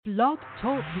Blog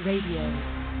Talk Radio.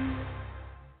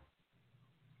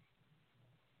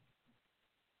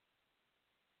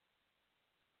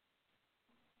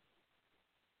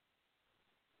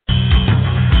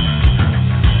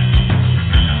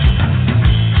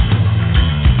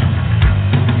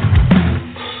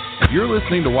 You're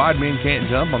listening to Wide Men Can't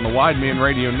Jump on the Wide Men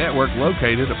Radio Network,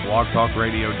 located at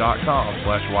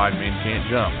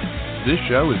blogtalkradio.com/widemencan'tjump. This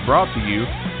show is brought to you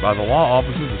by the law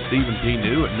offices of Stephen P.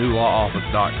 New at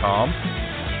newlawoffice.com,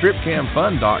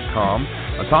 stripcamfun.com,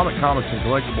 Atomic Comics and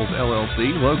Collectibles LLC,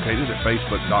 located at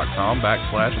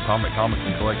facebook.com/Atomic Comics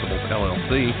and Collectibles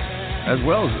LLC, as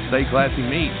well as at Stay Classy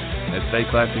Meats at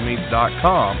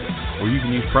stayclassymeats.com, where you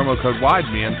can use promo code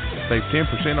WIDEMEN to save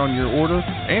 10% on your order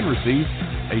and receive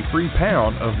a free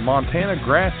pound of Montana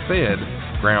grass-fed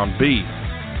ground beef.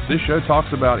 This show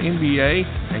talks about NBA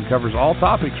and covers all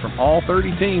topics from all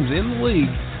 30 teams in the league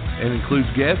and includes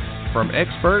guests from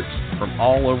experts from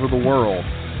all over the world.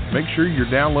 Make sure you're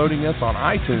downloading us on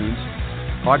iTunes,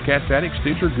 Podcast Addict,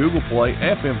 Stitcher, Google Play,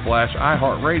 FM Flash,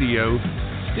 iHeartRadio,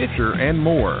 Stitcher, and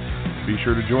more. Be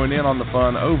sure to join in on the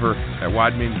fun over at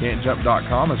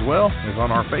WideMenCan'tJump.com as well as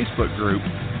on our Facebook group,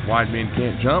 Wide Men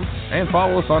Can't Jump, and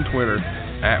follow us on Twitter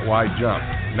at Wide Jump.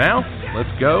 Now, let's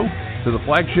go to the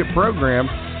flagship program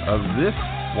of this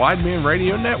Wide Men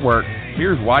Radio Network.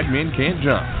 Here's Wide Men Can't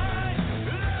Jump.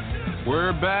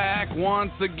 We're back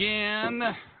once again.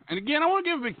 And again, I want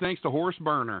to give a big thanks to Horse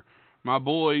Burner, my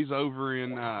boys over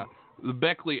in the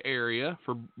Beckley area,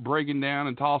 for breaking down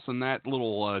and tossing that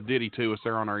little ditty to us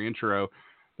there on our intro.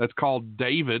 That's called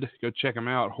David. Go check them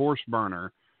out, Horse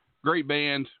Burner. Great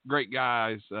band, great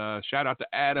guys. Shout out to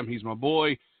Adam. He's my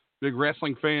boy. Big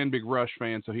wrestling fan, big Rush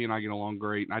fan, so he and I get along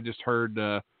great. And I just heard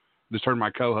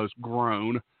my co-host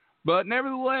groan. But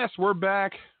nevertheless, we're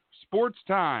back. Sports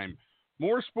time.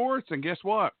 More sports, and guess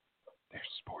what? There's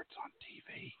sports on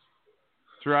TV.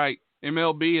 That's right.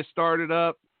 MLB has started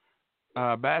up.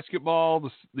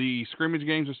 Basketball, the scrimmage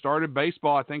games have started.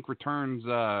 Baseball, I think, returns,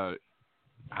 here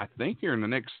in the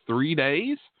next 3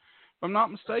 days, if I'm not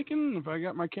mistaken, if I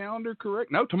got my calendar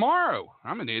correct. No, tomorrow.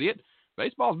 I'm an idiot.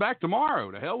 Baseball's back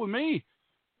tomorrow. To hell with me.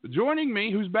 But joining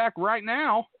me, who's back right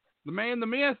now, the man, the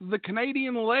myth, the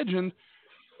Canadian legend.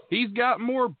 He's got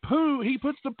more poon. He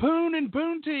puts the poon in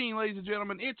Poontine, ladies and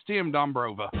gentlemen. It's Tim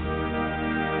Dombrova.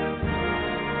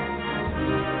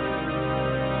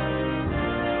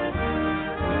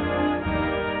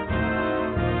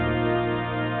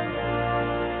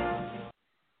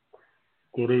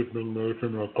 Good evening,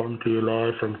 Nathan. I come to you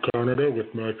live from Canada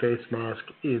with my face mask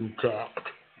intact.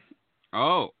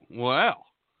 Oh, well,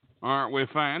 aren't we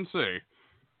fancy?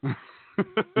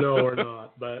 No, we're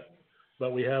not, but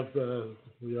we are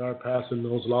passing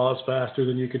those laws faster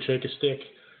than you could shake a stick.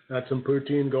 That's some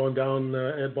poutine going down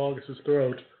Ed Bogus's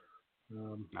throat.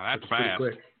 Now that's fast. Pretty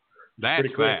quick. That's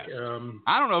pretty fast. Quick.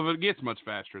 I don't know if it gets much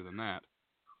faster than that.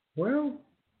 Well,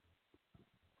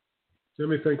 let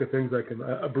me think of things I can.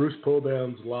 Bruce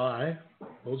Pullman's Lie.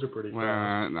 Those are pretty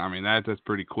fast. I mean, that's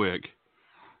pretty quick.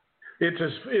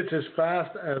 It's as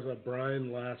fast as a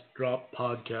Brian Last Drop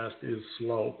podcast is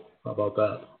slow. How about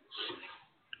that?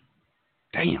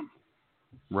 Damn.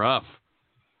 Rough.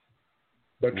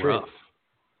 But true. Rough.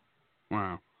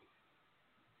 Wow.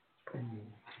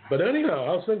 But anyhow,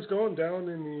 how's things going down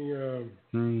in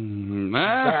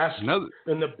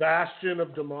the bastion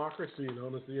of democracy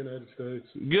known as the United States?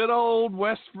 Good old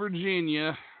West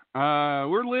Virginia.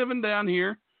 We're living down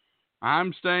here.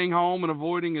 I'm staying home and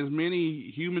avoiding as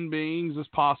many human beings as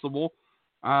possible.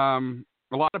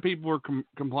 A lot of people are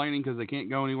complaining because they can't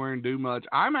go anywhere and do much.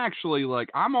 I'm actually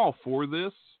I'm all for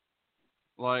this.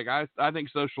 I think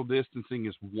social distancing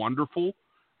is wonderful.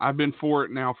 I've been for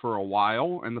it now for a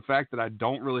while, and the fact that I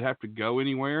don't really have to go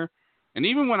anywhere, and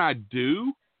even when I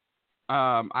do,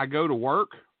 I go to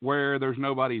work where there's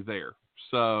nobody there.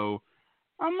 So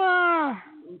I'm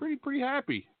pretty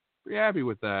happy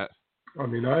with that. I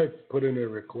mean, I put in a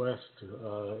request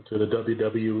to the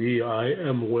WWE. I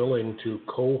am willing to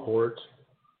cohort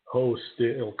host the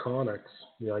Ilconics.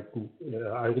 Yeah,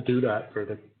 I will do that for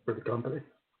the company.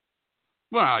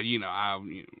 Well, I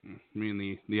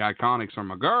mean, the Iconics are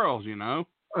my girls, I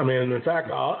mean, in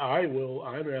fact, I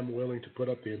am willing to put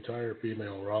up the entire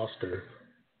female roster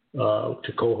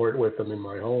to cohort with them in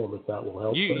my home, if that will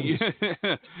help.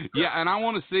 Yeah, and I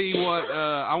want to see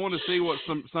what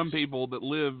some people that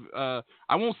live.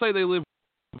 I won't say they live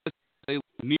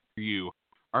near you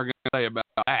are going to say about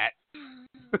that.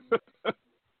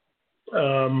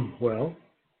 Well,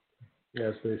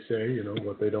 as they say,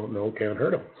 what they don't know can't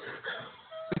hurt them.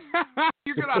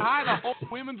 You're going to hide a whole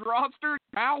women's roster in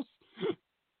your house?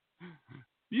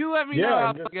 You let me know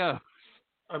how it goes.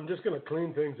 I'm just going to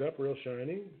clean things up real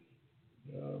shiny.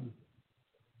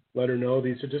 Let her know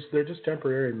they're just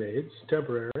temporary maids,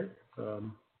 temporary.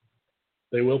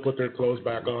 They will put their clothes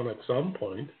back on at some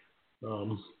point.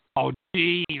 Oh,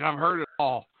 geez, I've heard it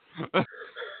all.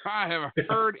 I have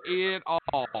heard it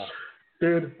all.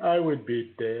 Dude, I would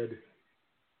be dead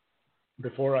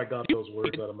before I got those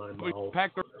words out of my We mouth.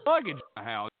 packed our luggage in the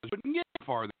house. We wouldn't get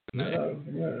farther than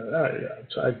that.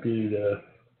 I'd be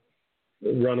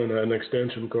running an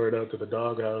extension cord out to the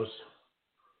doghouse.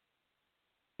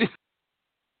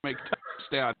 Make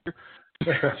toast down here.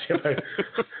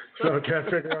 So I can't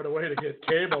figure out a way to get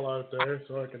cable out there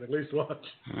so I can at least watch.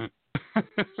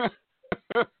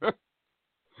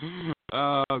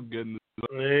 Oh, goodness.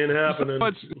 It ain't happening.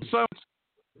 So much,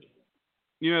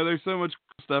 there's so much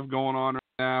stuff going on right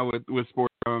now with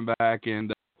sports coming back.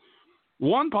 And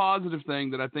one positive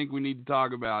thing that I think we need to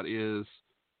talk about is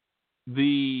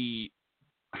the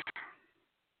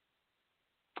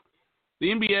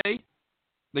NBA.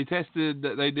 They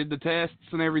did the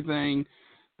tests and everything.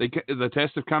 The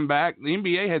tests have come back. The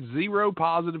NBA had 0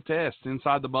 positive tests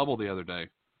inside the bubble the other day.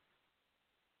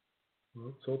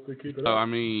 Let's hope they keep it So, up.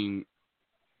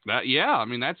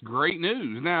 that's great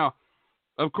news. Now,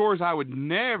 of course, I would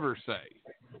never say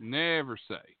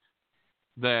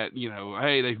that,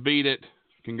 hey, they've beat it.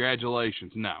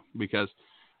 Congratulations. No, because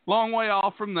long way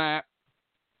off from that.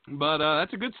 But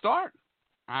that's a good start.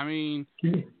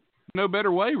 No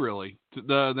better way, really,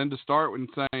 than to start with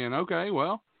saying, okay,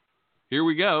 well, here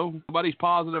we go. Nobody's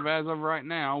positive as of right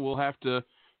now. We'll have to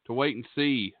wait and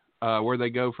see where they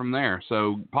go from there.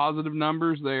 So positive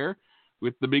numbers there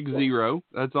with the big 0.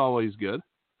 That's always good.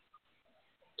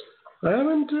 I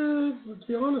haven't, to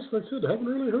be honest, like I said, I haven't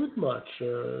really heard much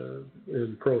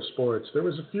in pro sports. There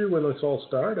was a few when this all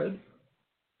started,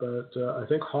 but I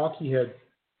think hockey had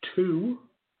 2,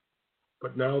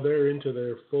 but now they're into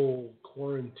their full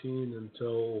quarantine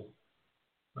until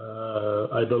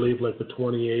I believe like the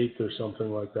 28th or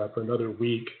something like that for another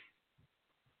week.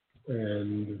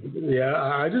 And yeah,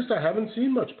 I haven't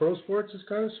seen much. Pro sports has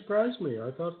kind of surprised me. I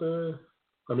thought it's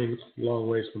a long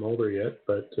ways from over yet,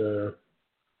 but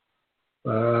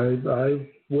I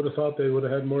would have thought they would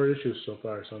have had more issues so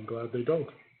far, so I'm glad they don't.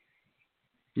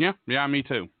 Yeah, me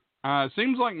too. It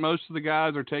seems like most of the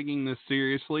guys are taking this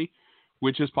seriously,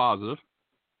 which is positive.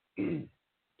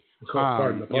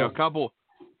 Pardon the pun.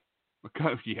 A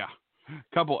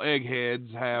couple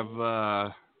eggheads have,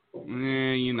 Well,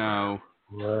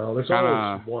 there's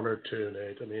always one or two,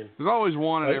 Nate. There's always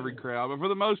one at every crowd, but for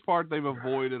the most part, they've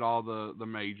avoided all the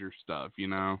major stuff,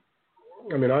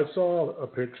 I saw a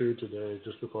picture today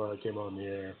just before I came on the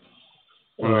air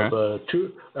of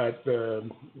two at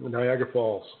Niagara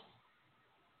Falls,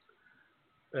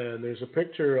 and there's a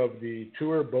picture of the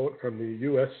tour boat from the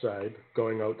U.S. side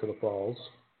going out to the falls,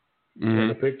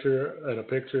 and a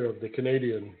picture of the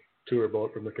Canadian tour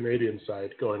boat from the Canadian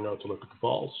side going out to look at the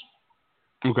falls.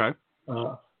 Okay.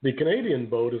 The Canadian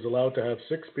boat is allowed to have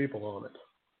 6 people on it.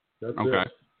 That's okay.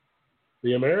 it.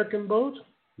 The American boat,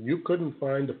 you couldn't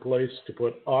find a place to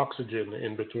put oxygen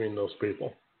in between those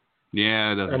people.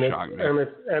 Yeah, it doesn't shock me.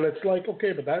 And it's like,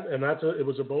 okay, but it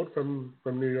was a boat from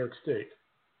New York State.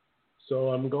 So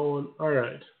I'm going, all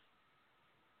right.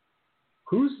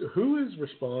 Who is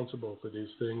responsible for these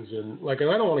things? And I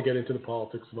don't want to get into the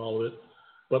politics of all of it,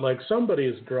 but somebody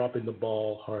is dropping the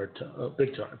ball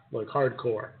big time,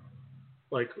 hardcore.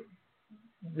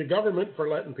 The government for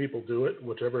letting people do it,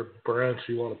 whichever branch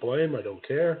you want to blame, I don't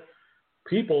care.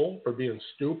 People for being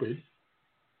stupid.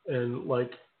 And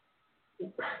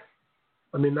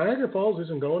Niagara Falls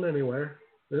isn't going anywhere.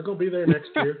 They're going to be there next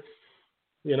year.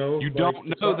 You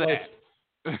don't know that.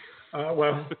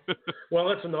 Well,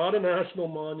 it's not a national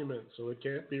monument, so it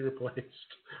can't be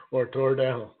replaced or tore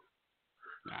down.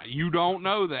 Now, you don't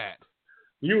know that.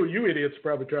 You idiots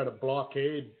probably try to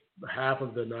blockade half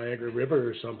of the Niagara River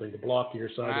or something to block your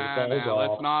side of the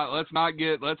falls off.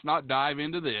 Let's not dive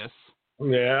into this.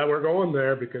 Yeah, we're going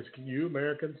there because you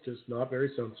Americans just not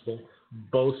very sensible.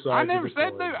 Both sides.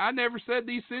 I never said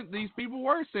these people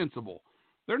were sensible.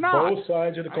 They're not. Both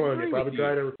sides of the coin.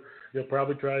 You'll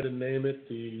probably try to name it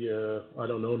the I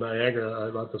don't know,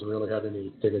 Niagara. That doesn't really have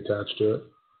anything attached to it.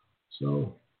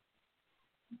 So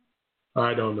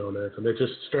I don't know, Nathan. It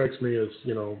just strikes me as,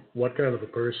 what kind of a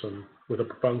person with a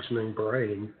functioning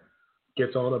brain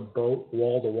gets on a boat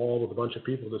wall to wall with a bunch of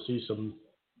people to see some.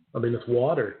 It's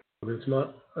water. It's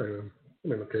not. Okay,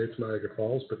 it's Niagara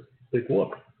Falls, but big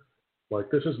whoop.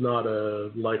 This is not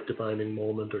a life-defining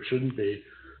moment, or shouldn't be.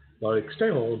 Stay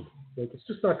home. It's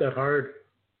just not that hard.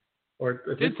 Or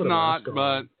it's not,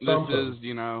 but this is,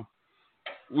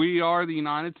 we are the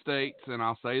United States, and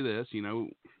I'll say this,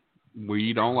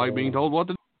 We don't like being told what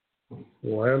to do.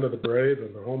 Land of the brave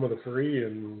and the home of the free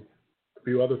and a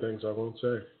few other things I won't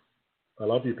say. I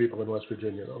love you people in West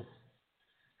Virginia, though.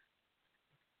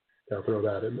 I'll throw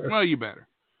that in there. Well, you better.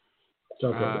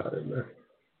 I'll throw that in there.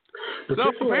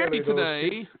 So apparently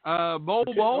today, Bowl.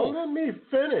 Don't let me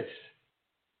finish.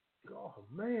 Oh,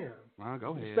 man. Well,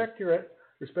 go ahead.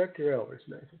 Respect your elders,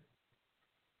 Nathan.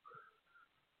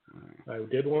 I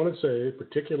did want to say,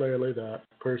 particularly that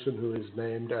person who is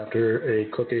named after a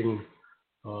cooking,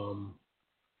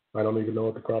 I don't even know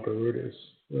what the proper word is,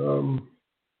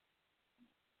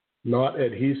 not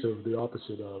adhesive, the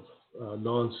opposite of,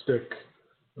 non-stick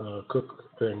cook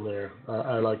thing there.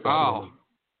 I like that. Oh,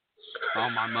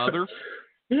 my mother?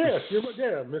 Yes,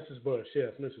 Mrs. Bush.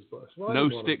 Yes, Mrs. Bush. Well, no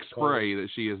stick spray that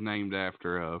she is named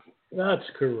after of. That's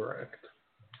correct.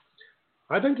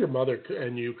 I think your mother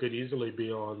and you could easily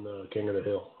be on King of the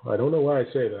Hill. I don't know why I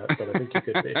say that, but I think you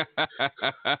could be.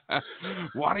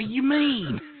 What do you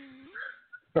mean?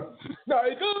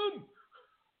 Nathan!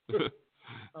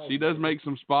 She does make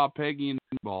some spot Peggy and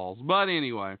balls. But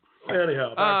anyway.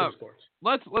 Anyhow, back to sports.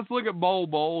 Let's look at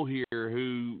Bowl here,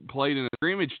 who played in a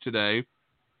scrimmage today.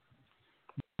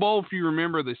 Bowl, if you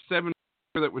remember, the 7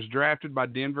 that was drafted by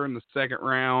Denver in the second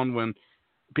round when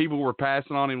people were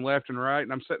passing on him left and right,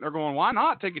 and I'm sitting there going, why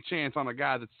not take a chance on a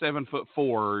guy that's 7'4",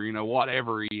 or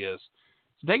whatever he is?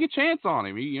 So take a chance on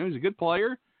him. He's a good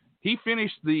player. He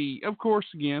finished of course,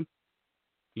 again,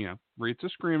 it's a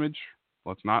scrimmage.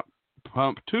 Let's not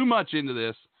pump too much into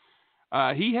this.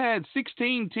 He had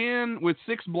 16-10 with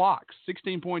 6 blocks,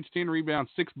 16 points, 10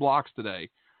 rebounds, 6 blocks today,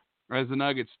 as the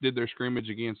Nuggets did their scrimmage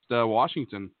against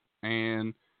Washington,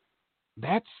 and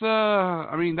that's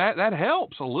that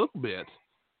helps a little bit.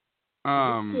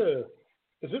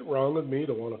 Is it wrong of me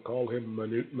to want to call him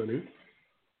Manute?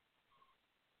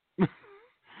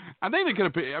 I think they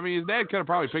could have. His dad could have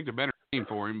probably picked a better name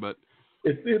for him, but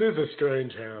it is a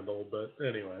strange handle. But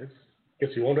anyways, guess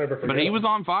you won't ever forget. But he was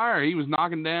on fire. He was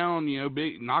knocking down,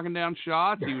 knocking down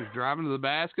shots. He was driving to the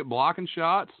basket, blocking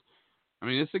shots.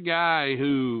 It's a guy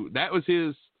who that was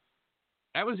his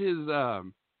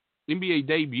NBA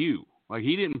debut. Like,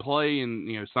 he didn't play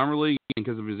in summer league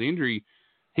because of his injury.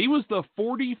 He was the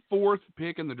 44th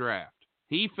pick in the draft.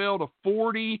 He fell to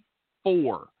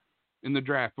 44 in the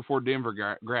draft before Denver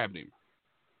grabbed him.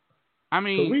 So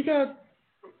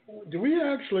do we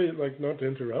actually, not to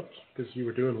interrupt, because you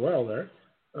were doing well there,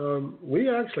 we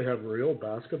actually have real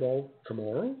basketball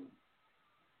tomorrow?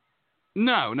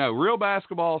 No, real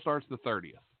basketball starts the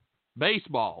 30th.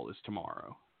 Baseball is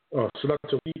tomorrow. Oh, so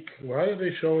that's a week. Why are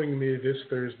they showing me this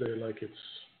Thursday like it's...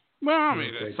 Well,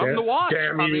 it's something to watch.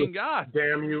 God.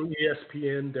 Damn you,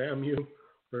 ESPN, damn you,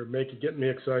 for getting me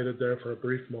excited there for a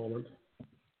brief moment.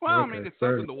 Well, it's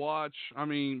something to watch.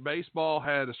 Baseball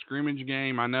had a scrimmage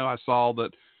game. I know I saw that,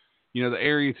 the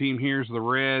area team here is the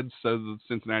Reds, so the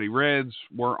Cincinnati Reds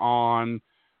were on.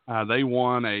 They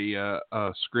won a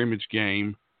scrimmage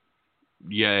game.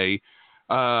 Yay.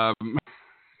 Well,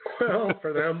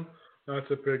 for them,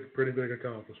 that's a pretty big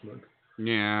accomplishment.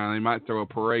 Yeah, they might throw a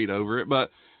parade over it.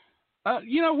 But,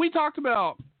 we talked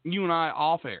about, you and I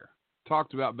off air,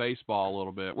 talked about baseball a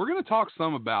little bit. We're going to talk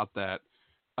some about that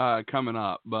coming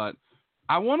up. But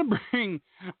I want to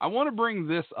bring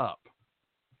this up.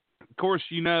 Of course,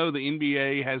 the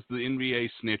NBA has the NBA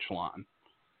snitch line.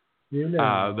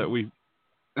 That we...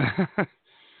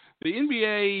 The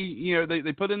NBA,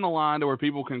 they put in the line to where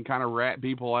people can kind of rat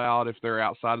people out if they're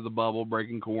outside of the bubble,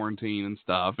 breaking quarantine and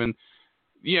stuff. And,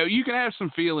 you can have some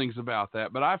feelings about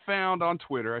that. But I found on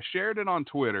Twitter, I shared it on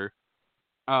Twitter,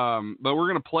 but we're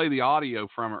going to play the audio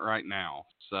from it right now.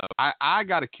 So I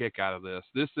got a kick out of this.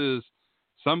 This is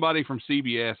somebody from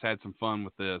CBS had some fun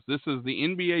with this. This is the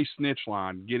NBA snitch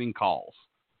line getting calls.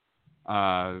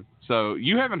 So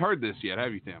you haven't heard this yet,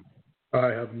 have you, Tim? I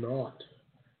have not.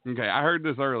 Okay, I heard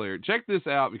this earlier. Check this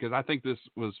out because I think this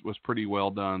was pretty well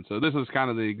done. So this is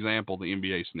kind of the example, the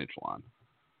NBA snitch line.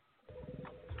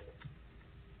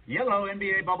 Yellow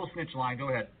NBA bubble snitch line. Go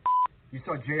ahead. You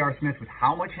saw J.R. Smith with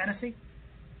how much Hennessy?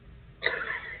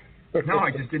 No, I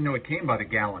just didn't know it came by the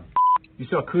gallon. You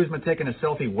saw Kuzma taking a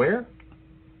selfie where?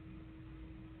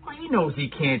 Well, he knows he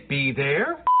can't be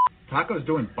there. Taco's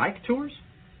doing bike tours?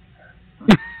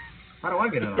 How do I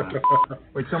get in on that?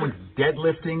 Wait, someone's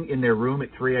deadlifting in their room at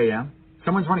 3 a.m.?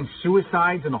 Someone's running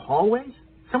suicides in the hallways?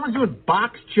 Someone's doing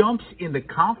box jumps in the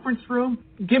conference room?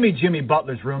 Give me Jimmy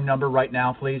Butler's room number right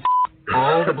now, please.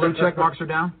 All the blue check marks are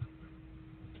down?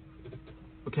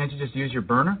 Well, can't you just use your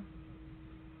burner?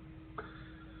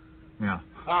 Yeah.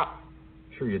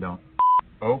 Sure you don't.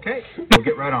 Okay, we'll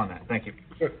get right on that. Thank you.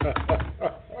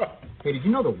 Hey, did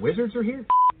you know the Wizards are here?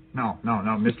 No.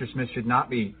 Mr. Smith should not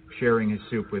be sharing his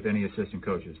soup with any assistant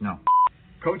coaches. No.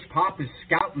 Coach Pop is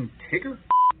scouting Tigger?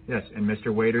 Yes, and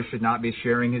Mr. Waiter should not be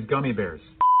sharing his gummy bears.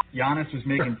 Giannis was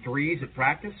making threes at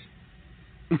practice?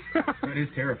 That is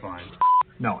terrifying.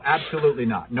 No, absolutely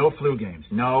not. No flu games.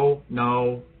 No.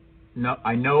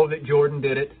 I know that Jordan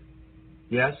did it.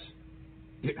 Yes.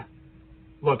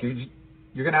 Look,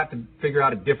 you're going to have to figure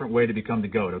out a different way to become the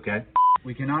GOAT, okay?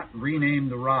 We cannot rename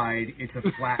the ride It's a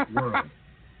Flat World.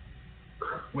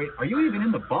 Wait, are you even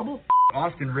in the bubble?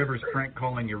 Austin Rivers prank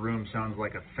calling your room sounds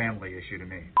like a family issue to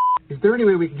me. Is there any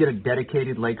way we could get a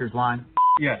dedicated Lakers line?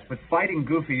 Yes, but fighting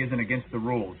Goofy isn't against the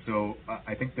rules, so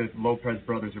I think the Lopez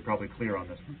brothers are probably clear on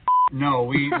this one. No,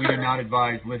 we do not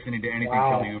advise listening to anything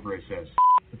Kelly Oubre says.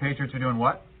 The Patriots are doing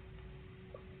what?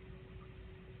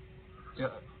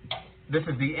 This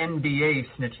is the NBA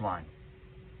snitch line.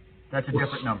 That's a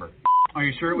different number. Are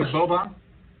you sure it was Boban?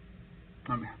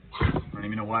 I don't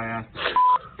even know why I asked.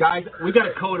 Guys, we got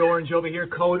a code orange over here.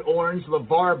 Code orange,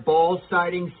 LeVar Ball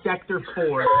sighting, Sector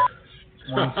 4.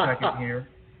 1 second here.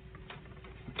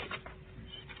 Just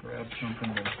grab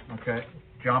something. Okay.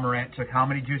 John Morant took how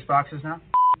many juice boxes now?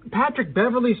 Patrick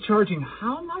Beverly's charging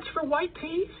how much for white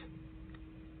teas?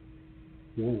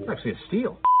 It's actually a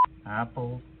steal.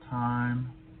 Apple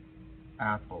time.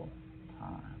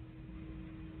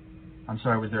 I'm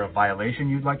sorry, was there a violation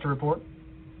you'd like to report?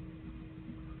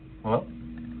 Hello?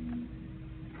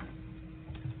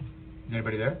 Is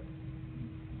anybody there?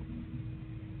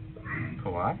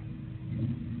 Kawhi?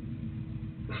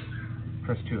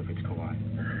 Press 2 if it's Kawhi.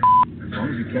 As long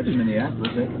as you catch him in the act,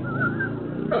 we'll take.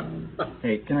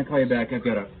 Hey, can I call you back? I've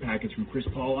got a package from Chris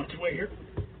Paul on its way here.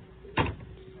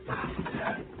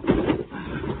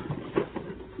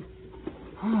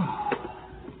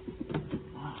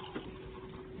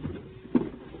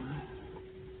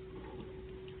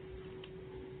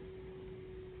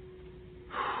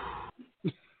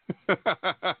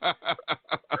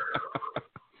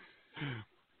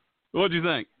 What'd you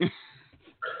think?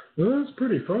 Well, that's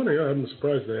pretty funny. I'm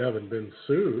surprised they haven't been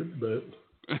sued, but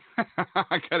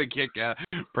I got a kick out.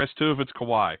 Press 2 if it's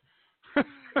Kawhi.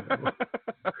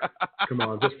 Come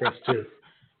on, just press 2.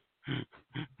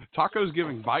 Taco's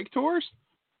giving bike tours?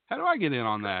 How do I get in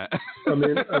on that? I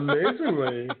mean,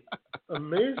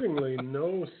 amazingly,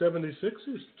 no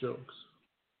 76ers jokes.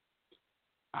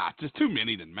 Just too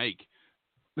many to make.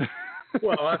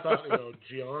 Well, I thought,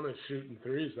 Giannis shooting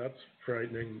threes, that's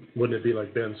frightening. Wouldn't it be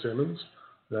like Ben Simmons?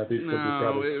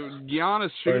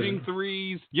 Giannis shooting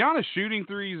threes. Giannis shooting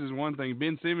threes is one thing.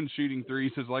 Ben Simmons shooting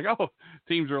threes is like,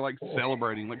 teams are like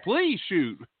celebrating. Like, please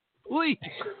shoot. Please.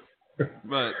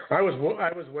 But I was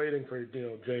waiting for,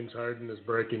 James Harden is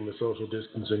breaking the social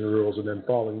distancing rules and then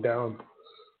falling down.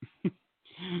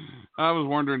 I was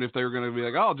wondering if they were going to be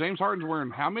like, James Harden's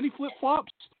wearing how many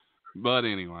flip-flops? But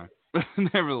anyway,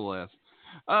 nevertheless.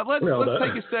 Let's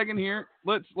take a second here.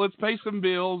 Let's pay some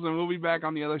bills, and we'll be back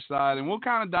on the other side, and we'll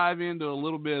kind of dive into a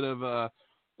little bit of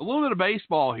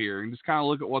baseball here, and just kind of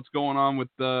look at what's going on with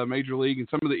the Major League and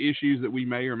some of the issues that we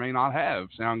may or may not have.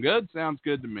 Sound good? Sounds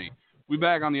good to me. We'll be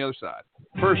back on the other side.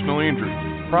 Personal injury,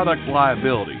 product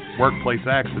liability, workplace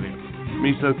accident,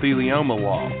 mesothelioma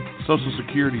law, Social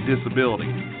Security disability,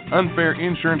 unfair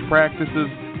insurance practices,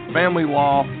 family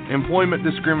law, employment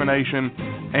discrimination,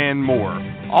 and more.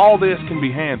 All this can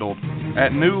be handled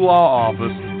at New Law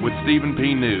Office with Stephen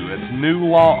P. New. It's New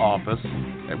Law Office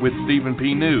with Stephen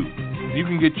P. New. You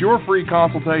can get your free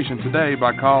consultation today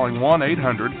by calling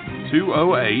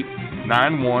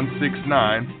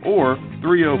 1-800-208-9169 or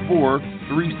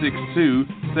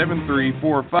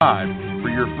 304-362-7345 for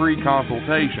your free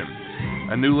consultation.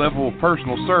 A new level of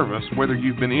personal service. Whether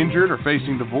you've been injured or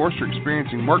facing divorce or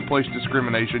experiencing workplace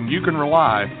discrimination, you can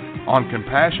rely on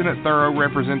compassionate, thorough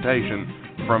representation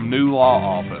from New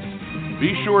Law Office.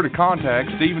 Be sure to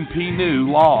contact Stephen P. New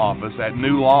Law Office at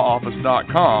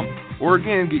newlawoffice.com or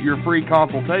again get your free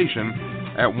consultation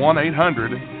at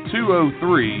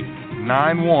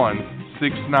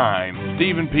 1-800-203-9169.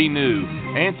 Stephen P. New,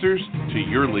 answers to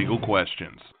your legal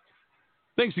questions.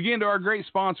 Thanks again to our great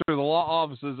sponsor, the law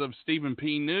offices of Stephen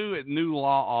P. New at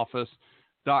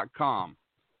newlawoffice.com.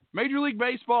 Major League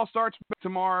Baseball starts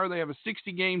tomorrow. They have a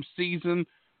 60-game season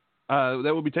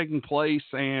that will be taking place.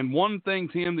 And one thing,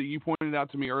 Tim, that you pointed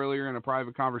out to me earlier in a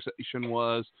private conversation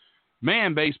was,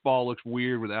 man, baseball looks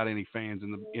weird without any fans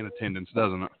in attendance,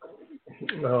 doesn't it?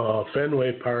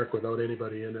 Fenway Park without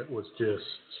anybody in it was just,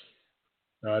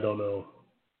 I don't know.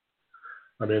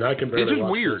 I mean, I can barely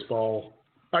watch baseball.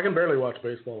 I can barely watch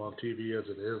baseball on TV as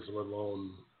it is, let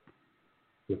alone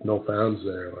with no fans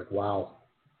there. Like, wow.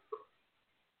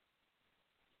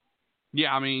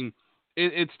 Yeah, I mean,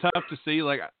 it's tough to see.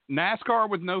 Like, NASCAR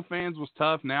with no fans was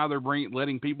tough. Now they're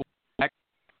letting people back.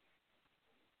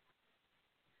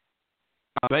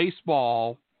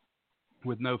 Baseball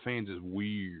with no fans is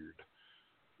weird.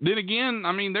 Then again,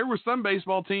 I mean, there were some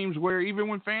baseball teams where even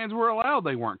when fans were allowed,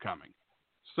 they weren't coming.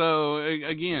 So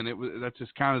again, that's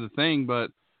just kind of the thing.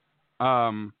 But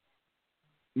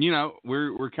you know,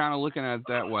 we're kind of looking at it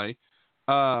that way.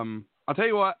 I'll tell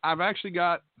you what, I've actually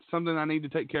got something I need to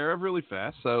take care of really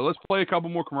fast. So let's play a couple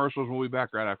more commercials. We'll be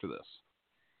back right after this.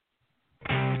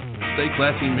 Stay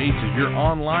Classy Meats is your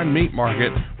online meat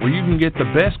market where you can get the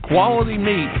best quality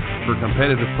meat for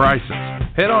competitive prices.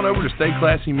 Head on over to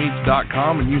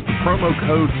StayClassyMeats.com and use the promo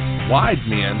code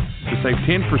WIDEMEN to save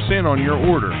 10% on your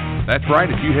order. That's right,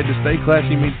 if you head to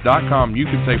StayClassyMeats.com, you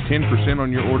can save 10%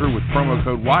 on your order with promo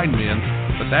code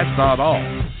WIDEMEN, but that's not all.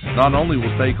 Not only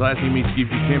will Stay Classy Meats give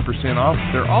you 10% off,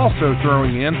 they're also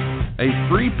throwing in a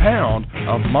free pound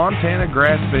of Montana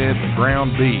grass-fed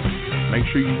ground beef. Make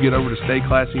sure you get over to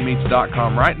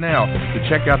StayClassyMeats.com right now to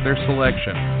check out their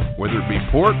selection. Whether it be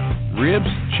pork, ribs,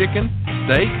 chicken,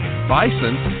 steak,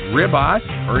 bison, ribeye,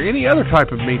 or any other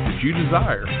type of meat that you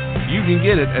desire, you can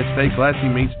get it at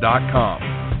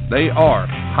StayClassyMeats.com. They are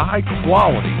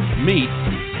high-quality meat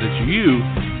that you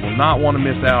will not want to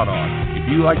miss out on. If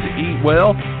you like to eat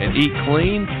well and eat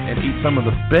clean and eat some of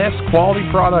the best quality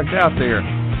product out there,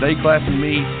 Stay Classy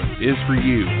Meats is for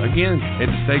you. Again, head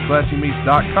to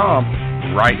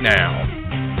StayClassyMeats.com right now.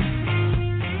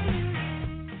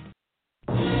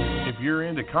 If you're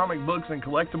into comic books and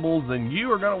collectibles, then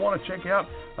you are going to want to check out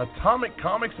Atomic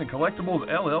Comics and Collectibles,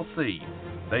 LLC.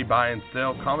 They buy and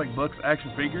sell comic books,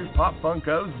 action figures, pop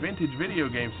Funkos, vintage video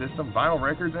game systems, vinyl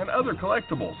records, and other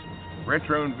collectibles.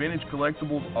 Retro and vintage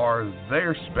collectibles are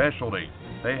their specialty.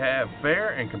 They have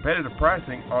fair and competitive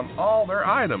pricing on all their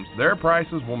items. Their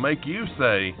prices will make you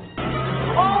say,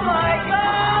 "Oh my God!"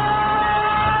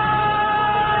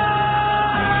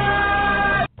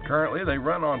 Currently, they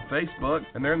run on Facebook,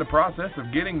 and they're in the process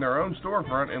of getting their own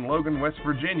storefront in Logan, West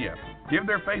Virginia. Give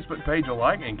their Facebook page a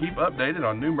like and keep updated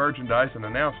on new merchandise and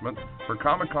announcements for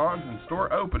Comic-Cons and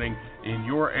store opening in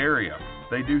your area.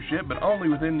 They do ship, but only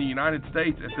within the United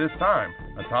States at this time.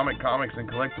 Atomic Comics and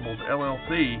Collectibles,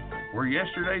 LLC, where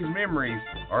yesterday's memories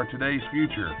are today's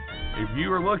future. If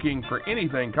you are looking for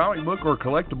anything comic book or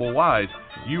collectible-wise,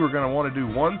 you are going to want to do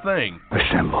one thing.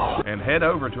 Assemble. And head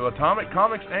over to Atomic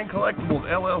Comics and Collectibles,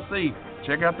 LLC.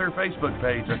 Check out their Facebook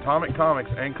page, Atomic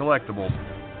Comics and Collectibles,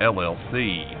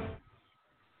 LLC.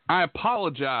 I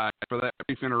apologize for that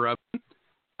brief interruption.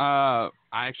 I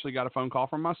actually got a phone call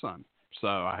from my son, so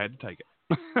I had to take it.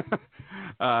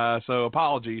 So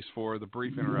apologies for the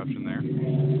brief interruption there.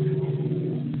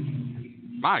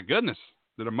 My goodness.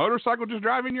 Did a motorcycle just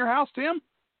drive in your house, Tim?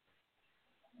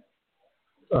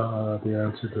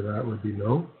 The answer to that would be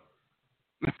no.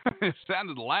 It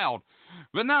sounded loud.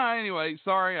 But no, anyway,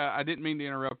 sorry. I didn't mean to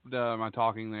interrupt my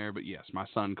talking there. But yes, my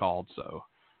son called, so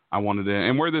I wanted to.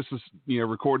 And where this is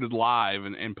recorded live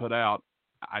and put out,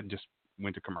 I just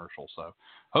went to commercial. So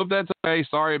hope that's okay.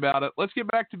 Sorry about it. Let's get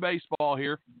back to baseball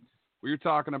here. We were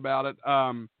talking about it.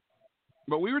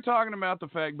 But we were talking about the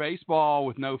fact baseball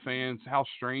with no fans, how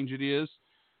strange it is.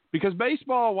 Because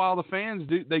baseball, while the fans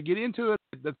they get into it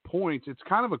at the points, it's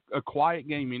kind of a quiet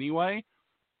game anyway.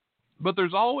 But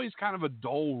there's always kind of a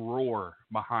dull roar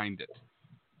behind it,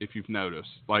 if you've noticed.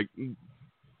 Like, do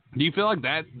you feel like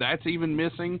that's even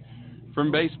missing from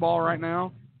baseball right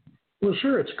now? Well,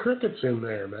 sure, it's crickets in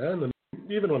there, man. And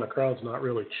even when a crowd's not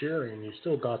really cheering, you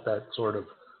still got that sort of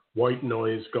white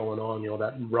noise going on,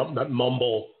 that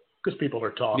mumble, because people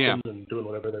are talking and doing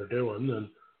whatever they're doing. And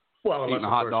eating a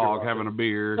hot dog, having a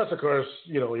beer. That's, of course,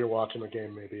 you're watching a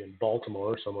game maybe in Baltimore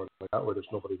or somewhere like that where there's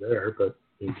nobody there. But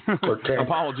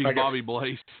apologies, Bobby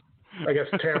Blaze. I guess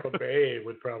Tampa Bay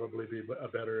would probably be a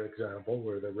better example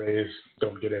where the Rays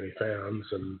don't get any fans.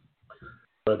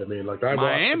 But I mean, like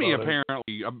Miami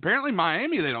apparently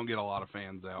Miami, they don't get a lot of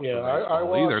fans out. Yeah, I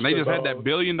watched either. And they just had that $1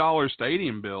 billion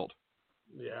stadium built.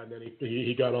 Yeah, and then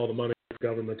he got all the money from the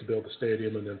government to build the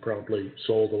stadium, and then promptly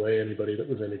sold away anybody that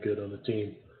was any good on the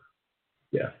team.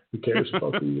 Yeah, who cares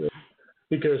about the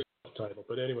title?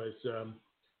 But anyways,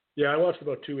 I watched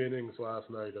about 2 innings last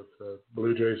night of the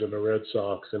Blue Jays and the Red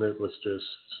Sox, and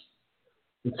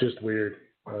it's just weird.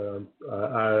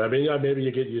 I mean, maybe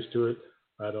you get used to it.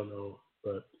 I don't know,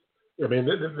 but I mean,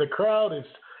 the crowd is.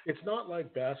 It's not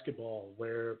like basketball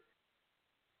where.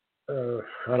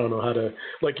 I don't know how to,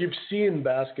 like, you've seen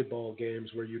basketball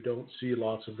games where you don't see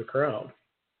lots of the crowd.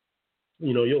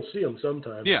 You'll see them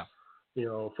sometimes. Yeah.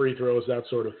 Free throws, that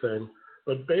sort of thing.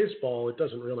 But baseball, it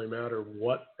doesn't really matter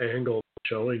what angle it's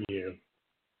showing you.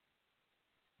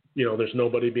 there's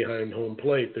nobody behind home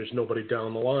plate. There's nobody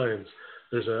down the lines.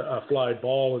 There's a fly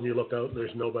ball and you look out,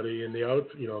 there's nobody in the out,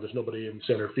 there's nobody in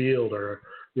center field or,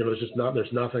 there's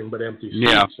nothing but empty seats.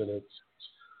 Yeah. And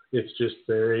it's just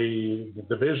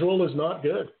the visual is not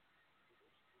good.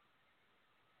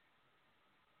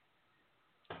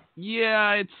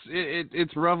 Yeah,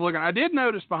 it's rough looking. I did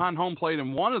notice behind home plate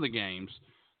in one of the games,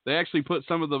 they actually put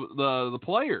some of the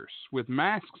players with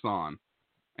masks on,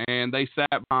 and they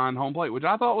sat behind home plate, which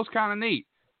I thought was kind of neat.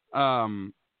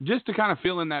 Just to kind of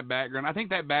fill in that background. I think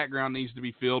that background needs to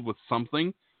be filled with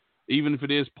something, even if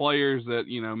it is players that,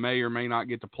 may or may not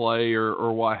get to play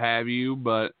or what have you.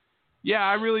 But yeah,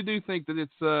 I really do think that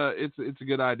it's a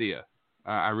good idea.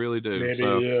 I really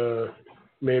do.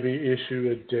 Maybe issue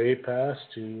a day pass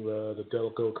to the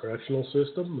Delco Correctional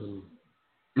System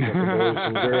and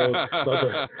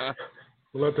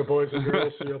let the boys and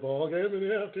girls see a ball game in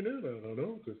the afternoon. I don't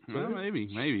know. Well,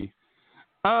 maybe.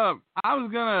 I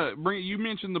was gonna bring. You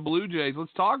mentioned the Blue Jays.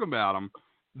 Let's talk about them.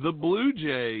 The Blue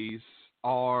Jays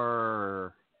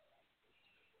are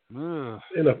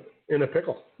in a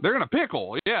pickle. They're in a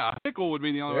pickle. Yeah, a pickle would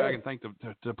be the only way I can think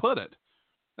to put it.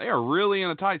 They are really in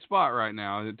a tight spot right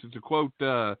now. To quote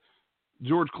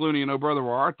George Clooney and Oh Brother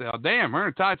Where Art Thou? Damn, we're in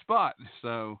a tight spot.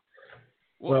 So,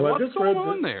 what's going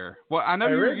on there? Well, I know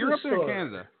you're up there in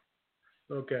Canada.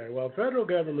 Okay, well, federal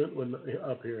government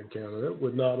up here in Canada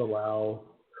would not allow.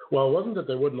 Well, it wasn't that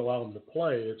they wouldn't allow them to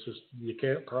play. It's just you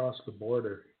can't cross the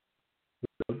border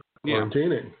without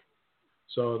quarantining. Yeah.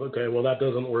 So, okay, well, that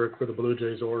doesn't work for the Blue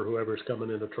Jays or whoever's coming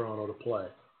into Toronto to play.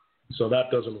 So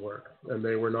that doesn't work. And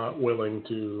they were not willing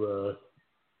to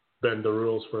bend the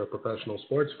rules for a professional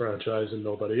sports franchise and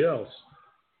nobody else.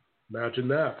 Imagine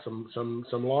that. Some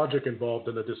logic involved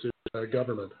in a decision by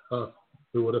government. Huh?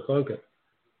 Who would have thunk it?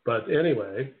 But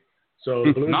anyway, so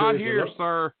the Blue not Jays here,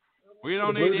 sir. We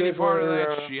don't need any part of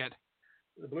that shit.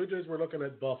 The Blue Jays were looking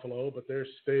at Buffalo, but their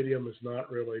stadium is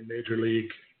not really major league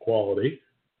quality,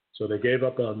 so they gave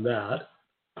up on that.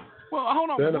 Well, hold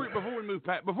on before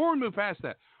we move past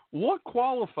that. What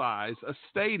qualifies a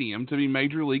stadium to be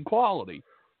major league quality?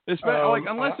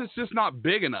 Unless it's just not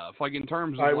big enough, like in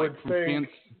terms of I would think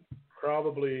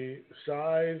probably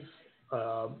size,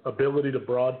 ability to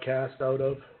broadcast out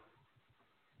of.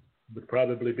 Would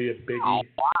probably be a biggie. Oh,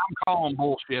 I'm calling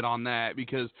bullshit on that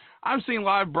because I've seen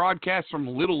live broadcasts from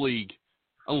Little League,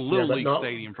 League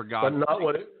stadium for God's sake.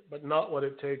 But not what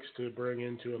it takes to bring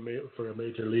into for a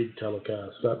major league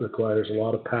telecast. That requires a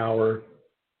lot of power,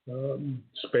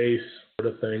 space,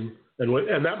 sort of thing,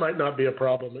 and that might not be a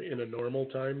problem in a normal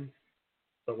time.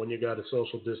 But when you got to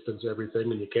social distance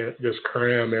everything and you can't just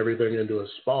cram everything into a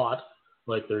spot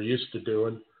like they're used to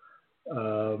doing.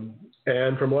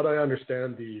 And from what I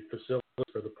understand, the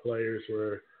facilities for the players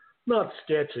were not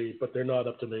sketchy, but they're not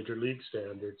up to major league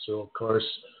standards. So, of course,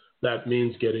 that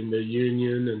means getting the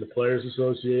union and the Players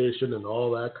Association and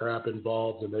all that crap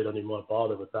involved, and they don't even want to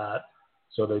bother with that.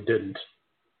 So they didn't.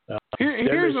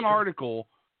 Here's an article.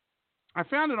 I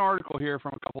found an article here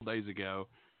from a couple days ago.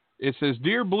 It says,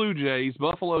 Dear Blue Jays,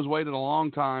 Buffalo's waited a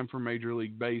long time for Major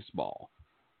League Baseball.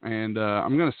 And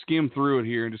I'm going to skim through it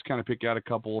here and just kind of pick out a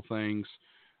couple of things.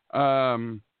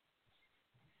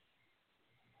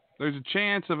 There's a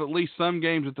chance of at least some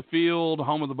games at the Field,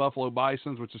 home of the Buffalo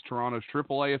Bisons, which is Toronto's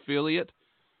AAA affiliate,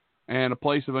 and a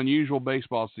place of unusual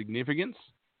baseball significance.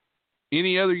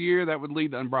 Any other year, that would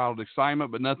lead to unbridled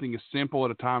excitement, but nothing is simple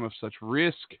at a time of such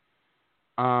risk.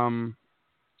 It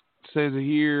says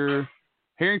here,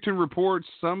 Harrington reports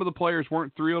some of the players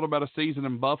weren't thrilled about a season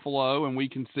in Buffalo, and we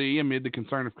can see, amid the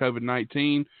concern of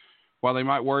COVID-19, while they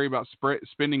might worry about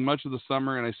spending much of the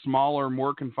summer in a smaller,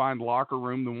 more confined locker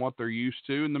room than what they're used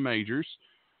to in the majors.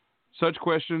 Such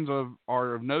questions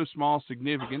are of no small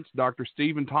significance. Dr.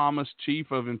 Stephen Thomas,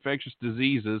 Chief of Infectious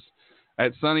Diseases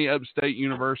at SUNY Upstate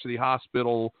University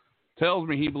Hospital, tells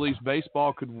me he believes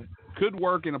baseball could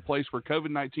work in a place where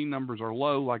COVID-19 numbers are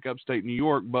low, like upstate New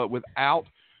York, but without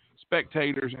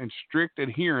spectators and strict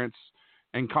adherence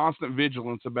and constant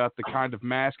vigilance about the kind of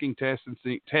masking,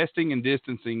 testing, and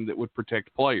distancing that would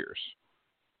protect players.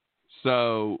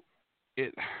 So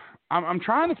I'm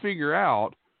trying to figure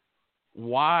out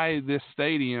why this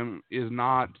stadium is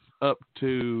not up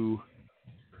to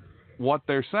what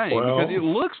they're saying, because it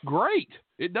looks great.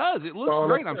 It does. It looks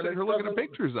great. I'm sitting here looking at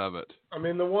pictures of it. I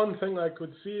mean, the one thing I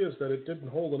could see is that it didn't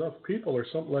hold enough people or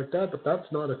something like that, but that's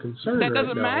not a concern. That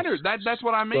doesn't right matter. That's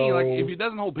what I mean. So, like, if it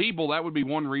doesn't hold people, that would be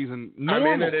one reason. Normal.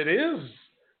 I mean,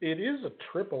 it is a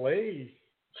AAA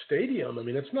stadium. I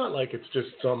mean, it's not like it's just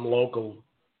some local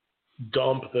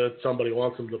dump that somebody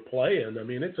wants them to play in.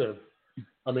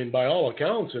 I mean, by all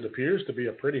accounts, it appears to be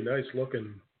a pretty nice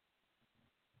looking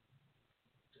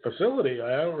facility.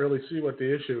 I don't really see what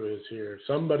the issue is here.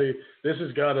 This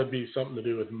has got to be something to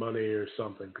do with money or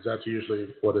something, because that's usually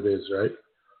what it is, right?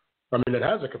 I mean, it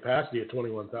has a capacity of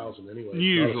 21,000 anyway.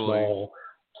 Usually.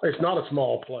 It's not a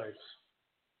small place.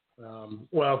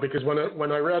 Well, because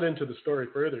when I read into the story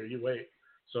further, you wait.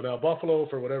 So now Buffalo,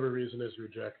 for whatever reason, is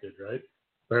rejected, right?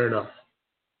 Fair enough.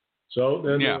 So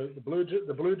then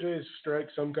the Blue Jays strike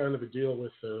some kind of a deal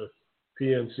with the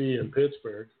PNC in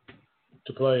Pittsburgh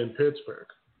to play in Pittsburgh.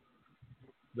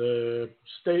 The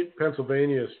state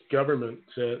Pennsylvania government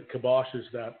kiboshes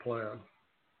that plan.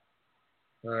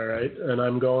 All right, and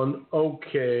I'm going,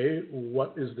 okay,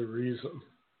 what is the reason?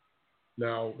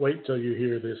 Now, wait till you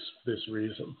hear this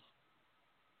reason.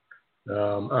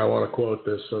 I want to quote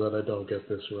this so that I don't get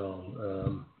this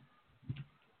wrong.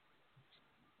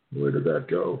 Where did that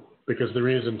go? Because the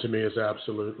reason to me is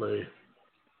absolutely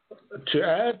to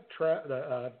add.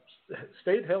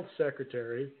 State Health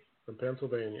Secretary from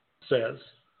Pennsylvania says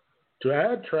to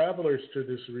add travelers to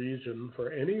this region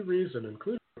for any reason,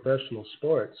 including professional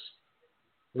sports,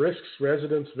 risks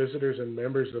residents, visitors, and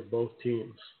members of both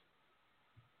teams.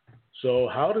 So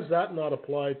how does that not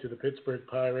apply to the Pittsburgh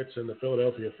Pirates and the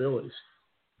Philadelphia Phillies?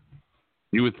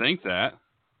 You would think that.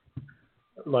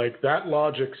 Like, that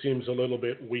logic seems a little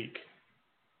bit weak.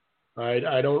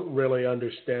 I don't really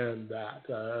understand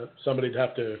that. Somebody'd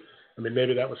have to, I mean,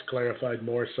 maybe that was clarified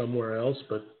more somewhere else,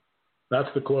 but that's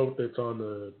the quote that's on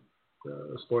the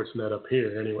Sportsnet up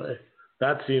here anyway.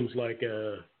 That seems like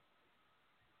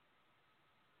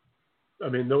I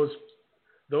mean, those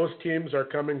teams are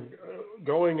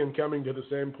going and coming to the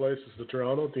same place as the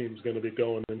Toronto team's going to be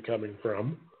going and coming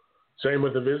from. Same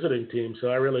with the visiting team, so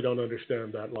I really don't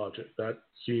understand that logic. That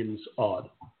seems odd.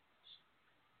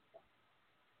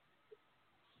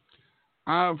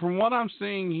 From what I'm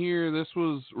seeing here, this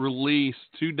was released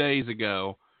 2 days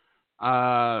ago.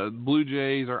 Blue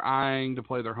Jays are eyeing to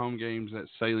play their home games at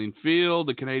Saline Field.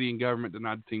 The Canadian government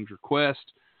denied the team's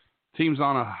request. The team's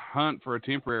on a hunt for a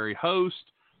temporary host.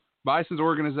 Bison's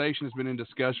organization has been in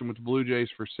discussion with the Blue Jays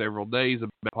for several days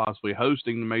about possibly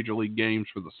hosting the Major League games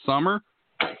for the summer.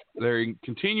 They're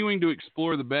continuing to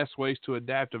explore the best ways to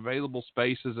adapt available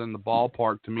spaces in the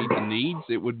ballpark to meet the needs.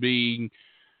 It would bring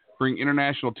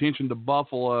international attention to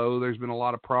Buffalo. There's been a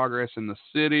lot of progress in the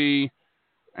city,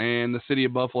 and the city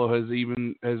of Buffalo has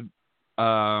a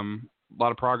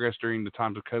lot of progress during the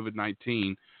times of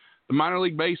COVID-19. The minor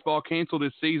league baseball canceled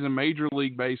its season. Major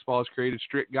League Baseball has created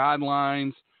strict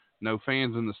guidelines, no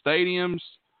fans in the stadiums.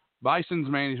 Bison's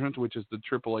management, which is the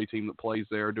AAA team that plays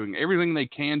there, are doing everything they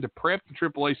can to prep the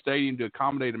AAA stadium to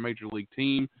accommodate a Major League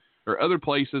team. There are other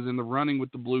places in the running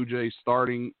with the Blue Jays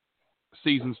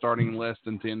season starting in less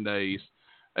than 10 days.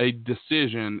 A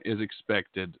decision is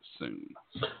expected soon.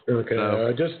 Okay,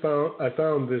 so, I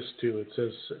found this too. It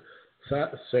says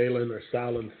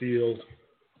Salin Field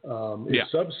is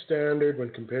substandard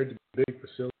when compared to big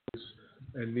facilities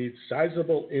and needs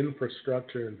sizable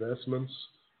infrastructure investments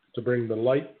to bring the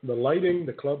lighting,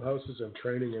 the clubhouses, and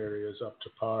training areas up to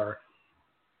par.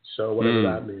 So whatever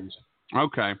that means.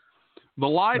 Okay. The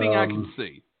lighting I can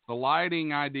see. The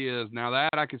lighting ideas, now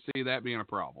that I could see that being a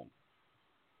problem.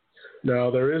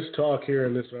 Now, there is talk here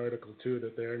in this article, too,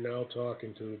 that they're now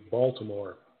talking to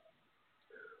Baltimore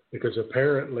because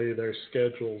apparently their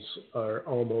schedules are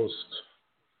almost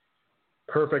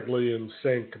perfectly in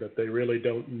sync, that they really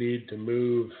don't need to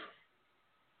move.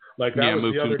 Like that was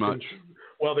move the other too much.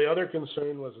 Well, the other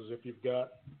concern was is if you've got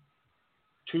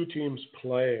two teams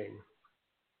playing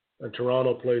and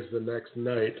Toronto plays the next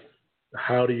night,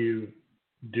 how do you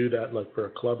do that like for a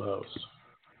clubhouse?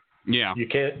 Yeah. You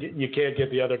can't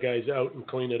get the other guys out and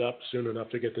clean it up soon enough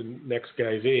to get the next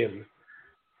guys in.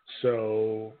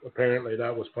 So apparently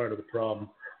that was part of the problem.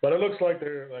 But it looks like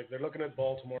they're looking at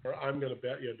Baltimore. I'm going to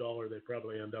bet you $1 they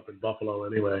probably end up in Buffalo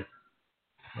anyway.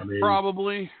 I mean,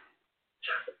 probably.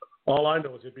 All I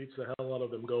know is it beats the hell out of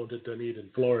them going to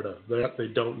Dunedin, Florida. That they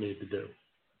don't need to do.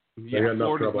 They got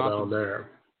enough trouble down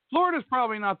there. Florida's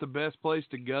probably not the best place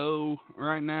to go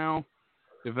right now.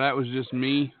 If that was just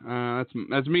me,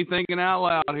 that's me thinking out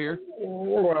loud here.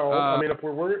 Well, I mean, if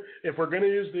we're going to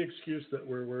use the excuse that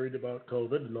we're worried about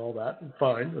COVID and all that,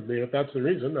 fine. I mean, if that's the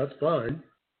reason, that's fine.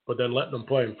 But then letting them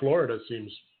play in Florida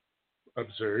seems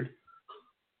absurd.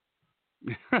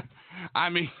 I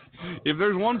mean, if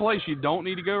there's one place you don't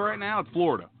need to go right now, it's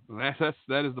Florida.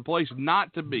 That is the place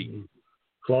not to be.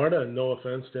 Florida, and no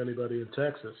offense to anybody in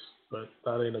Texas, but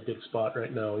that ain't a good spot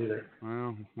right now either.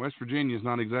 Well, West Virginia's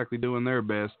not exactly doing their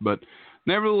best, but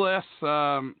nevertheless,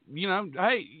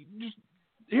 hey, just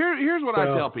here's what I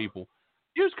tell people: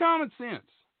 use common sense.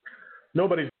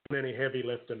 Nobody's doing any heavy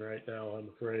lifting right now, I'm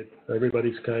afraid.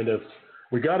 Everybody's kind of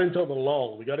we got into the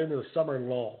lull. We got into the summer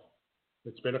lull.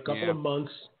 It's been a couple of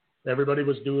months. Everybody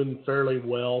was doing fairly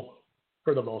well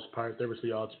for the most part. There was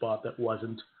the odd spot that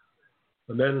wasn't.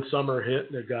 And then summer hit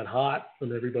and it got hot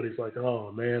and everybody's like,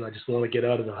 oh man, I just want to get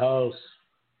out of the house,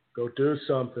 go do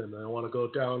something. I want to go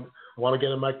down. I want to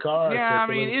get in my car. Yeah, I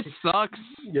mean, it sucks.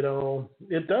 You know,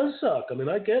 it does suck. I mean,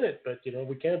 I get it, but you know,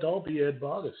 we can't all be Ed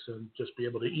Bogus and just be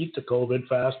able to eat the COVID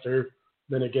faster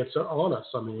than it gets on us.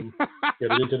 I mean,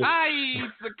 get into the... I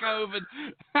eat the COVID.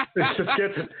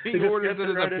 He orders it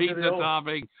as a pizza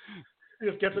topping. He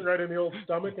just gets it right in the old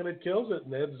stomach and it kills it.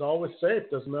 And Ed's always safe.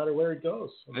 Doesn't matter where he goes.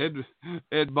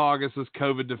 Ed Bogus's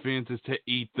COVID defense is to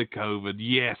eat the COVID.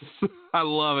 Yes, I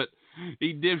love it.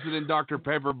 He dips it in Dr.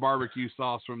 Pepper barbecue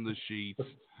sauce from the sheets.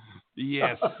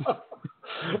 Yes.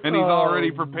 And he's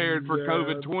already prepared for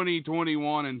COVID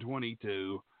 2021 and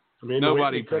 22. I mean,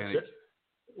 nobody panics.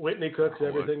 Whitney cooks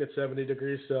everything at 70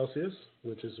 degrees Celsius,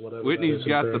 which is what Whitney's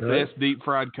got the best deep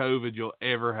fried COVID you'll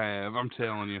ever have. I'm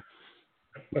telling you.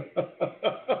 And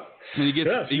he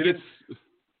gets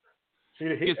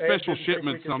special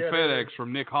shipments on FedEx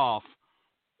from Nick Hoff.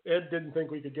 Ed didn't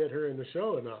think we could get her in the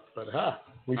show enough, but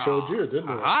we showed you, didn't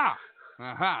we?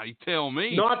 You tell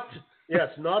me.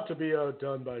 Not to be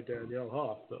outdone by Danielle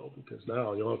Hoff, though, because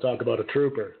now you want to talk about a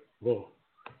trooper. Whoa.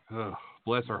 Oh,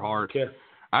 bless her heart.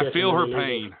 I feel her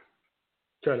pain.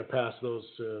 Trying to pass those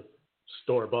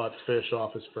store-bought fish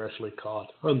off as freshly caught.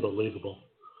 Unbelievable.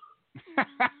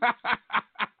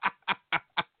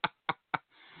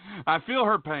 I feel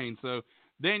her pain. So,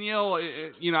 Danielle,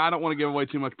 you know, I don't want to give away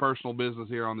too much personal business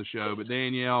here on the show, but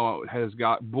Danielle has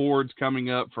got boards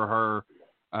coming up for her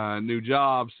new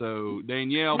job. So,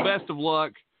 Danielle, best of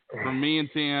luck from me and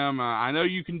Tim. I know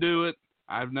you can do it.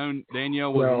 I've known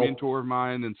Danielle was a mentor of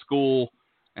mine in school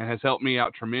and has helped me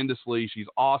out tremendously. She's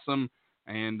awesome.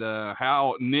 And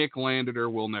how Nick landed her,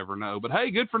 we'll never know. But,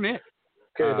 hey, good for Nick.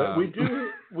 Okay, but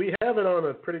we have it on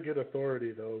a pretty good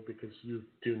authority, though, because you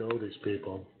do know these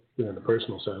people in a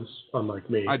personal sense, unlike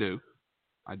me. I do.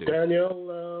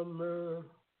 Danielle,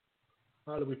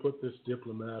 how do we put this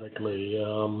diplomatically?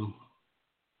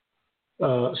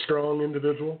 Strong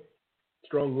individual,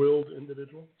 strong-willed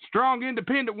individual. Strong,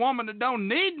 independent woman that don't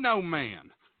need no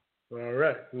man. All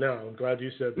right. Now, I'm glad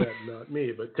you said that, not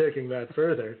me, but taking that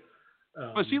further.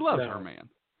 But she loves her man.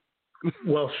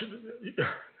 Well,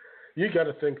 you got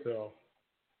to think, though.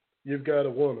 You've got a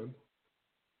woman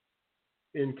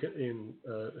in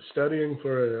studying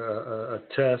for a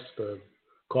test, a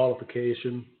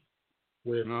qualification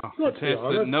with a test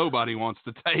that nobody wants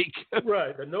to take.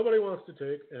 Right, that nobody wants to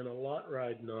take, and a lot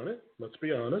riding on it. Let's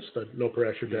be honest. No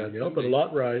pressure, Danielle, but a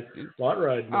lot riding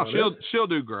on it. She'll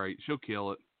do great. She'll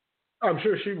kill it. I'm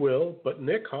sure she will, but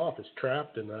Nick Hoff is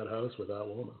trapped in that house with that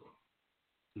woman.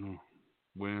 Oh,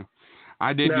 well,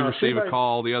 I did receive a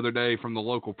call the other day from the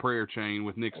local prayer chain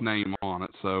with Nick's name on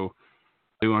it, so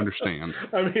I do understand.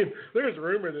 I mean, there's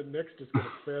rumor that Nick's just going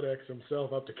to FedEx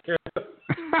himself up to Canada.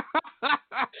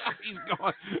 He's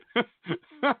going,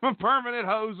 I'm a permanent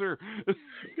hoser.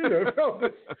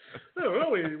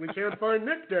 We can't find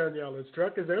Nick, Danielle. His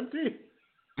truck is empty.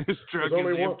 His truck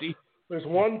is empty. There's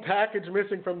one package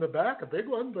missing from the back, a big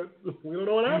one, but we don't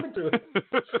know what happened to it.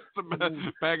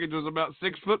 The package was about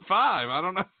 6'5". I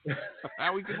don't know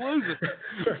how we could lose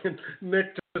it.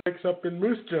 Nick wakes up in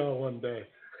Moose Jaw one day.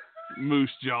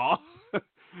 Moose Jaw?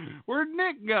 Where'd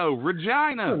Nick go?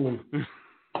 Regina.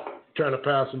 Trying to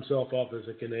pass himself off as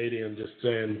a Canadian, just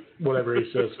saying whatever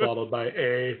he says followed by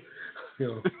A. You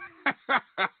know.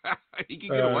 He can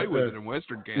get away with it in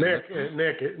Western Canada.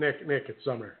 Nick, it's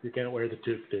summer. You can't wear the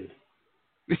toque, dude.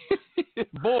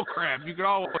 Bull crap! You can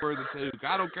always wear the toque.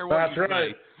 I don't care what you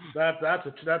say. That's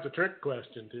a trick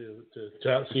question to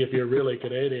see if you're really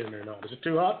Canadian or not. Is it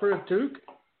too hot for a toque?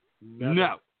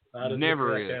 No,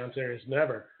 never is. The answer is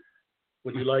never.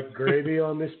 Would you like gravy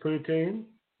on this poutine?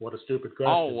 What a stupid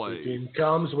question. Always. Poutine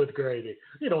comes with gravy.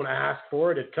 You don't ask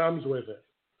for it; it comes with it.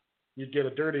 You'd get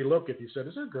a dirty look if you said,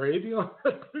 "Is there gravy on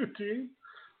that poutine?"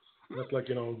 That's like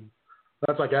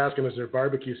That's like asking, is there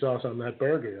barbecue sauce on that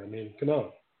burger? I mean, come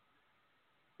on.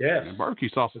 Yes. Yeah, barbecue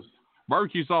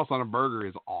sauce on a burger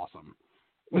is awesome.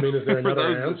 I mean, is there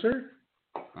another answer?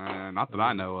 Not that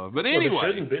I know of. But anyway. Well,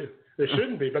 there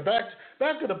shouldn't be. But back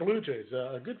to the Blue Jays.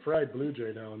 A good fried Blue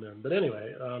Jay now and then. But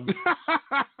anyway.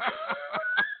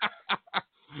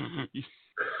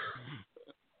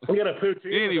 We got a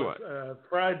poutine. Anyway.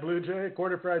 Fried Blue Jay,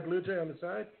 quarter fried Blue Jay on the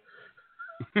side.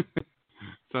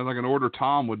 Sounds like an order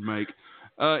Tom would make.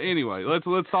 Anyway, let's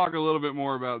talk a little bit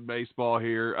more about baseball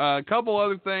here. A couple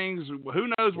other things. Who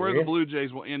knows where the Blue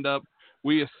Jays will end up?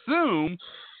 We assume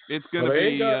it's going to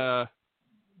be.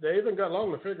 they haven't got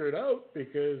long to figure it out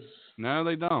because. No,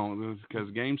 they don't, because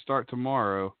games start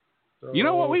tomorrow. You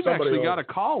know what? We've actually got a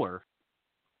caller.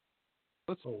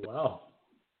 Oh, wow.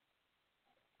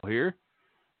 Here.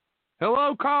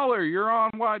 Hello, caller. You're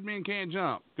on Wide Men Can't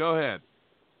Jump. Go ahead.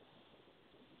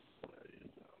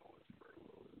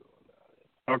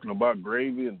 Talking about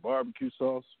gravy and barbecue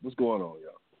sauce. What's going on,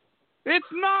 y'all? It's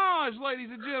Naj, ladies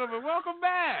and gentlemen. Welcome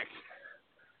back.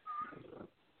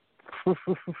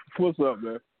 What's up,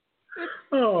 man?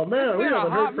 Oh, man, we been a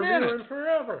haven't hot heard from minute. you in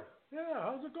forever. Yeah,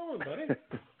 how's it going, buddy?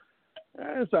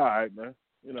 It's all right, man.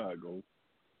 You know how it goes.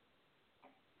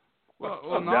 Well,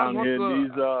 I'm down here in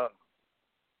these.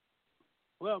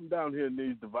 I'm down here in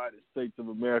these divided states of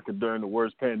America during the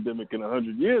worst pandemic in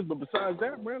 100 years. But besides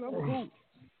that, man, I'm cool.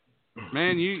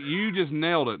 Man, you just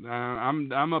nailed it.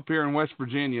 I'm up here in West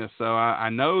Virginia, so I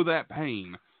know that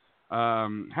pain.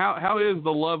 How is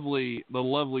the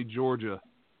lovely Georgia?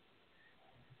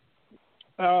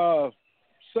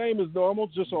 Same as normal,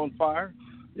 just on fire.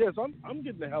 Yes, I'm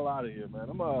getting the hell out of here, man.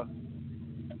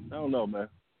 I don't know, man.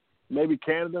 Maybe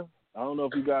Canada. I don't know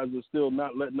if you guys are still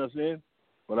not letting us in,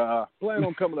 but I plan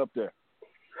on coming up there.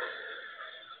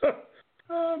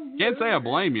 Can't say I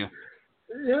blame you.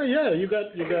 Yeah. You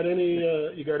got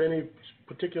any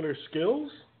particular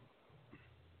skills?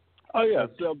 Oh yeah,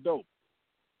 sell dope.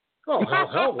 Oh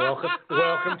hell,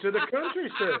 welcome to the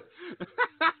country, sir.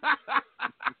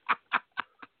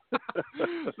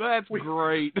 That's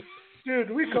great.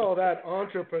 Dude, we call that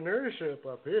entrepreneurship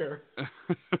up here.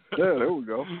 Yeah, there we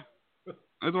go.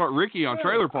 That's what Ricky on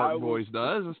Trailer Park Boys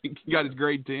does. He got his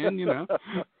grade 10, you know.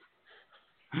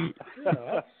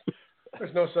 Yeah,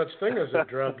 there's no such thing as a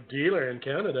drug dealer in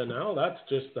Canada now. That's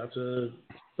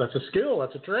a skill.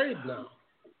 That's a trade now.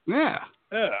 Yeah.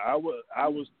 Yeah, I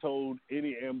was told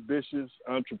any ambitious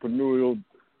entrepreneurial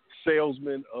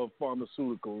salesman of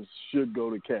pharmaceuticals should go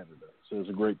to Canada. So it's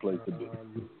a great place to be.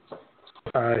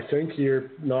 I think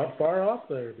you're not far off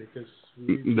there because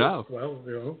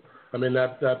I mean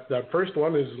that first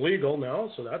one is legal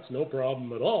now, so that's no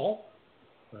problem at all.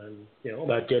 And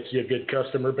that gets you a good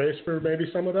customer base for maybe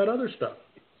some of that other stuff.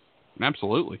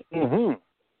 Absolutely. Mm-hmm.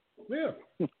 Yeah.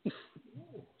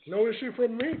 No issue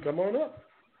from me. Come on up.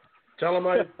 Tell him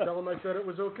I said it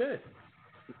was okay.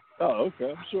 Oh,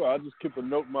 okay. I'm sure. I'll just keep a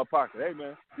note in my pocket. Hey,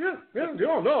 man. Yeah.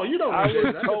 No, you don't. I need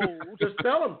was that. told. Just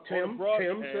tell them, Tim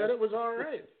broadcast. said it was all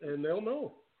right, and they'll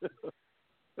know.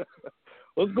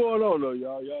 What's going on, though,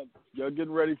 y'all? Y'all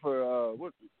getting ready for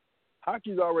what?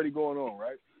 Hockey's already going on,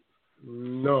 right?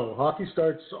 No, hockey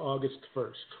starts August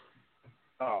 1st.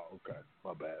 Oh, okay.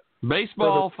 My bad.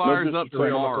 Baseball fires up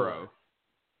tomorrow.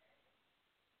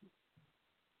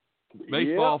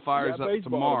 Baseball fires up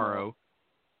tomorrow.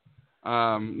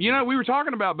 We were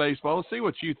talking about baseball. Let's see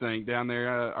what you think down there.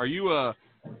 Are you a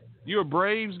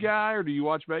Braves guy, or do you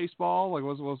watch baseball? Like,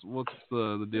 what's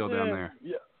the deal down there?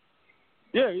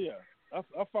 Yeah.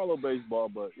 I follow baseball,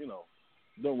 but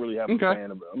don't really have a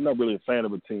fan of it. I'm not really a fan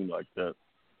of a team like that.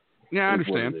 Yeah, I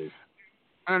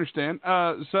understand.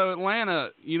 So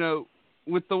Atlanta,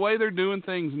 with the way they're doing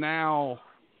things now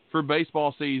for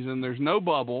baseball season, there's no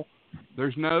bubble.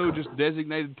 There's no just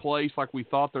designated place like we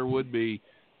thought there would be.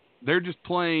 They're just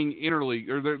playing interleague,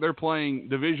 or they're playing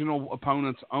divisional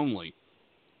opponents only.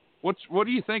 What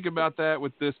do you think about that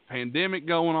with this pandemic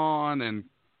going on and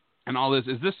all this?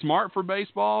 Is this smart for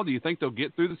baseball? Do you think they'll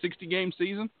get through the 60-game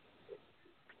season?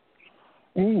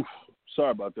 Oof.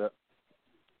 Sorry about that.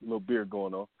 A little beer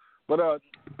going on. But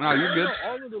no, you're good.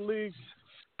 All of the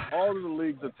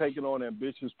leagues are taking on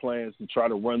ambitious plans to try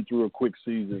to run through a quick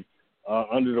season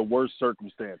under the worst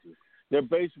circumstances. They're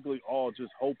basically all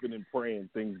just hoping and praying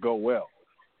things go well.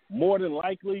 More than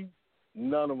likely,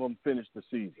 none of them finish the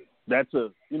season. That's a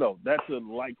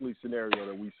likely scenario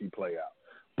that we see play out.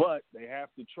 But they have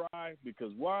to try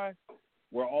because why?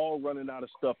 We're all running out of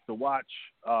stuff to watch.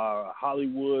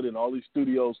 Hollywood and all these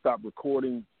studios stopped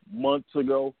recording months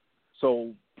ago.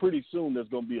 So pretty soon there's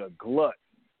going to be a glut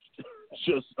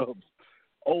just of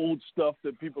old stuff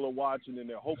that people are watching, and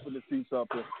they're hoping to see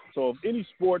something. So if any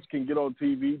sports can get on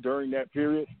TV during that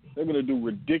period, they're going to do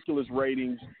ridiculous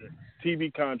ratings.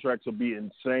 TV contracts will be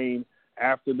insane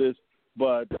after this.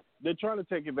 But they're trying to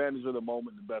take advantage of the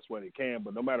moment the best way they can.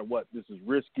 But no matter what, this is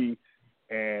risky,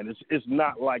 and it's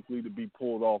not likely to be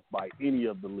pulled off by any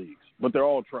of the leagues. But they're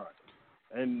all trying.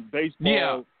 And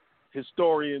baseball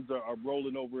historians are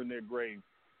rolling over in their grave.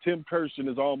 Tim Kirshen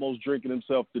is almost drinking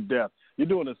himself to death. You're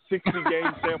doing a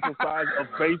 60-game sample size of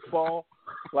baseball?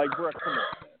 Like, bro, come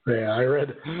on. Yeah, I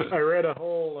read a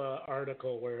whole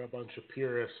article where a bunch of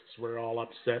purists were all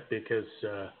upset because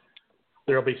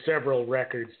there'll be several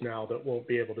records now that won't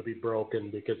be able to be broken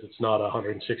because it's not a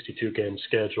 162 game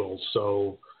schedule.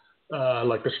 So,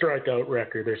 like the strikeout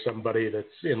record, there's somebody that's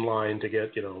in line to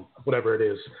get, whatever it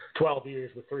is, 12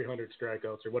 years with 300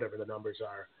 strikeouts or whatever the numbers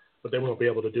are, but they won't be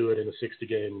able to do it in a 60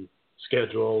 game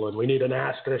schedule. And we need an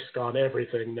asterisk on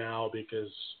everything now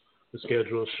because the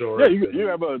schedule is short. Yeah, you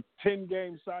have a 10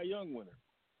 game Cy Young winner.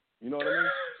 You know what I mean?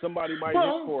 Somebody might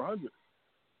hit 400.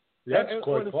 That's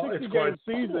for the 60-game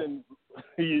season,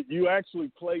 you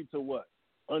actually play to what?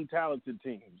 Untalented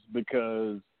teams,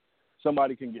 because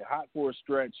somebody can get hot for a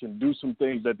stretch and do some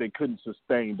things that they couldn't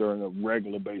sustain during a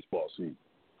regular baseball season.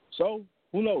 So,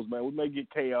 who knows, man? We may get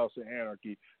chaos and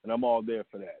anarchy, and I'm all there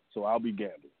for that. So I'll be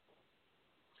gambling.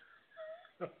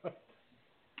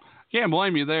 Can't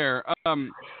blame you there. The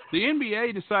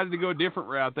NBA decided to go a different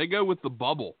route. They go with the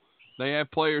bubble. They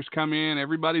have players come in.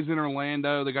 Everybody's in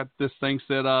Orlando. They got this thing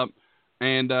set up.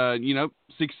 And,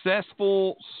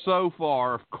 successful so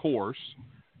far, of course,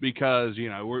 because,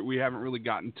 we haven't really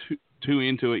gotten too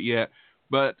into it yet.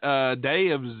 But day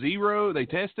of 0, they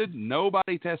tested.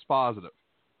 Nobody tests positive.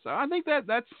 So I think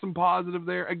that's some positive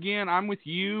there. Again, I'm with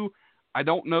you. I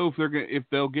don't know if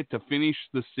they'll get to finish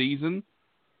the season.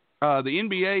 The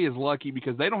NBA is lucky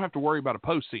because they don't have to worry about a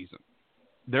postseason.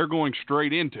 They're going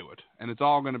straight into it, and it's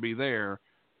all going to be there.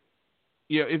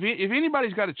 If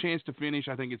anybody's got a chance to finish,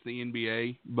 I think it's the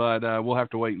NBA, but we'll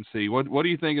have to wait and see. What do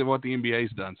you think of what the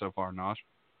NBA's done so far, Nosh?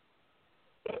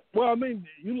 Well, I mean,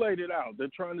 you laid it out. They're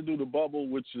trying to do the bubble,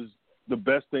 which is the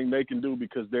best thing they can do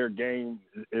because their game,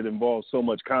 it involves so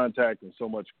much contact and so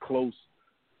much closeness,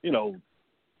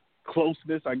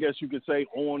 I guess you could say,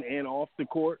 on and off the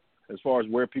court, as far as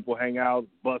where people hang out,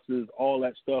 buses, all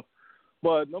that stuff.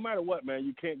 But no matter what, man,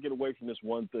 you can't get away from this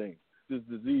one thing. This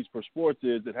disease for sports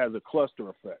is it has a cluster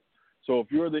effect. So if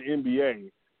you're the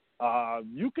NBA,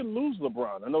 you can lose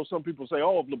LeBron. I know some people say,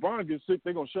 if LeBron gets sick,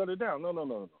 they're going to shut it down.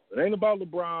 No. It ain't about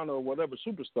LeBron or whatever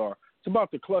superstar. It's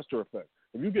about the cluster effect.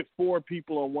 If you get 4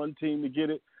 people on one team to get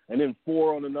it and then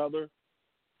 4 on another,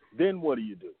 then what do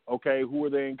you do? Okay, who are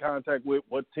they in contact with?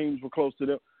 What teams were close to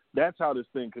them? That's how this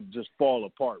thing could just fall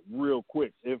apart real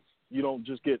quick if you don't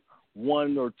just get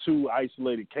 1 or 2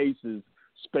 isolated cases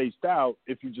spaced out.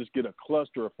 If you just get a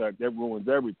cluster effect, that ruins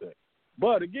everything.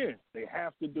 But again, they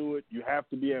have to do it. You have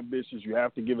to be ambitious. You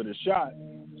have to give it a shot.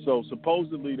 So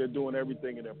supposedly they're doing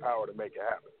everything in their power to make it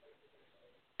happen.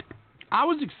 I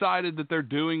was excited that they're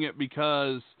doing it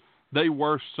because they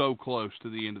were so close to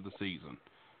the end of the season.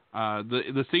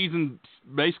 The season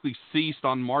basically ceased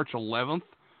on March 11th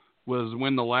was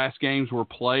when the last games were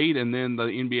played, and then the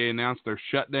NBA announced their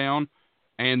shutdown.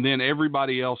 And then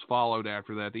everybody else followed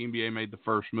after that. The NBA made the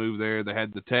first move there. They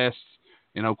had the tests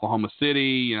in Oklahoma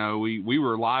City. We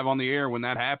were live on the air when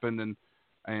that happened, and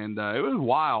it was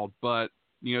wild. But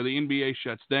the NBA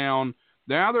shuts down.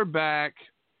 Now they're back.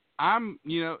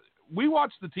 We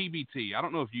watched the TBT. I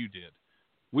don't know if you did.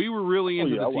 We were really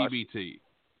into the TBT.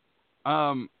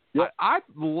 I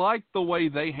liked the way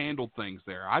they handled things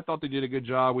there. I thought they did a good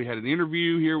job. We had an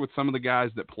interview here with some of the guys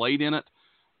that played in it.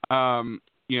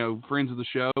 Friends of the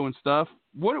show and stuff.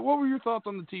 What were your thoughts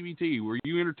on the TBT? Were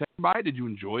you entertained by it? Did you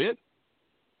enjoy it?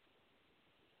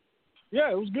 Yeah,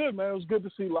 it was good, man. It was good to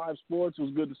see live sports. It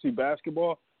was good to see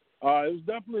basketball. It was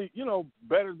definitely,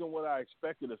 better than what I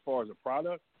expected as far as a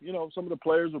product. Some of the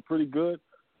players were pretty good.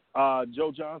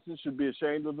 Joe Johnson should be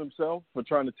ashamed of himself for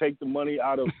trying to take the money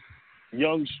out of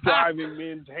young, striving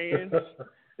men's hands.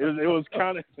 It was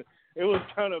kind of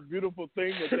a beautiful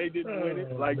thing that they didn't win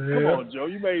it. Like, come on, Joe,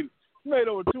 you made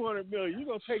over $200 million. You're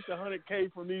gonna take the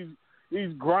 $100K from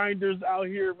these grinders out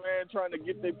here, man, trying to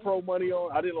get their pro money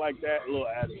on. I didn't like that little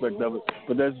aspect of it,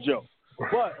 but that's Joe.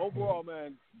 But overall,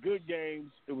 man, good games.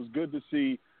 It was good to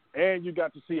see, and you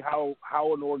got to see how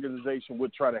an organization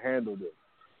would try to handle this.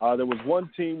 There was one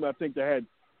team I think there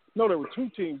were 2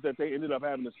 teams that they ended up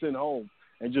having to send home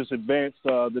and just advance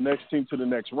the next team to the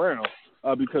next round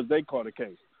because they caught a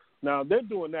case. Now they're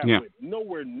doing that with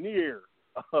nowhere near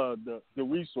the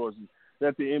resources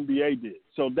that the NBA did.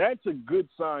 So that's a good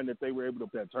sign that they were able to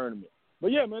put that tournament.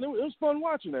 But yeah, man, it was fun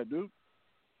watching that, dude.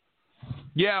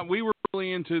 Yeah, we were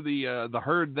really into the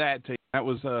Heard That team. That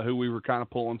was who we were kind of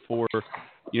pulling for.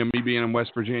 Me being in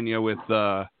West Virginia with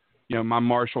my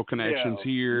Marshall connections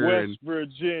here. West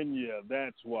Virginia,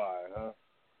 that's why, huh?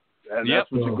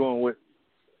 That's what you're going with.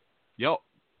 Yep.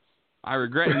 I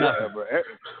regret nothing.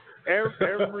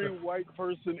 Every white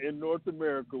person in North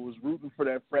America was rooting for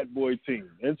that frat boy team.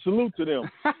 And salute to them.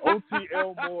 O.T.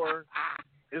 Elmore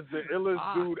is the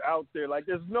illest dude out there. Like,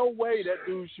 there's no way that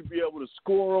dude should be able to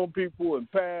score on people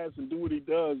and pass and do what he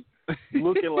does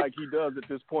looking like he does at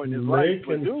this point in his life.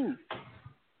 But, dude,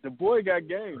 The boy got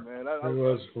game, man. He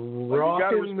was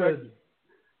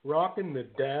rocking the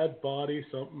dad body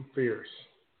something fierce.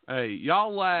 Hey,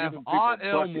 y'all laugh. Ott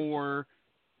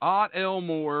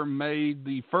Elmore made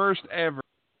the first ever.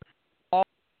 What,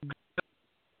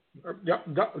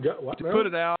 To put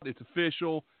it out, it's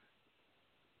official.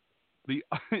 He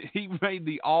made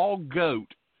the all GOAT,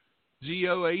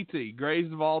 GOAT,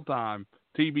 greatest of all time,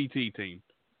 TBT team,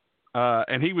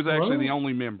 and he was actually the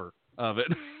only member of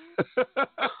it.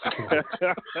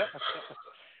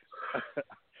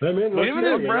 I mean, you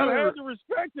have to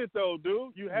respect it, though,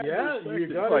 dude. You have to respect you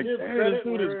it. got to give credit this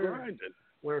dude is grinding.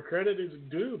 Where credit is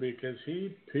due, because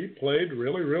he played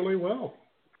really, really well.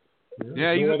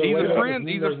 Yeah, he's a friend.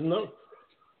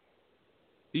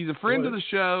 He's a friend of the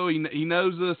show. He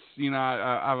knows us. You know,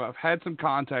 I've had some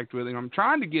contact with him. I'm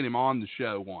trying to get him on the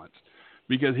show once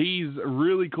because he's a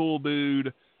really cool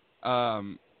dude.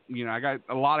 You know, I got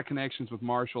a lot of connections with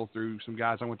Marshall through some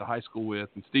guys I went to high school with,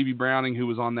 and Stevie Browning, who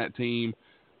was on that team.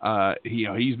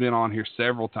 He's been on here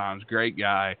several times. Great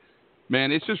guy.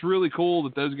 Man, it's just really cool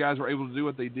that those guys were able to do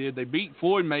what they did. They beat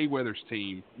Floyd Mayweather's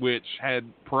team, which had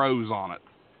pros on it.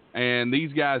 And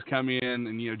these guys come in,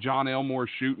 and, you know, John Elmore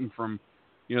shooting from,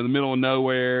 you know, the middle of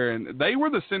nowhere. And they were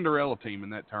the Cinderella team in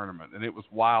that tournament, and it was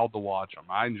wild to watch them.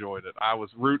 I enjoyed it. I was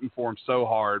rooting for them so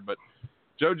hard. But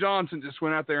Joe Johnson just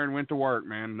went out there and went to work,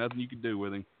 man. Nothing you could do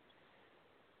with him.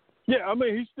 Yeah, I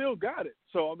mean, he still got it.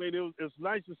 So, I mean, it's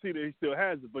nice to see that he still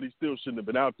has it, but he still shouldn't have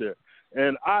been out there.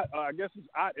 And I guess it's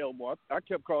Ott Elmore. I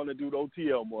kept calling the dude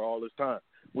OT Elmore all this time,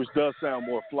 which does sound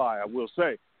more fly, I will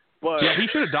say. But yeah, he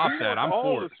should adopt that. I'm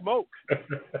for it. Smoke.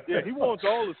 Yeah, he wants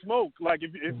all the smoke. Like,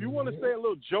 if you want to say a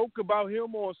little joke about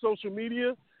him on social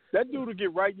media, that dude will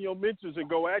get right in your mentions and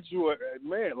go at you.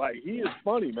 Man, like, he is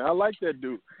funny, man. I like that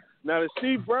dude. Now, the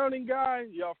Steve Browning guy,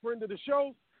 y'all friend of the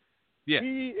show,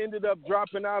 he ended up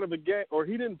dropping out of a game, or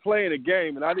he didn't play in a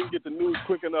game, and I didn't get the news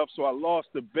quick enough, so I lost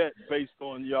the bet based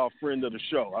on y'all friend of the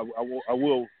show. I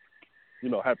will, you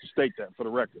know, have to state that for the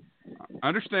record. I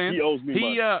understand. He owes me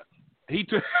money.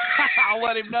 I'll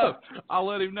let him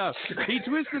know. He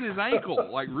twisted his ankle,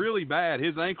 like, really bad.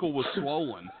 His ankle was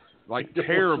swollen, like,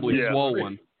 terribly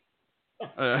swollen.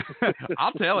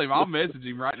 I'll tell him. I'll message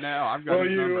him right now. I've got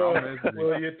his number. I'll message him.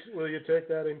 Will you take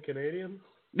that in Canadian?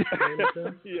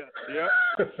 Yeah.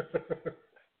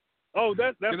 Oh,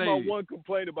 that's my one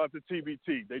complaint about the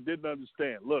TBT. They didn't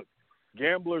understand. Look,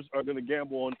 gamblers are going to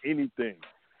gamble on anything.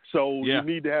 So you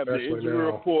need to have the injury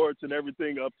reports and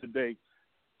everything up to date.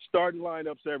 Starting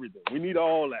lineups, everything. We need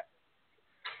all that.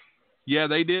 Yeah,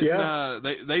 they didn't.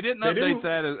 They didn't update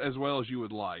that as well as you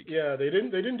would like. Yeah, they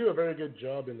didn't do a very good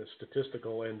job in the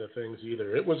statistical end of things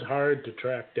either. It was hard to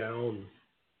track down,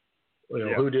 you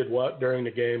know, who did what during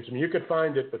the games. I mean, you could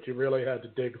find it, but you really had to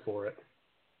dig for it.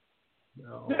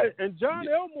 No. Yeah, and John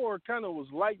Elmore kind of was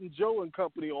lighting Joe and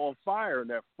company on fire in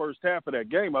that first half of that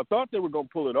game. I thought they were going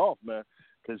to pull it off, man,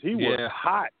 because he was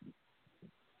hot.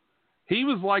 He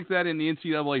was like that in the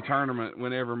NCAA tournament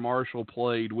whenever Marshall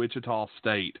played Wichita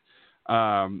State.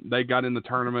 They got in the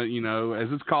tournament, you know, as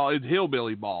it's called, it's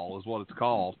hillbilly ball is what it's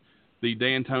called, the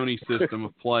D'Antoni system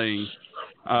of playing.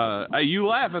 Hey, you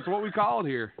laugh. That's what we call it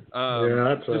here.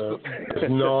 It's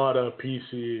not a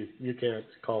PC. You can't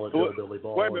call it hillbilly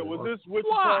ball. Wait a minute. Was this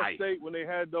Wichita State when they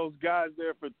had those guys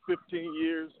there for 15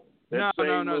 years? No.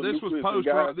 This was post.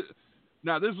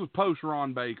 No, this was post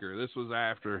Ron Baker. This was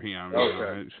after him.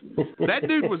 Okay. That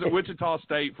dude was at Wichita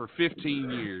State for 15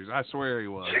 years. I swear he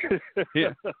was.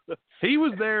 He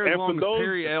was there as long as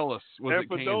Terry Ellis was at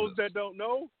Kansas. And for those that don't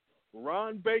know,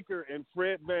 Ron Baker and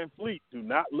Fred VanVleet do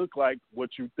not look like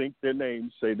what you think their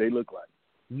names say they look like.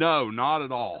 No, not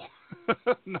at all.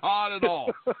 Not at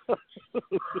all.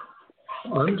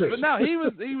 But no, he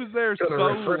was there so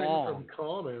long. From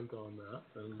comment on that.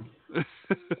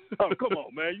 Oh, come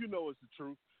on, man! You know it's the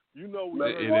truth. You know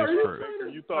it is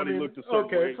true. You thought he looked a certain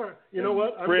way. Okay, you know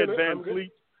what? Fred VanVleet.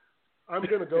 I'm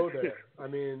gonna go there. I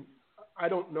mean, I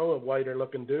don't know a whiter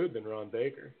looking dude than Ron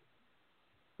Baker.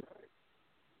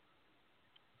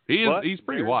 He's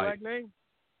pretty white. Black name.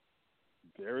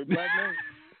 Very black name.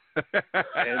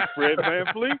 And Fred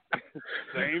VanVleet,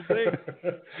 same thing.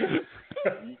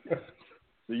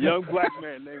 The young black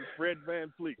man named Fred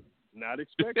VanVleet. Not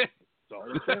expected. That's all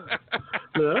I'm saying.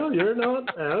 No, you're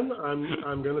not, and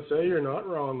I'm going to say you're not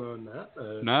wrong on that.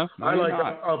 No, I like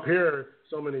not. Up here.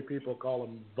 So many people call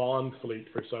him Von Fleet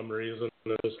for some reason.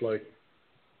 It's just like,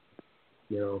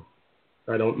 you know,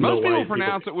 I don't know. Most people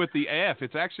pronounce it with the F.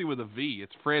 It's actually with a V.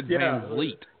 It's Fred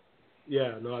VanVleet.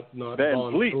 Yeah, not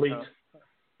Van Vliet.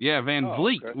 Yeah,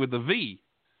 VanVleet with the V.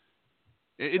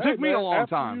 It took me a long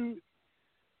time.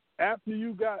 After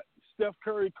you got Steph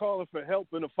Curry calling for help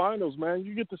in the finals, man,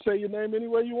 you get to say your name any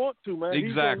way you want to, man. Exactly.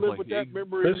 He's gonna live with that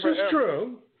memory This forever. is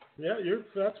true. Yeah,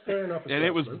 that's fair enough. And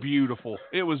it was beautiful.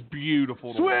 It was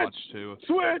beautiful to watch, too.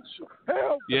 Switch!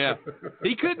 Help! Yeah.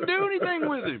 He couldn't do anything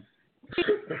with him.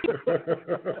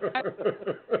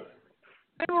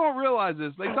 People don't realize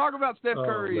this. They talk about Steph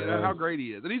Curry and how great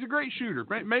he is. And he's a great shooter.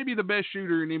 Maybe the best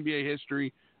shooter in NBA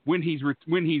history when he's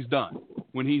done.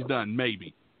 When he's done,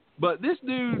 maybe. But this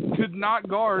dude could not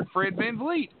guard Fred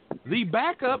VanVleet, the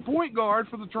backup point guard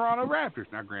for the Toronto Raptors.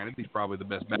 Now, granted, he's probably the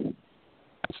best backup.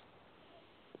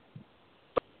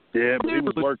 Yeah, but he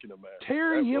was working him, man.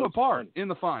 Tearing him apart in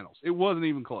the finals. It wasn't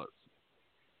even close.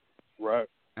 Right.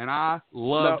 And I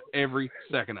loved every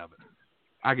second of it.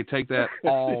 I could take that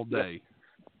all day.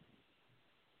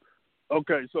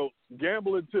 Okay, so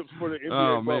gambling tips for the NBA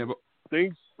Oh, man.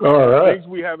 Things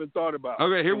we haven't thought about.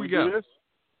 Okay, here we go. This?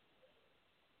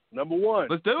 Number one.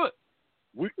 Let's do it.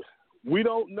 We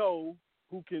don't know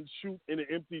who can shoot in an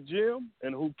empty gym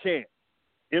and who can't.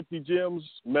 Empty gyms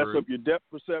mess up your depth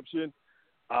perception.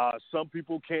 Some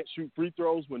people can't shoot free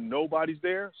throws when nobody's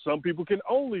there. Some people can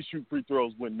only shoot free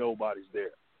throws when nobody's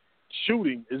there.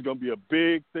 Shooting is going to be a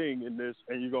big thing in this,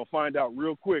 and you're going to find out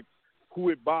real quick who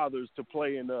it bothers to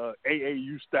play in a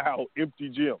AAU-style empty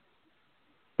gym.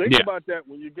 Think about that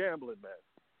when you're gambling, man.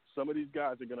 Some of these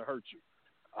guys are going to hurt you.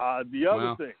 The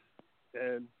other thing,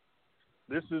 and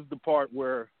this is the part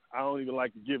where I don't even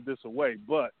like to give this away,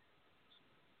 but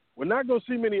we're not going to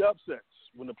see many upsets.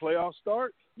 When the playoffs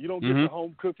start, you don't get the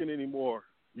home cooking anymore.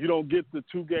 You don't get the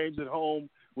 2 games at home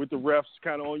with the refs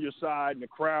kind of on your side and the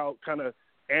crowd kind of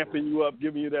amping you up,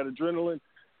 giving you that adrenaline.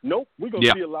 Nope, we're going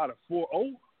to see a lot of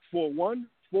 4-0, 4-1,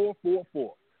 4-4-4.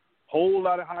 Whole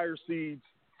lot of higher seeds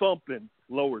thumping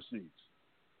lower seeds.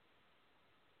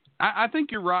 I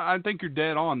think you're right. I think you're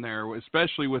dead on there,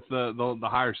 especially with the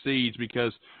higher seeds,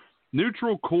 because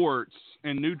neutral courts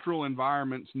and neutral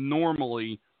environments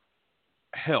normally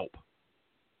help.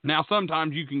 Now,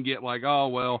 sometimes you can get like, oh,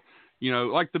 well, you know,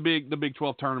 like the Big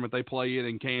 12 tournament, they play it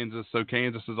in Kansas, so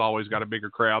Kansas has always got a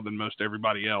bigger crowd than most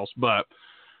everybody else. But,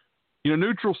 you know,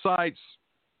 neutral sites,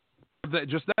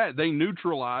 they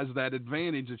neutralize that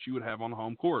advantage that you would have on the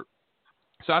home court.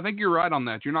 So I think you're right on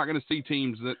that. You're not going to see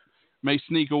teams that may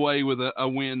sneak away with a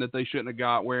win that they shouldn't have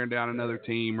got, wearing down another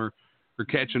team or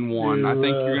catching one. I think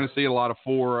you're going to see a lot of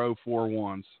 4-0,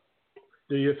 4-1s.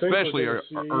 Do you think especially we're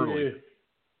gonna see early.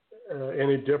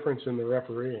 Any difference in the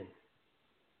refereeing?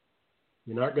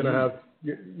 You're not going to have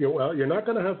you're not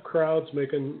going to have crowds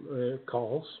making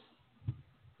calls.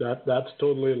 That's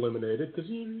totally eliminated,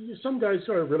 because some guys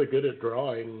are really good at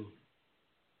drawing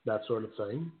that sort of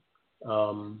thing.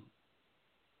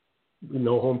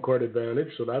 No home court advantage,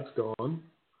 so that's gone.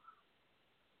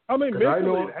 I mean,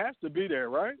 mentally, it has to be there,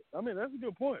 right? I mean, that's a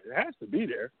good point. It has to be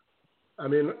there. I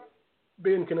mean,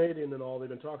 being Canadian and all, they've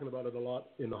been talking about it a lot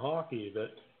in the hockey,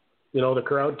 that, you know, the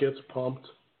crowd gets pumped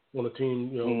when a team,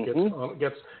 you know,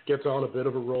 gets on a bit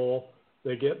of a roll.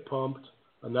 They get pumped,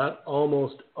 and that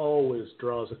almost always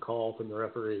draws a call from the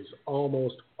referees.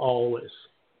 Almost always.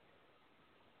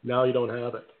 Now you don't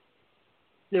have it.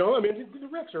 You know, I mean, the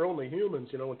refs are only humans.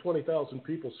 You know, when 20,000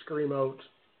 people scream out,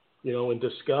 you know, in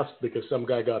disgust because some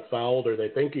guy got fouled or they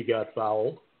think he got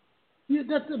fouled,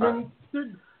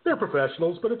 they're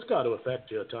professionals, but it's got to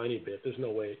affect you a tiny bit. There's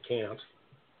no way it can't.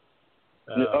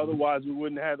 Otherwise, we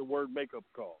wouldn't have the word makeup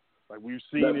call. Like, we've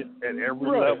seen it at every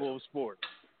level of sport.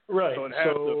 Right. So it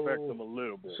has to affect them a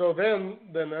little bit. So then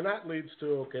that leads to,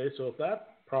 okay, so if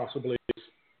that possibly is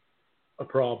a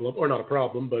problem, or not a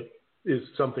problem, but is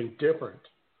something different,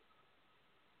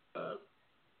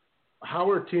 how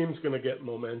are teams going to get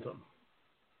momentum?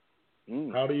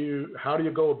 How do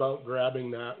you go about grabbing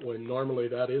that when normally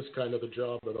that is kind of the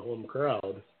job of the home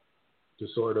crowd to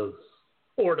sort of,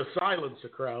 or to silence a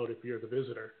crowd if you're the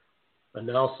visitor? And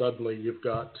now suddenly you've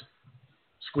got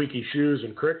squeaky shoes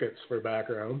and crickets for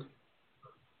background.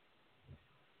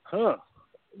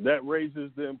 That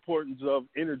raises the importance of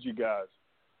energy guys.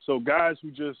 So guys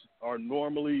who just are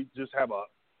normally just have a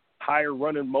higher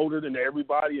running motor than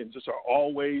everybody and just are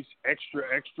always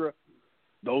extra,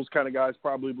 those kind of guys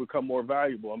probably become more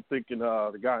valuable. I'm thinking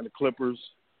the guy in the Clippers,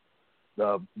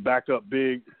 the backup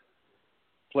big,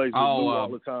 plays with Lou all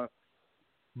the time.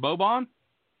 Boban?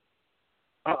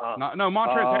 No,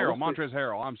 Montrezl Harrell. Montrezl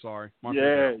Harrell. I'm sorry.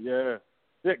 Yeah.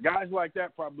 Guys like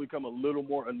that probably become a little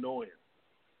more annoying.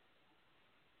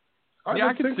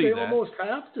 I can see that. They almost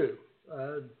have to.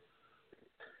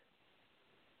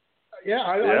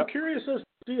 I'm curious as to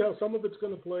see how some of it's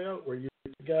going to play out, where you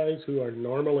guys who are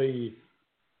normally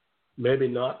maybe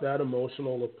not that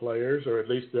emotional of players, or at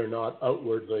least they're not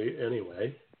outwardly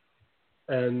anyway,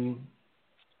 And,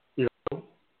 you know,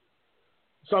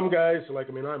 some guys, like,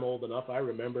 I mean, I'm old enough. I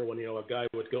remember when, you know, a guy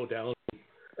would go down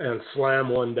and slam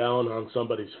one down on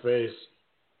somebody's face,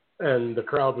 and the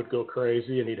crowd would go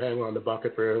crazy, and he'd hang on the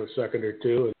bucket for a second or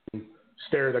two and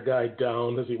stare the guy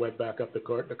down as he went back up the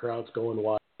court. The crowd's going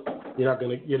wild. You're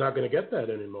not gonna get that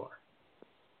anymore.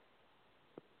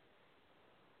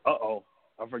 Uh-oh.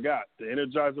 I forgot. The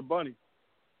Energizer Bunny,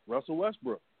 Russell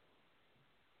Westbrook.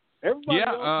 Everybody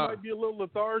else might be a little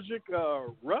lethargic.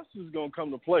 Russ is going to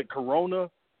come to play, Corona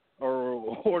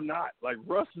or not. Like,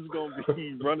 Russ is going to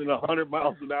be running 100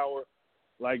 miles an hour.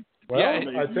 Like, well, I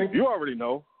mean, I think you already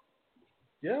know.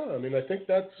 Yeah, I mean, I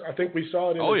think we saw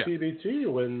it in the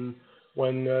TBT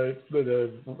when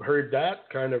the Herd Dat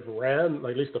kind of ran,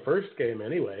 at least the first game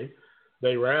anyway.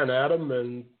 They ran at him,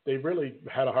 and they really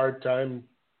had a hard time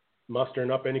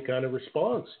mustering up any kind of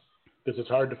response because it's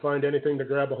hard to find anything to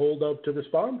grab a hold of to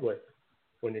respond with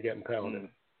when you're getting pounded.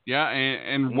 Yeah,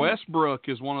 and Westbrook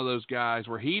is one of those guys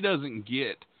where he doesn't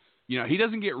get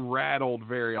rattled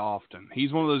very often.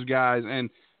 He's one of those guys, and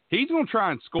he's going to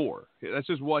try and score. That's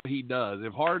just what he does.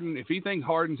 If he thinks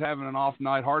Harden's having an off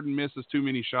night, Harden misses too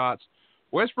many shots,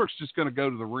 Westbrook's just going to go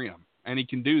to the rim, and he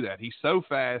can do that. He's so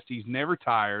fast. He's never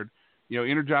tired. You know,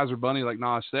 Energizer Bunny, like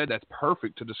Nas said, that's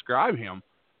perfect to describe him.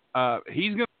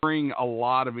 He's going to bring a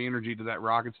lot of energy to that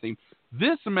Rockets team.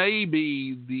 This may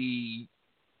be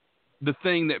the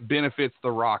thing that benefits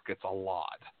the Rockets a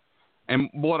lot. And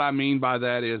what I mean by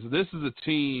that is this is a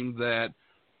team that,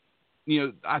 you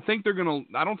know, I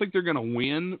don't think they're going to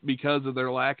win because of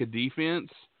their lack of defense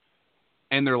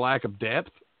and their lack of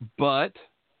depth, but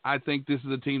I think this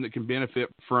is a team that can benefit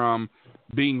from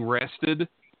being rested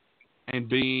and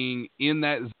being in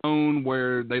that zone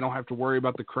where they don't have to worry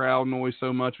about the crowd noise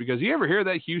so much. Because you ever hear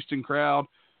that Houston crowd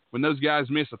when those guys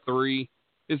miss a three?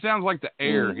 It sounds like the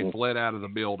air gets let out of the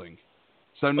building.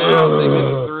 So now they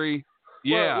miss a three.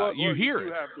 Yeah, you hear it.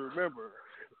 You have to remember,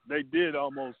 they did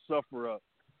almost suffer a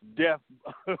death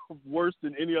worse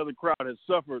than any other crowd has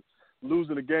suffered,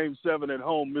 losing a Game 7 at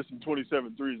home, missing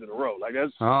 27 threes in a row. Like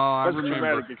that's a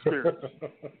traumatic experience.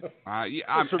 I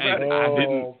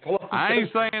ain't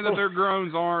saying that their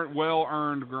groans aren't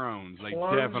well-earned groans. They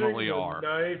definitely are.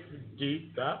 Knife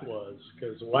deep that was,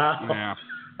 because wow. Yeah.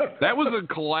 That was a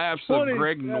collapse of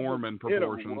Greg Norman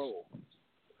proportions.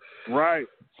 Right.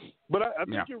 But I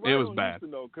think you're right it was on bad.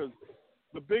 Houston, though, because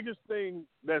the biggest thing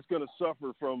that's going to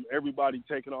suffer from everybody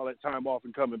taking all that time off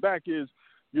and coming back is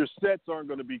your sets aren't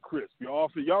going to be crisp. Y'all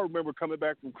remember coming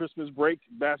back from Christmas break,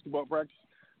 basketball practice?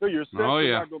 So your sets are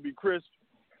not going to be crisp.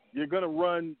 You're going to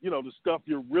run, you know, the stuff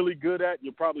you're really good at.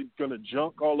 You're probably going to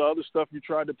junk all the other stuff you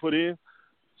tried to put in.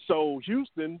 So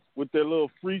Houston, with their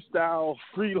little freestyle,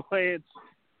 freelance,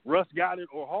 Russ got it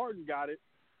or Harden got it,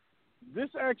 this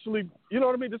actually, you know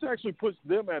what I mean? This actually puts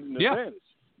them at an advantage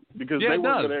because they weren't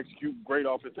going to execute great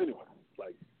offense anyway.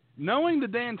 Like, knowing the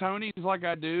D'Antoni's like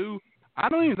I do, I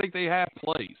don't even think they have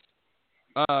plays.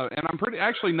 And I'm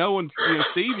knowing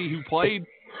Stevie who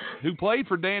played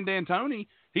for Dan D'Antoni,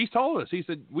 he's told us, he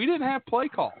said, we didn't have play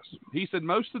calls. He said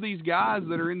most of these guys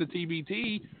that are in the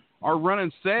TBT are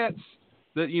running sets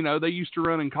that, you know, they used to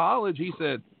run in college. He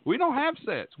said, we don't have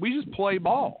sets. We just play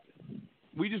ball.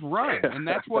 We just run, and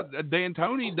that's what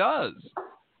D'Antoni does.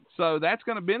 So that's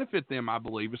going to benefit them, I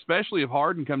believe, especially if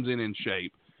Harden comes in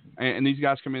shape, and these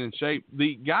guys come in shape.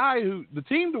 The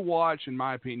team to watch, in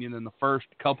my opinion, in the first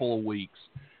couple of weeks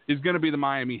is going to be the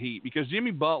Miami Heat, because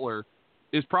Jimmy Butler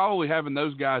is probably having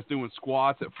those guys doing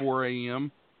squats at 4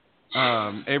 a.m.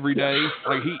 Every day.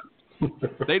 Like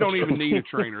they don't even need a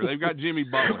trainer. They've got Jimmy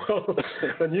Butler.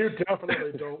 And you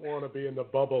definitely don't want to be in the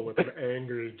bubble with an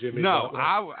angry Jimmy Butler.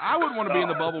 No, I would want to be in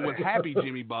the bubble with happy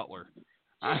Jimmy Butler.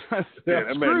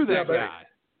 Screw that guy.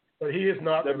 But he is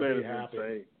not going to be happy.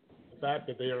 Insane. The fact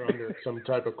that they are under some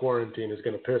type of quarantine is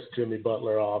going to piss Jimmy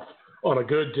Butler off on a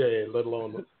good day, let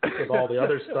alone with all the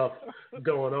other stuff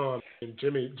going on. And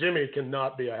Jimmy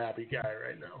cannot be a happy guy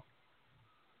right now.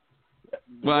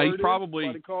 Well, he's probably...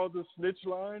 Somebody called the snitch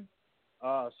line.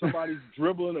 Somebody's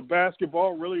dribbling a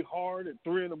basketball really hard at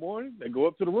 3 a.m. They go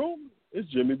up to the room. It's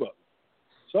Jimmy Butler.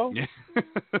 So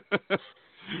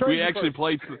we actually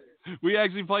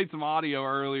played some audio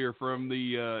earlier from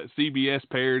the CBS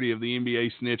parody of the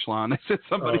NBA snitch line. They said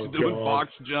somebody's doing box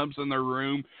jumps in their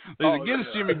room. They said, "Get us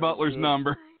Jimmy Butler's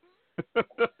number." Yeah,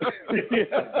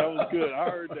 that was good. I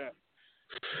heard that.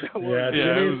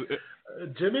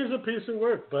 Jimmy's a piece of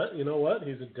work, but you know what?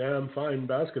 He's a damn fine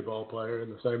basketball player in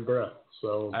the same breath.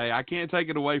 So hey, I can't take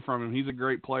it away from him. He's a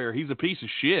great player. He's a piece of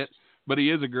shit, but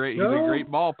he's a great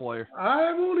ball player.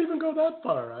 I won't even go that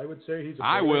far. I would say he's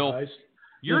a very high.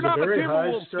 You're not a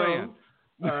Timberwolves fan.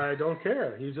 I don't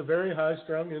care. He's a very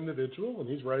high-strung individual, and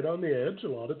he's right on the edge a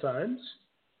lot of times.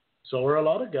 So are a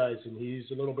lot of guys, and he's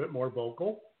a little bit more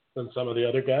vocal than some of the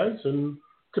other guys. And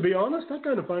to be honest, I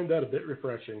kind of find that a bit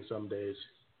refreshing some days.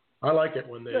 I like it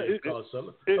when they cause a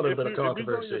little bit of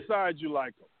controversy. If he's on your side, you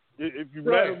like him. If you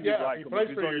met him, you like him. If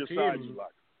he's on your side, you like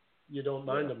him. You don't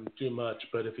mind him too much,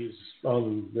 but if he's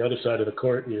on the other side of the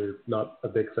court, you're not a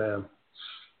big fan.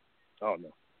 Oh,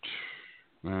 no.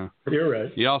 Yeah. You're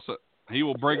right. He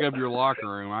will break up your locker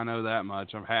room. I know that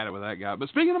much. I've had it with that guy. But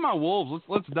speaking of my Wolves,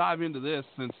 let's dive into this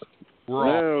since we're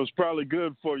all. Yeah, it was probably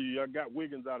good for you. I got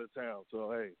Wiggins out of town,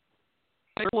 so hey.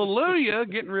 Hallelujah,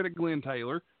 getting rid of Glenn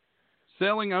Taylor,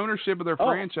 selling ownership of their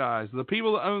franchise. The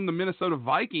people that own the Minnesota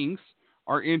Vikings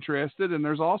are interested, and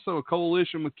there's also a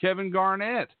coalition with Kevin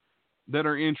Garnett that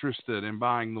are interested in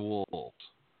buying the Wolves.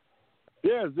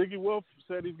 Yeah, Ziggy Wolf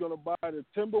said he's going to buy the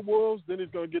Timberwolves, then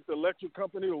he's going to get the electric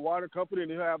company, the water company,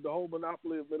 and he'll have the whole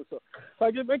monopoly of Minnesota.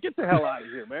 Like, man, get the hell out of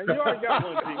here, man. You already got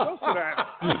one team. Go sit down.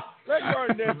 Let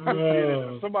Garnett get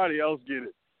it. Somebody else get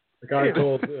it. Like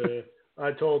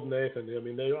I told Nathan, I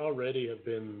mean, they already have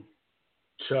been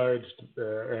charged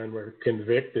and were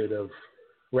convicted of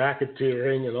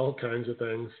racketeering and all kinds of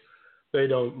things. They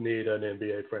don't need an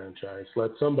NBA franchise.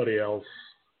 Let somebody else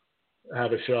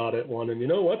have a shot at one. And you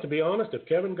know what? To be honest, if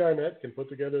Kevin Garnett can put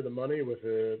together the money with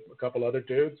a couple other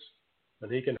dudes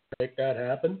and he can make that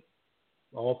happen,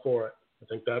 all for it. I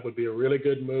think that would be a really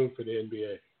good move for the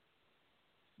NBA.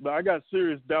 But I got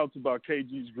serious doubts about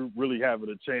KG's group really having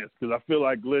a chance because I feel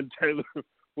like Glenn Taylor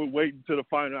would wait until the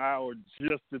final hour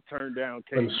just to turn down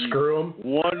KG. And screw him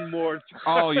one more time.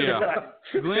 Oh yeah,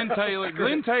 Glenn Taylor's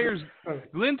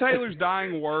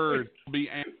dying word will be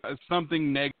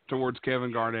something negative towards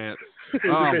Kevin Garnett. Oh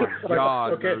my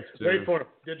God! Okay, wait for it.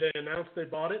 Did they announce they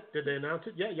bought it? Did they announce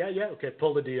it? Yeah. Okay,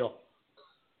 pull the deal.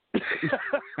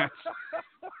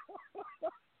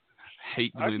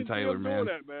 Hate Glenn Taylor, man.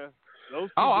 That, man.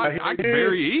 I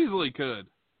very easily could.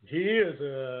 He is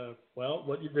the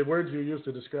words you used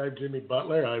to describe Jimmy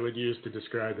Butler, I would use to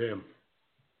describe him.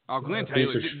 Oh, Glenn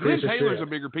Taylor. Glenn Taylor's a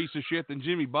bigger piece of shit than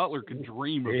Jimmy Butler could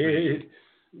dream of. He is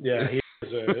I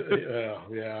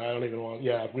don't even want.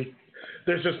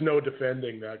 There's just no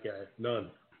defending that guy.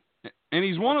 None. And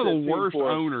he's one of the worst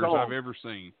owners I've ever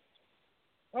seen.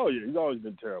 Oh yeah, he's always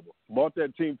been terrible. Bought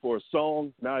that team for a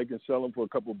song. Now he can sell them for a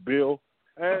couple bill.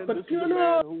 And but you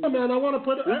know, man, I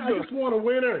just want a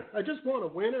winner. I just want a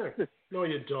winner. No,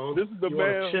 you don't. This is the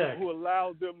man who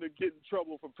allowed them to get in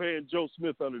trouble for paying Joe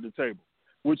Smith under the table,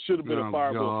 which should have been a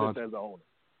fireable offense as an owner.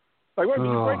 Like, wait,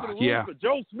 you breaking the rules for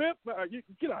Joe Smith?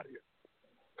 Get out of here.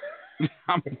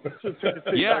 I'm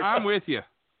with you.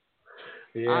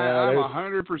 Yeah, I'm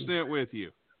 100% with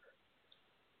you.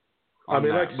 I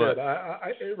mean, like I said,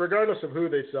 I, regardless of who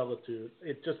they sell it to,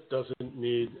 it just doesn't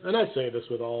need, and I say this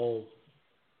with all,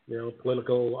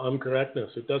 political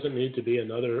uncorrectness, it doesn't need to be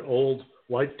another old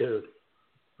white dude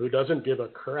who doesn't give a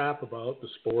crap about the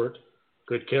sport,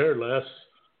 could care less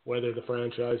whether the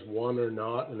franchise won or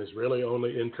not, and is really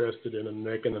only interested in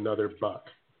making another buck.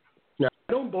 Now,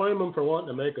 I don't blame him for wanting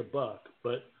to make a buck,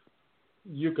 but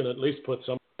you can at least put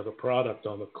some of a product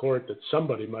on the court that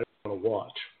somebody might want to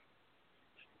watch.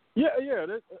 Yeah,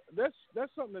 that's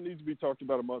something that needs to be talked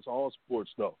about amongst all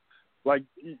sports, though. Like,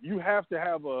 you have to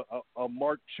have a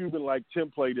Mark Cuban-like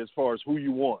template as far as who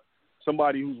you want.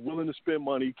 Somebody who's willing to spend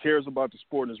money, cares about the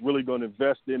sport, and is really going to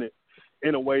invest in it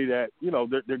in a way that,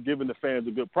 they're giving the fans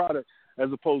a good product,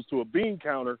 as opposed to a bean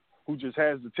counter who just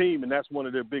has the team, and that's one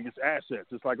of their biggest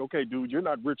assets. It's like, okay, dude, you're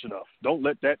not rich enough. Don't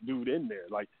let that dude in there.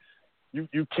 Like,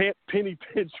 you can't penny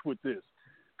pinch with this.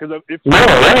 Because if you're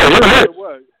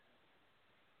right.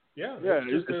 Yeah,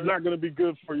 it's not going to be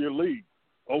good for your league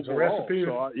overall. The recipe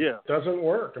doesn't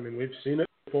work. I mean, we've seen it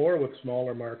before with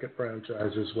smaller market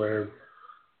franchises where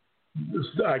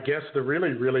I guess the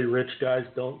really, really rich guys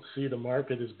don't see the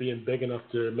market as being big enough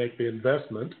to make the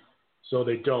investment, so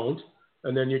they don't.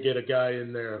 And then you get a guy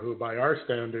in there who, by our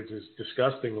standards, is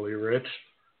disgustingly rich,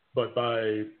 but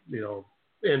by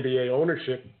NBA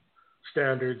ownership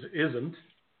standards isn't,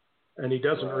 and he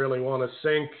doesn't really want to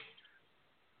sink.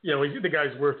 The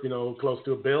guy's worth, close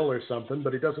to $1 billion or something,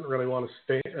 but he doesn't really want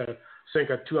to sink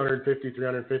a 250,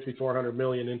 350, 400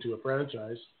 million into a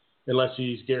franchise unless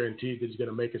he's guaranteed that he's going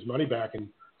to make his money back in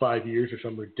 5 years or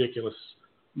some ridiculous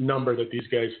number that these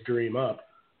guys dream up.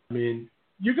 I mean,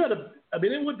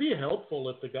 it would be helpful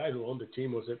if the guy who owned the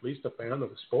team was at least a fan of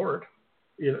the sport.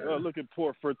 Look at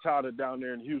poor Furtada down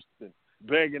there in Houston,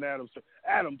 begging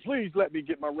Adam, please let me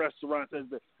get my restaurant as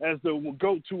the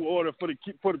go-to order for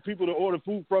the people to order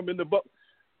food from in the book.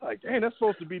 Like, dang, that's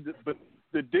supposed to be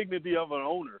the dignity of an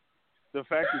owner, the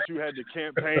fact that you had to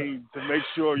campaign to make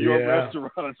sure your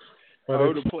restaurants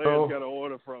or the players got an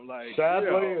order from. Like,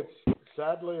 sadly,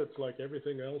 it's like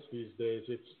everything else these days.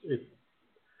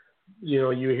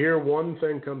 You hear one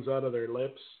thing comes out of their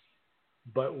lips,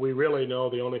 but we really know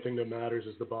the only thing that matters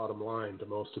is the bottom line to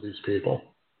most of these people.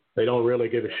 They don't really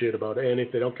give a shit about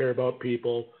anything. They don't care about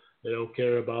people. They don't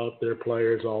care about their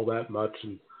players all that much.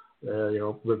 And,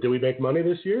 do we make money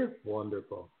this year?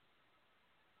 Wonderful.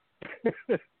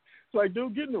 It's like,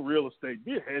 dude, get into real estate.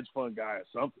 Be a hedge fund guy or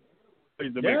something.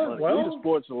 Leave the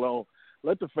sports alone.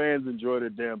 Let the fans enjoy their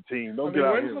damn team. Don't get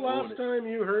out here. When's the last time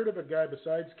you heard of a guy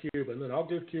besides Cuban? And I'll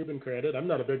give Cuban credit. I'm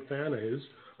not a big fan of his,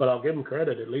 but I'll give him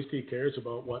credit. At least he cares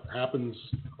about what happens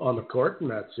on the court in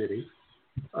that city.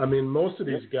 I mean, most of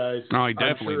these guys. No, he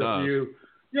definitely does.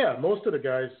 Most of the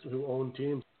guys who own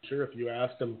teams, if you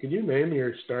ask them, can you name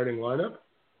your starting lineup?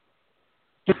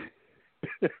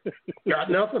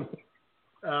 Got nothing.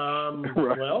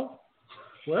 Right.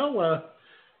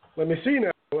 Let me see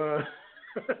now.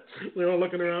 We're all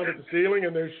looking around at the ceiling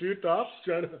and their shoe tops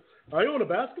I own a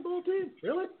basketball team?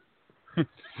 Really?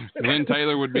 Lynn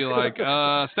Taylor would be like,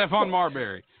 Stephon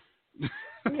Marbury.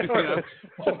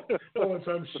 Pulling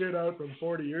some shit out from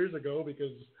 40 years ago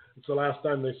because it's the last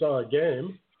time they saw a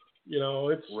game.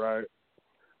 It's right.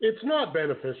 It's not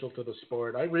beneficial to the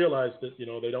sport. I realize that,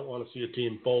 they don't want to see a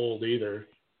team fold either.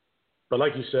 But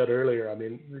like you said earlier, I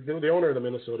mean, the owner of the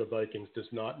Minnesota Vikings does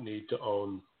not need to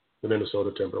own the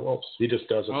Minnesota Timberwolves. He just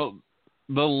doesn't.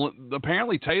 Well,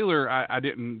 apparently Taylor, I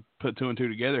didn't put two and two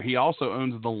together. He also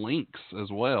owns the Lynx as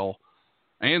well,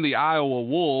 and the Iowa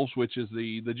Wolves, which is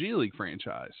the G League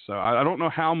franchise. So I don't know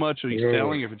how much he's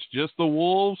selling. If it's just the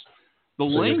Wolves, the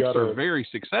Lynx are very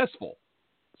successful.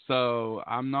 So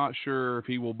I'm not sure if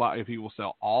he will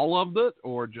sell all of it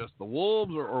or just the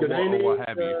Wolves or what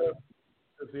have you.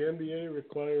 Does the NBA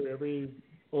require every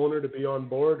owner to be on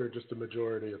board, or just a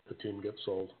majority if the team gets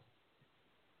sold?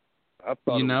 I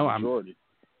thought it was majority.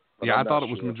 I thought it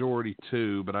was majority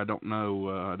too, but I don't know.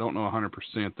 I don't know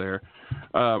 100% there.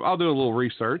 I'll do a little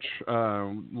research.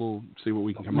 We'll see what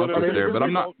we can come up with there. But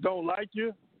I'm not. Don't like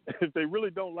you. If they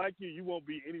really don't like you, you won't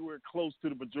be anywhere close to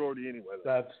the majority anyway.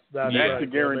 That's right. The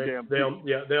guarantee.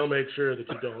 They'll make sure that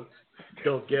you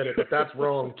don't get it. But that's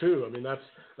wrong too. I mean,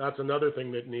 that's another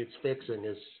thing that needs fixing.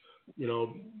 Is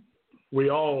we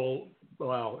all,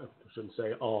 well, I shouldn't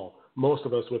say all. Most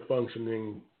of us with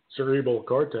functioning cerebral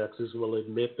cortexes will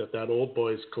admit that old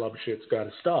boys club shit's got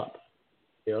to stop.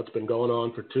 It's been going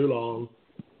on for too long.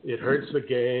 It hurts the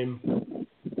game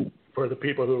for the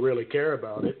people who really care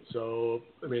about it. So,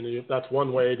 I mean, that's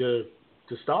one way to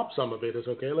stop some of it is,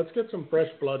 okay, let's get some fresh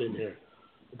blood in here.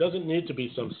 It doesn't need to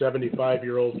be some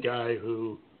 75-year-old guy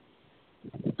who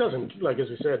doesn't, like as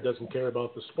we said, doesn't care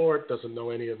about the sport, doesn't know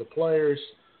any of the players,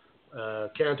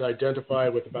 can't identify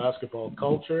with the basketball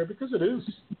culture, because it is,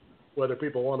 whether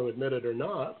people want to admit it or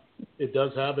not, it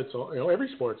does have its own, every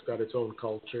sport's got its own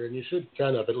culture, and you should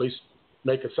kind of at least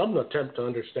make some attempt to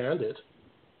understand it,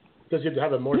 because you'd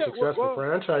have a more successful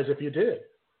franchise if you did.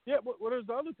 Yeah, well, there's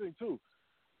the other thing, too.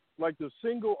 Like the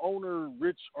single owner,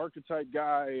 rich archetype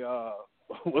guy,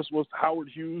 what's Howard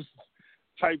Hughes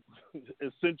type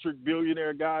eccentric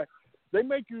billionaire guy, they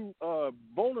make you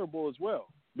vulnerable as well,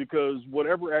 because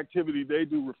whatever activity they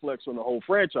do reflects on the whole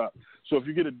franchise. So if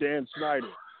you get a Dan Snyder,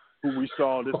 who we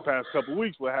saw this past couple of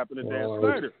weeks, what happened to Dan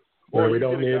Snyder, or we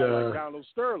don't need like Donald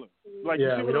Sterling. Like,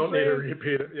 we don't need a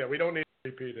repeat. Yeah, we don't need a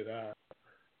repeat of that.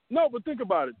 No, but think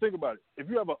about it. If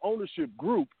you have an ownership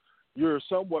group, you're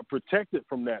somewhat protected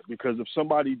from that, because if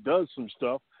somebody does some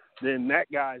stuff, then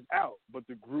that guy's out. But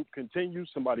the group continues.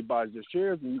 Somebody buys their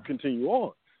shares, and you continue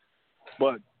on.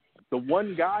 But the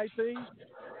one guy thing,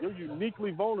 you're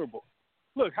uniquely vulnerable.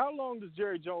 Look, how long does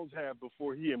Jerry Jones have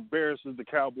before he embarrasses the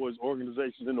Cowboys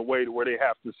organization in a way to where they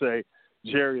have to say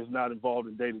Jerry is not involved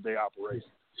in day-to-day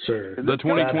operations? Sir, the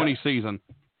 2020 season.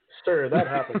 Sir, that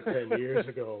happened 10 years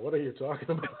ago. What are you talking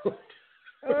about?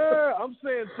 I'm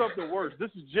saying something worse.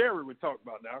 This is Jerry we're talking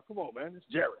about now. Come on, man. It's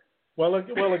Jerry. Well,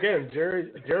 again,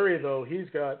 Jerry, though, he's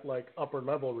got, like,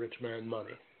 upper-level rich man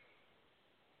money.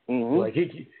 Mm-hmm. Like,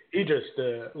 he just,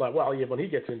 when he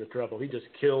gets into trouble, he just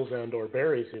kills and or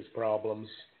buries his problems.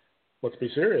 Let's be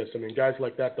serious. I mean, guys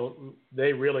like that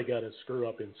they really got to screw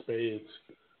up in spades,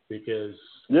 because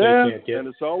they can't get. And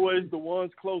it's always the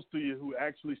ones close to you who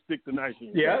actually stick the knife in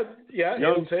you. Yeah.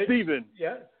 Young Steven,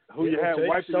 who you had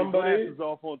wiping his glasses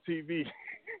off on TV.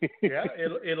 Yeah,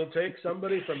 it'll take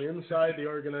somebody from inside the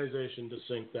organization to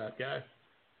sink that guy.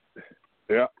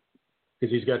 Yeah.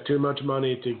 Because he's got too much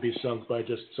money to be sunk by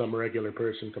just some regular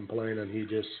person complaining. He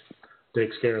just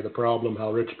takes care of the problem,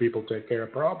 how rich people take care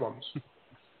of problems.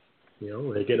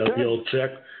 They get out the old check.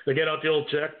 They get out the old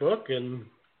checkbook, and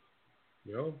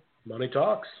money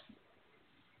talks.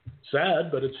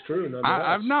 Sad, but it's true.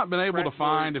 I've not been able to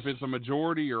find if it's a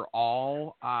majority or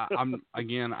all. I've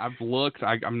looked.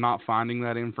 I'm not finding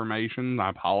that information. I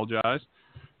apologize,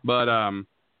 but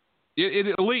it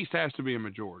at least has to be a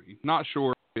majority. Not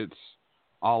sure if it's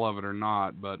all of it or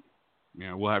not, but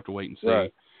we'll have to wait and see.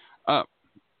 Right.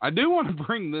 I do want to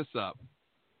bring this up.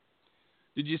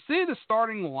 Did you see the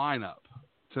starting lineup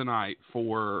tonight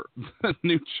for the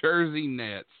New Jersey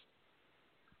Nets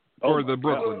or the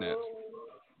Brooklyn Nets?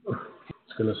 I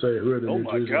was going to say, who are the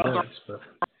New Jersey Nets? But...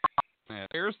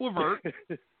 There's LeVert.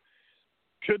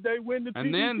 Could they win the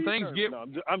and then things get... No,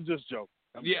 I'm just joking.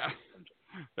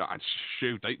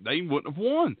 Shoot, they wouldn't have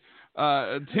won.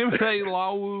 Timothy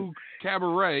Lawu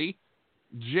Cabaret,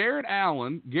 Jared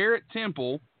Allen, Garrett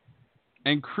Temple,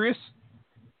 and Chris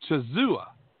Chazua.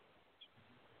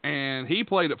 And he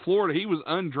played at Florida. He was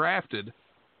undrafted.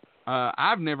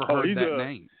 I've never heard that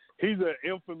name. He's an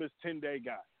infamous 10-day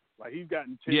guy. Like, he's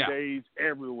gotten 10 days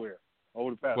everywhere over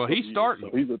the past Well, he's years.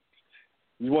 starting. So he's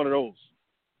one of those.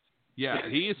 Yeah,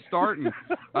 he is starting.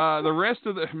 The rest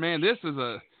of the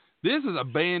this is a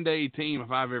Band-Aid team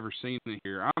if I've ever seen it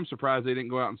here. I'm surprised they didn't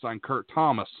go out and sign Kurt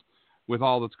Thomas with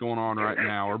all that's going on right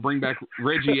now, or bring back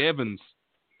Reggie Evans.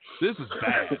 This is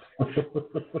bad.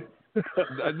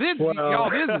 This is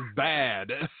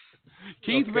bad.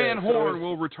 Keith Van Horn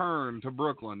will return to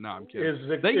Brooklyn. No, I'm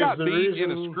kidding. They got beat in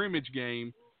a scrimmage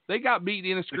game. They got beat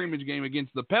in a scrimmage game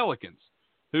against the Pelicans,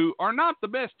 who are not the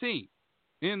best team.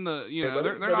 They're not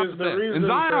the best. And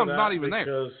Zion's not even there.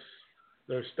 Because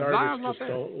their starters just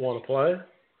don't want to play.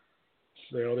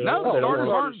 The starters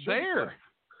aren't there.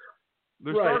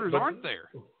 Their starters aren't there.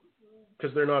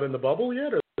 Because they're not in the bubble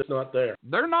yet, or it's not there?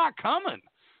 They're not coming.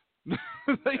 They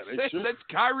said that's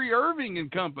Kyrie Irving and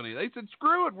company. They said,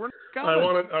 screw it, we're not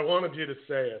coming. I wanted you to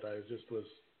say it. I just was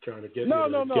trying to get No.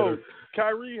 Get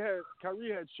Kyrie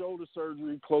had shoulder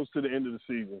surgery close to the end of the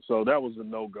season, so that was a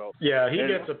no-go. Yeah, he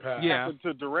gets a pass. Yeah.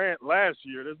 To Durant last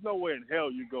year, there's no way in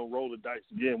hell you go roll the dice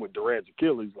again with Durant's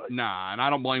Achilles. Nah, and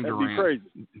I don't blame that'd Durant. Be crazy.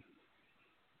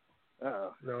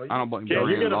 I don't blame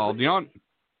Durant at all.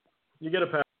 You get a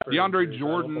pass. DeAndre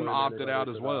Jordan opted out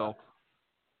as well.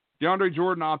 DeAndre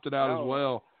Jordan opted out as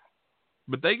well.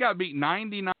 But they got beat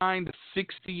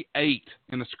 99-68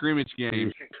 in a scrimmage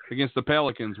game against the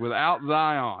Pelicans without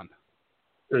Zion.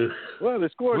 Well, they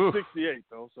scored 68,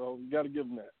 though, so you got to give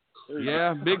them that.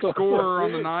 Big scorer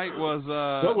on the night was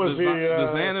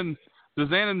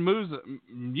Dezanin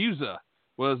Musa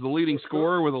was the leading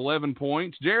scorer with 11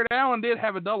 points. Jared Allen did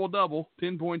have a double-double,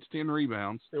 10 points, 10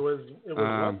 rebounds. It was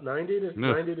what, 90 to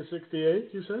 68,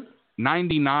 you said?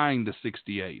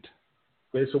 99-68.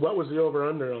 Okay, so what was the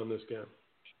over-under on this game?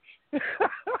 Is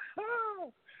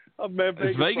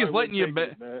Vegas letting you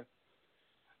bet?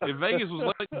 If Vegas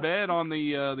was letting you bet on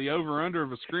the over-under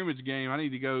of a scrimmage game, I need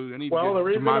to go.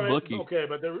 To my bookie. Okay,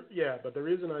 but the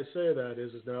reason I say that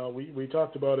is now we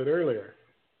talked about it earlier.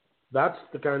 That's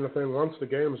the kind of thing. Once the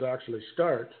games actually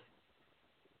start,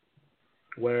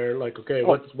 where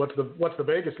what's the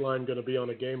Vegas line going to be on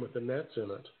a game with the Nets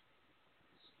in it?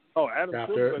 Oh, Adam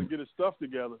Silver better get his stuff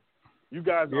together. You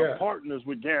guys are partners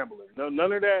with gambling.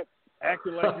 None of that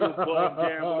acting like you're above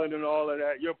gambling and all of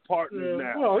that. You're partners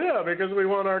now. Well, yeah, because we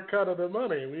want our cut of the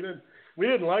money. We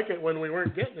didn't like it when we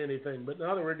weren't getting anything, but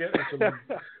now that we're getting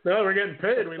now we're getting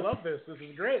paid, we love this. This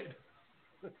is great.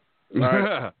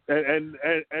 Right.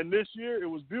 and this year it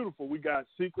was beautiful. We got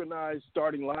synchronized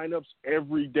starting lineups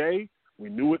every day. We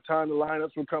knew what time the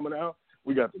lineups were coming out.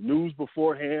 We got the news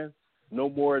beforehand. No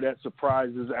more of that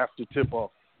surprises after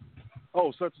tip-off.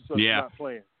 Oh, such and such is not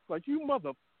playing. Like, you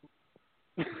mother.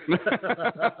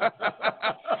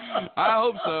 I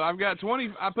hope so. I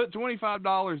put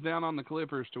 $25 down on the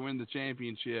Clippers to win the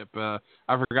championship. I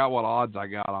forgot what odds I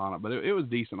got on it, but it was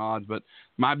decent odds. But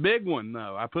my big one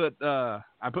though, I put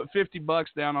 $50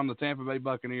 down on the Tampa Bay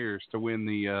Buccaneers to win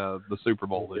the Super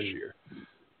Bowl this year.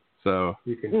 So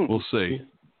we'll see.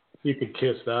 You can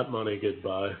kiss that money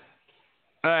goodbye.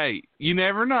 Hey, you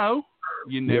never know.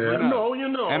 You never know. No, you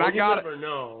know. And I never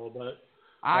know, but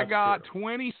I got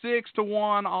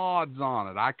 26-1 odds on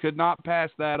it. I could not pass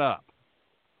that up.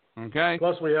 Okay.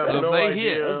 Plus, we have no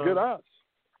idea. That's good odds.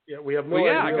 Yeah, we have no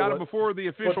idea. I got it before the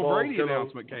official Brady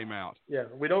announcement came out. Yeah,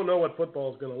 we don't know what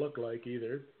football is going to look like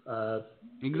either.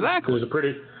 Exactly.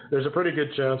 There's a pretty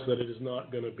good chance that it is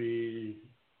not going to be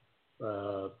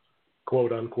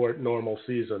quote unquote normal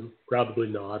season. Probably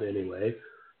not anyway.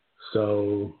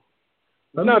 So,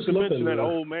 not to mention that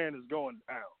old man is going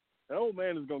down. That old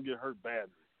man is going to get hurt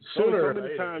badly. Sooner or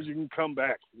later. Times you can come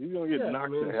back. You're going to get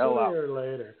knocked the Sooner hell out. or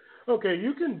later. Okay,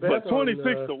 you can bet But 26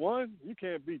 on, to 1, you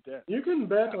can't beat that. You can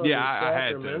bet on Yeah, the I had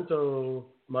to. Sacramento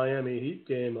Miami Heat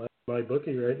game on my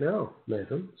bookie right now,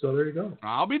 Nathan. So there you go.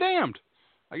 I'll be damned.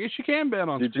 I guess you can bet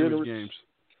on scrimmage games.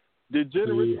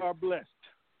 Degenerates are blessed.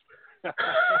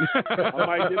 I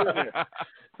might get in there.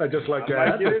 I'd just like to I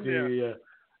might add get that in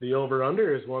the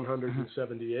over-under is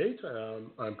 178.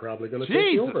 I'm probably going to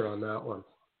take the over on that one.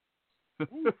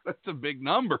 That's a big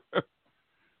number.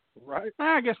 Right?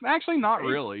 I guess actually not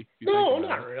really. No,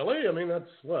 not really. I mean, that's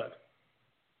what?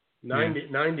 90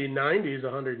 is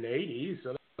 180, so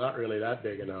that's not really that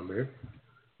big a number.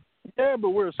 Yeah,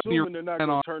 but we're assuming You're they're not going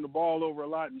to turn the ball over a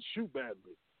lot and shoot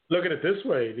badly. Look at it this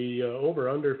way. The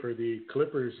over-under for the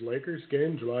Clippers-Lakers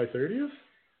game, July 30th,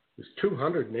 is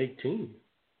 218.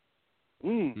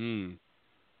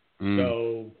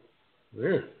 So,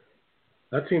 yeah,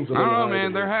 that seems a little I don't know, high man. to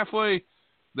me.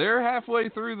 They're halfway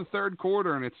through the third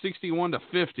quarter, and it's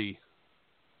 61-50.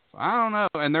 So I don't know.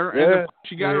 And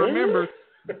you got to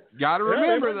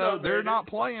remember, though, they're not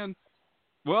playing.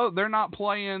 Well, they're not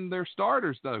playing their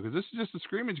starters though, because this is just a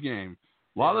scrimmage game.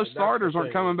 A lot of those starters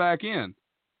aren't coming back in.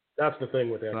 That's the thing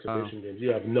with exhibition games.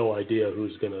 You have no idea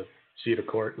who's going to see the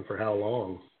court and for how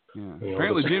long. Yeah.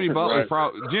 Apparently, Jimmy Butler.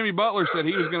 Jimmy Butler said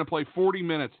he was going to play 40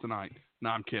 minutes tonight.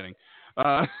 No, I'm kidding.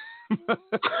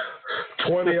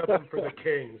 20 of them for the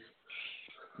Kings.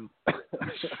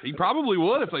 He probably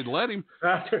would if they'd let him.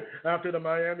 After the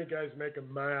Miami guys make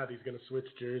him mad, he's going to switch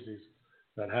jerseys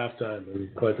at halftime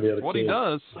and play for the other What team. he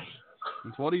does.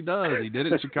 That's what he does. He did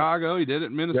it in Chicago. He did it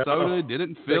in Minnesota. He did it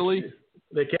in Philly.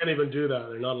 They can't even do that.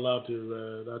 They're not allowed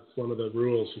to. That's one of the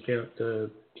rules. You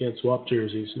can't swap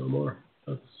jerseys no more.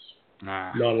 That's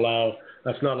not allowed.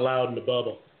 That's not allowed in the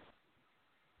bubble.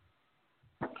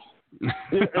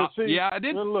 I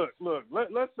did. Look.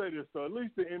 Let's say this though. At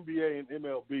least the NBA and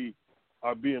MLB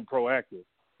are being proactive.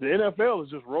 The NFL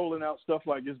is just rolling out stuff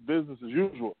like it's business as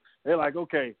usual. They're like,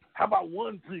 okay, how about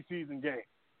one preseason game?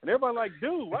 And everybody's like,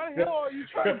 dude, why the hell are you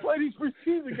trying to play these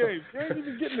preseason games? You ain't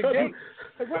even getting the game.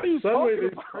 Like, what are you talking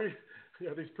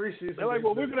about? These preseason They're like, games,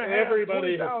 well, we're going to have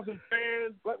 20,000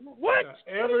 fans. Like, what?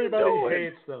 Everybody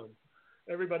hates them.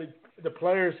 The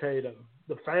players hate them.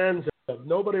 The fans hate them.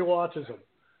 Nobody watches them.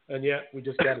 And yet we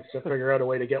just got to figure out a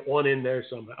way to get one in there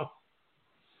somehow.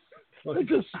 I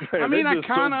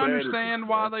kind of understand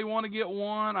why they want to get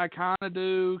one. I kind of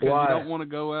do, because you don't want to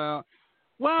go out.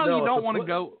 Well, you don't want to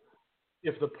go.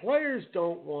 If the players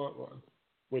don't want one,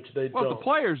 which they don't. Well, if the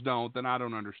players don't, then I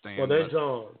don't understand. Well, they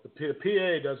don't. The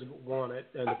PA doesn't want it,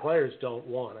 and the players don't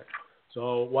want it.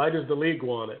 So why does the league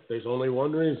want it? There's only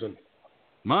one reason.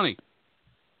 Money.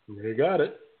 You got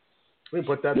it. We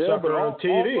put that sucker on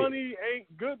TV. All money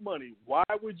ain't good money. Why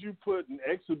would you put an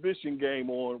exhibition game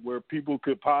on where people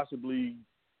could possibly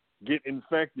get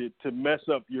infected to mess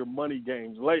up your money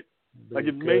games later? Like,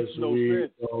 it makes no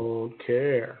sense. We don't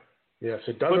care. Yes,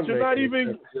 it doesn't. But you're not even.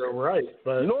 Sense. You're right.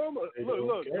 But normally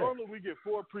we get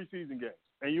 4 preseason games,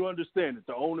 and you understand that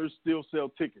the owners still sell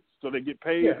tickets, so they get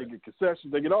paid, they get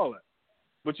concessions, they get all that.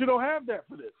 But you don't have that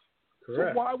for this.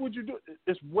 Correct. So why would you do it?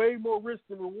 It's way more risk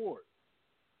than reward.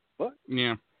 What?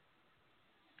 Yeah.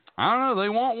 I don't know. They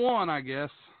want one, I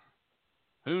guess.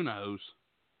 Who knows?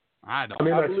 I don't.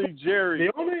 I believe Jerry.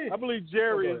 I believe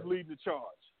Jerry is leading the charge.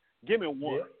 Give me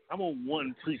one. Yeah. I'm on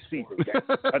one preseason game.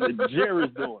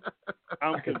 Jerry's doing it.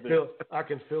 I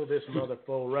can fill this mother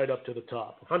full right up to the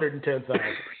top. 110,000.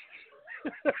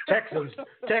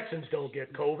 Texans don't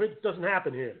get COVID. It doesn't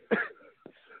happen here.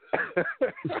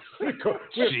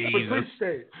 Jesus.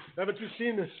 State. Haven't you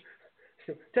seen this?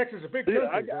 Texas is a big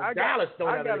country. Dallas don't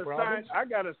have any problems. I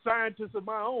got a scientist of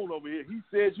my own over here. He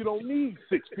says you don't need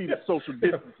 6 feet of social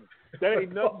distancing. That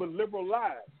ain't nothing but liberal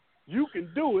lies. You can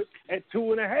do it at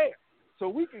 2.5. So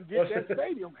we can get that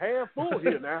stadium half full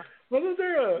here now. Wasn't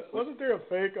there a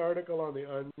fake article on the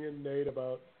Onion, Nate,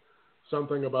 about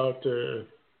something about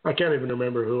I can't even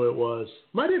remember who it was.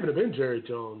 Might even have been Jerry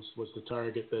Jones was the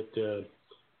target that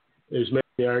is making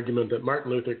the argument that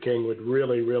Martin Luther King would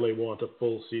really, really want a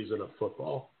full season of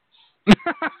football. That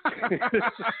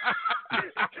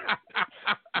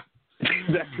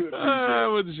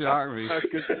would shock me.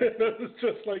 It's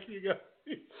just like you got.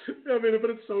 I mean, but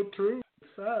it's so true.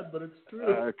 It's sad, but it's true.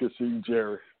 I could see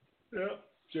Jerry. Yeah,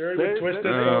 Jerry would twist it.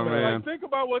 Man. Think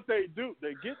about what they do.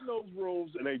 They get in those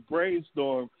rooms and they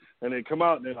brainstorm and they come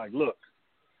out and they're like, look,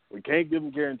 we can't give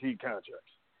them guaranteed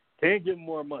contracts. Can't give them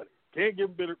more money. Can't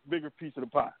give them bigger piece of the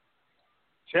pie.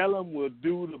 Tell them we'll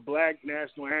do the Black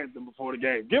National Anthem before the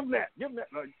game. Give them that. Give them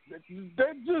that. Like,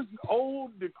 they're just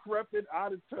old, decrepit,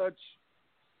 out of touch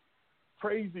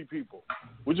crazy people,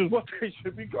 which is what they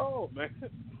should be called, man.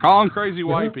 Call them crazy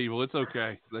white people. It's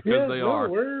okay because they are.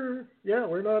 We're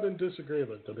not in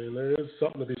disagreement. I mean, there is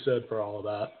something to be said for all of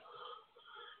that.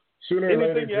 Sooner or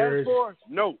Anything later, you ask for,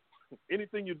 no.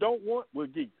 Anything you don't want, we'll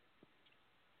give you.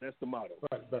 That's the motto.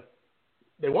 Right, but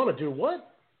they want to do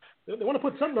what? They want to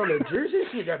put something on their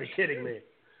jerseys? You got to be kidding me.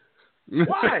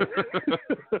 Why?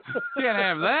 Can't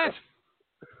have that.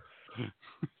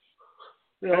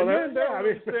 They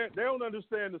don't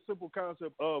understand the simple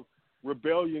concept of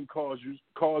rebellion causes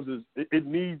it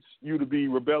needs you to be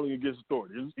rebelling against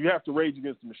authority. You have to rage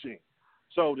against the machine.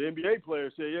 So the NBA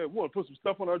players say, yeah, we want to put some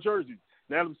stuff on our jerseys.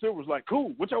 And Adam Silver's like,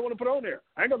 cool, what y'all want to put on there?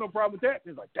 I ain't got no problem with that.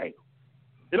 And he's like, damn.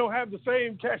 It don't have the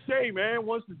same cachet, man.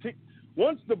 Once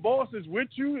the boss is with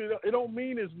you, it don't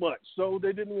mean as much. So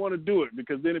they didn't want to do it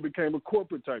because then it became a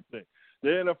corporate type thing. The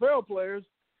NFL players,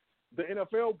 the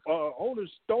NFL owners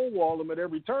stonewall them at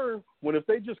every turn when if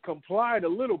they just complied a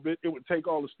little bit, it would take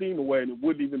all the steam away and it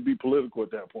wouldn't even be political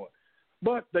at that point.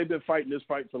 But they've been fighting this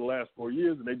fight for the last 4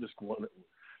 years and they're just going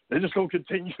to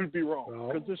continue to be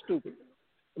wrong because they're stupid.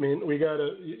 I mean,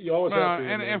 you always have to.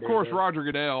 And of course, Roger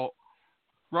Goodell's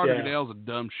a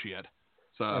dumb shit.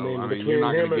 So, I mean you're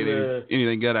not going to get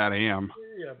anything good out of him.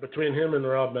 Yeah, between him and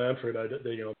Rob Manfred,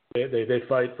 they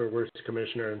fight for worst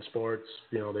commissioner in sports.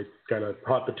 They kind of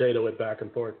hot potato it back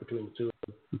and forth between the two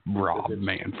of them. Rob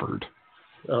Manfred.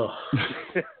 Oh.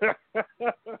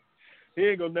 He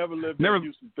ain't going to never live the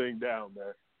Houston thing down,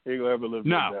 man. He ain't going to ever live that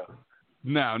down.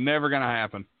 No, never going to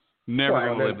happen. Never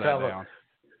going to live that down.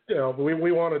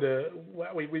 We wanted to.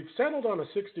 We settled on a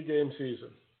 60-game season,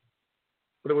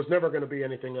 but it was never going to be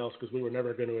anything else because we were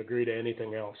never going to agree to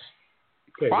anything else.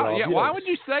 Okay, why would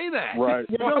you say that? Right.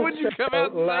 Why would you come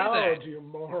out and say that? You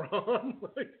moron!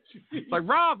 Like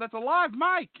Rob, that's a live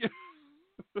mic.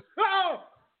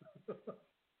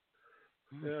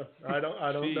 Yeah, I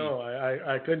don't know.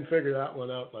 I couldn't figure that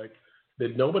one out. Like,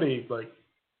 did nobody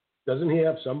Doesn't he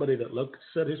have somebody that looks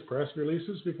at his press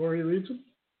releases before he reads them?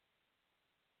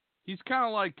 He's kind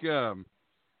of like he's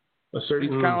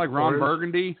kind of like Ron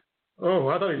Burgundy. Oh,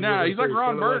 I thought he's like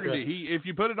Ron Burgundy. If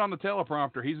you put it on the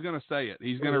teleprompter, he's going to say it.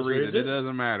 He's going to read it. It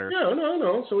doesn't matter. Yeah,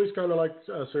 no. So he's kind of like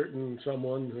a certain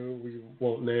someone who we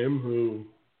won't name who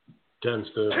tends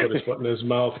to put his foot in his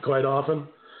mouth quite often.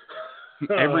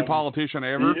 Every politician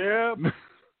ever. Yeah.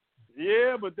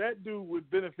 Yeah, but that dude would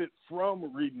benefit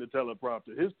from reading the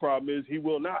teleprompter. His problem is he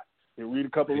will not. He'll read a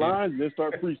couple lines and then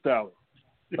start freestyling.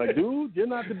 Like, dude, you're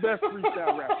not the best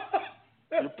freestyle rapper.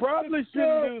 You probably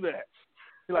shouldn't do that.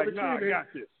 He's like, nah, I got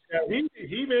this. Yeah,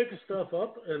 he makes stuff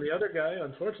up, and the other guy,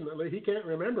 unfortunately, he can't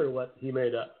remember what he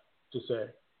made up to say.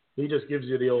 He just gives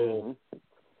you the old,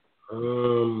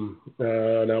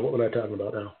 now what am I talking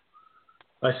about now?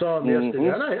 I saw him yesterday,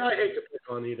 and I hate to pick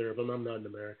on either of them. I'm not an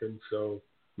American, so.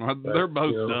 Well, they're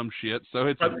both dumb shit, so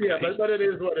it's okay. Yeah, but it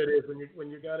is what it is. When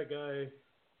you got a guy,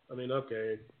 I mean,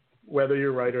 okay, whether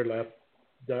you're right or left,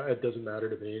 it doesn't matter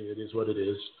to me. It is what it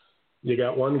is. You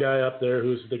got one guy up there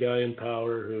who's the guy in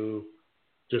power who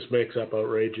just makes up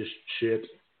outrageous shit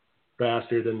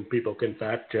faster than people can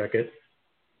fact check it.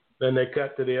 Then they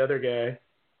cut to the other guy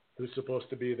who's supposed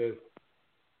to be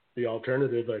the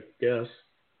alternative, I guess.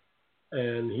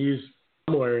 And he's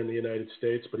somewhere in the United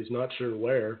States, but he's not sure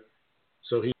where.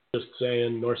 So he's just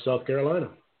saying North South Carolina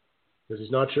because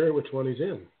he's not sure which one he's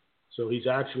in. So he's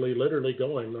actually literally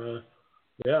going,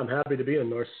 yeah, I'm happy to be in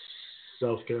North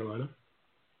South Carolina.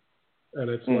 And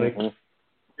it's like,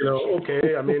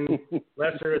 okay, I mean,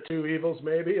 lesser of two evils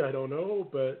maybe, I don't know,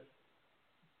 but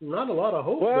not a lot of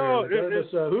hope there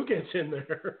regardless of who gets in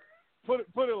there. Put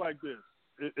it like this.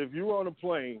 If you were on a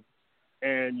plane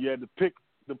and you had to pick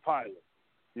the pilot,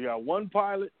 you got one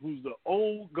pilot who's the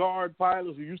old guard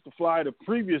pilot who used to fly the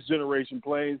previous generation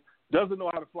planes, doesn't know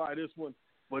how to fly this one,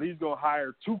 but he's going to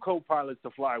hire two co-pilots to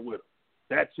fly with him.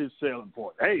 That's his selling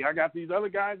point. Hey, I got these other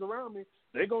guys around me.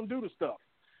 They're going to do the stuff.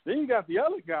 Then you got the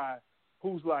other guy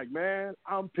who's like, man,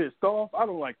 I'm pissed off. I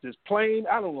don't like this plane.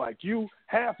 I don't like you.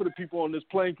 Half of the people on this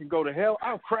plane can go to hell.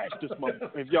 I'll crash this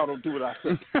motherfucker if y'all don't do what I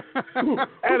say.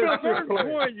 At a certain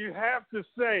point, you have to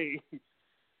say,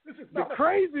 the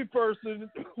crazy person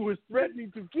who is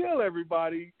threatening to kill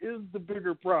everybody is the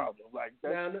bigger problem. Like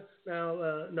that.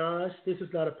 No, this is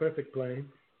not a perfect plane.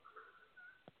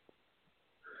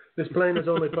 This plane is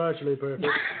only partially perfect.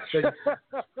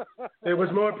 It was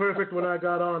more perfect when I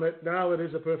got on it. Now it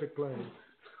is a perfect plane.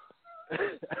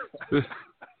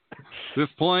 This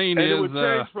plane and is... it would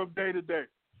change from day to day.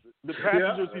 The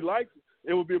passengers he likes,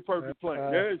 it would be a perfect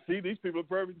plane. See, these people are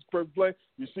perfect. It's a perfect plane.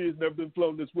 You see, it's never been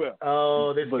flown this well.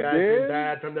 Oh, this guy's been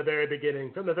bad from the very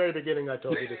beginning. From the very beginning, I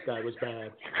told you this guy was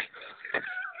bad.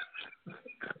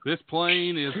 This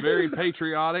plane is very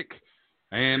patriotic,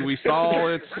 and we saw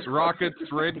its rockets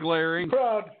red glaring.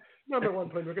 Proud. Number one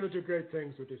plane. We're going to do great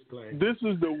things with this plane. This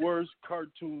is the worst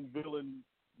cartoon villain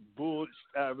bullshit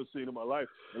I've ever seen in my life.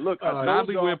 And look,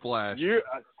 Nodley Whiplash.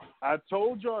 I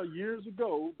told y'all years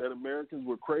ago that Americans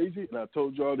were crazy, and I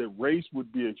told y'all that race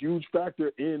would be a huge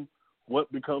factor in what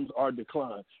becomes our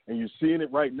decline. And you're seeing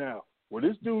it right now, where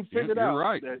this dude figured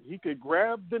out that he could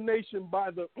grab the nation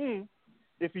by the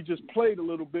if he just played a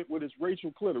little bit with his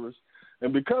racial clitoris.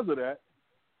 And because of that,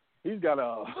 he's got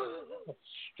a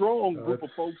strong group of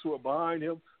folks who are behind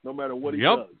him no matter what he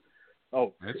does.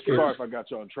 Oh, sorry if I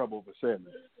got y'all in trouble for saying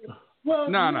that. Well,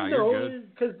 no, you're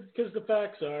good. Because the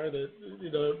facts are that,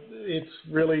 it's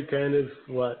really kind of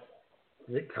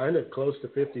close to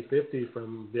 50-50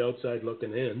 from the outside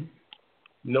looking in.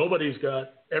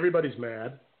 Everybody's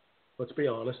mad. Let's be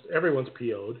honest. Everyone's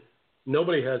PO'd.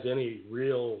 Nobody has any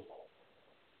real,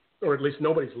 or at least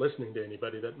nobody's listening to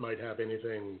anybody that might have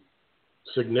anything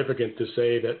significant to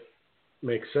say that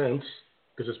makes sense,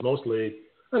 because it's mostly,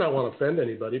 I don't want to offend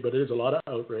anybody, but it is a lot of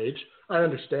outrage. I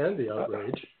understand the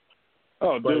outrage.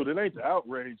 Dude, it ain't the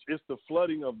outrage. It's the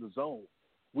flooding of the zone.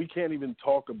 We can't even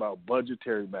talk about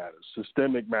budgetary matters,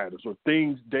 systemic matters, or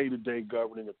things day-to-day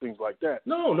governing and things like that.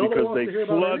 No, nobody wants to hear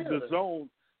about flood any the of it. zone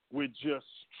with just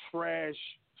trash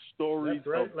stories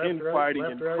left, of infighting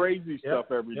and crazy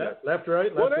stuff every day. Left,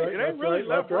 right, well, left, right. It ain't really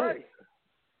left, right.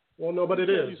 Well, no, but it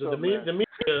is. The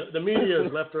media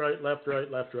is left, right, left, right,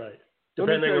 left, right.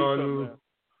 Depending on.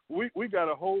 We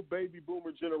got a whole baby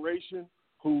boomer generation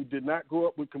who did not grow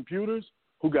up with computers,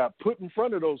 who got put in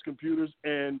front of those computers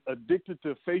and addicted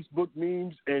to Facebook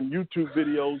memes and YouTube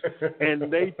videos,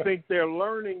 and they think they're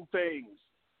learning things.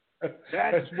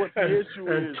 That's what the issue is.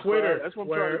 And Twitter, that's what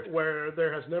where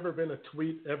there has never been a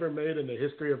tweet ever made in the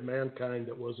history of mankind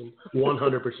that wasn't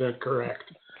 100%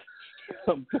 correct.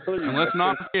 And let's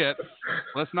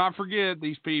not forget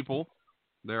these people.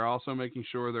 They're also making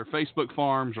sure their Facebook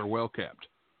farms are well kept.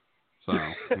 So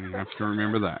you have to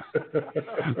remember that.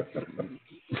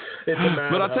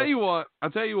 But I'll tell you what,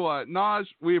 Naj,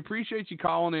 we appreciate you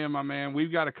calling in, my man.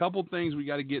 We've got a couple things we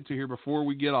got to get to here before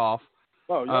we get off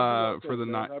for the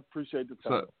night. I appreciate the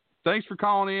time. So, thanks for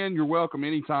calling in. You're welcome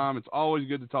anytime. It's always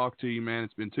good to talk to you, man.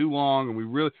 It's been too long, and we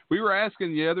were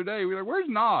asking the other day. We were like, "Where's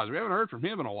Naj? We haven't heard from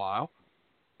him in a while."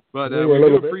 But we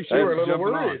do appreciate you jumping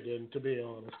on. And to be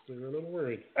honest, we were a little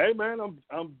worried. Hey, man, I'm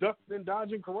ducking and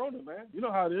dodging Corona, man. You know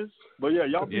how it is. But yeah,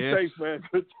 y'all be safe, man.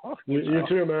 Good talking. You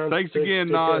too, man. Thanks again,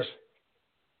 Naj.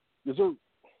 Yes, sir. All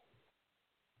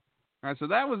right, so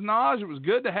that was Naj. It was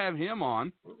good to have him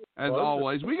on, as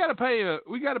always. We got to pay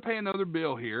another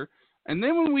bill here, and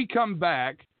then when we come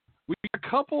back, we got a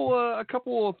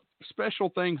couple of special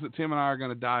things that Tim and I are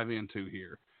going to dive into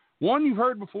here. One you've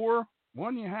heard before,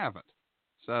 one you haven't.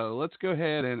 So let's go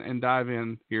ahead and dive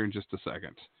in here in just a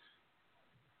second.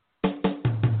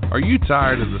 Are you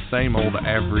tired of the same old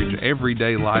average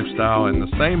everyday lifestyle and the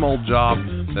same old job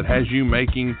that has you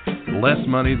making less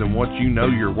money than what you know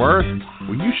you're worth?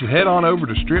 Well, you should head on over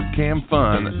to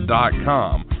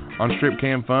StripCamFun.com. On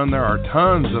StripCam Fun, there are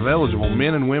tons of eligible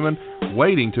men and women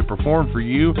waiting to perform for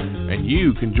you, and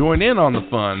you can join in on the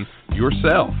fun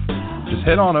yourself. Just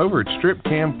head on over at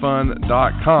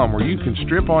StripCamFun.com, where you can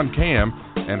strip on cam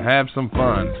and have some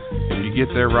fun. If you get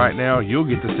there right now, you'll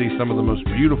get to see some of the most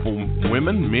beautiful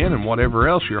women, men, and whatever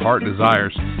else your heart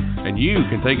desires. And you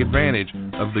can take advantage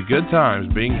of the good times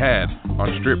being had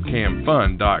on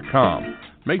StripCamFun.com.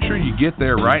 Make sure you get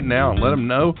there right now and let them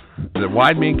know that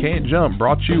Wide Men Can't Jump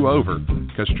brought you over,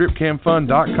 because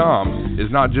StripCamFun.com is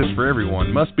not just for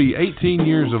everyone. Must be 18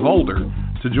 years of older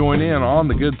to join in on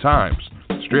the good times.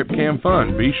 Strip Cam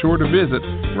Fun. Be sure to visit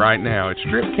right now. It's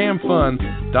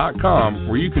StripCamFun.com,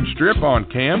 where you can strip on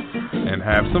cam and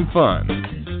have some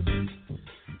fun.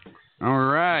 All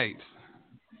right.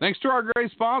 Thanks to our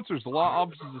great sponsors, the law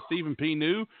offices of Stephen P.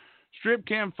 New, Strip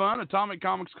Cam Fun, Atomic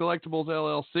Comics Collectibles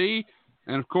LLC,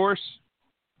 and of course,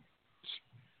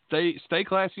 Stay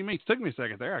Classy Meats. Took me a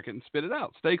second there. I couldn't spit it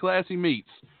out. Stay Classy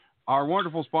Meats, our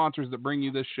wonderful sponsors that bring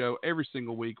you this show every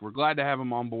single week. We're glad to have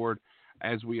them on board,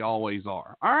 as we always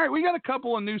are. All right, we got a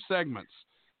couple of new segments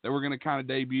that we're going to kind of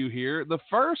debut here. The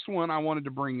first one I wanted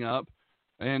to bring up,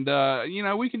 and,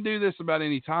 we can do this about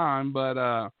any time,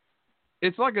 but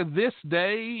it's like a this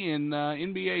day in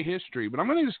NBA history. But I'm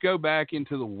going to just go back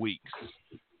into the weeks.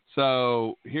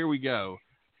 So here we go.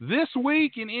 This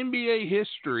week in NBA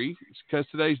history, because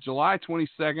today's July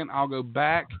 22nd, I'll go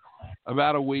back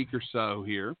about a week or so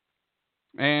here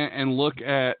and look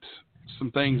at some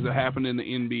things that happened in the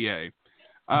NBA.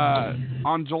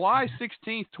 On July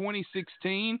 16th,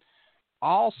 2016,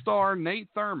 All-Star Nate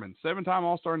Thurmond, 7-time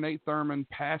All-Star Nate Thurmond,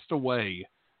 passed away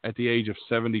at the age of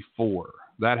 74.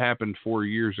 That happened 4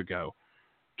 years ago.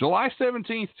 July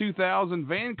 17th, 2000,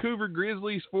 Vancouver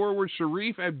Grizzlies forward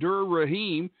Sharif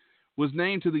Abdur-Rahim was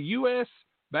named to the U.S.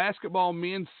 basketball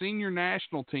men's senior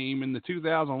national team in the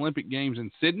 2000 Olympic Games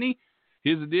in Sydney.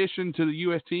 His addition to the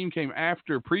U.S. team came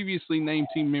after previously named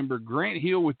team member Grant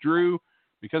Hill withdrew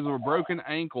because of a broken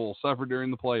ankle suffered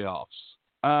during the playoffs.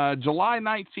 July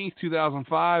 19th,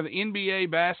 2005,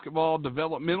 NBA Basketball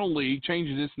Developmental League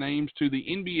changes its names to the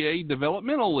NBA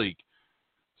Developmental League.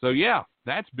 So, yeah,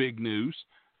 that's big news.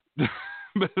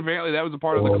 But apparently that was a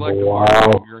part of the collective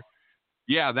bargaining.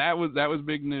 Yeah, that was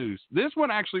big news. This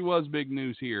one actually was big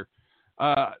news here.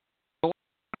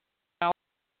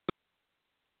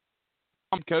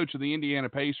 Coach of the Indiana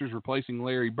Pacers replacing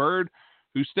Larry Bird,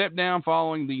 who stepped down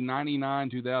following the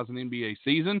 99-2000 NBA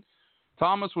season.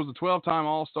 Thomas was a 12-time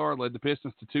All-Star, led the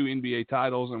Pistons to 2 NBA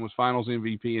titles, and was Finals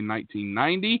MVP in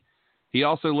 1990. He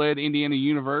also led Indiana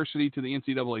University to the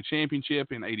NCAA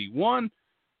championship in 81.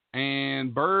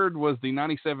 And Bird was the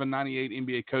 97-98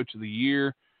 NBA Coach of the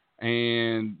Year,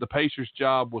 and the Pacers'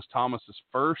 job was Thomas's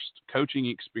first coaching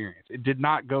experience. It did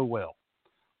not go well,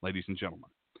 ladies and gentlemen.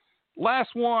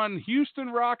 Last one,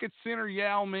 Houston Rockets center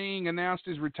Yao Ming announced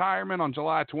his retirement on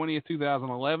July 20th,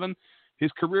 2011.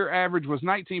 His career average was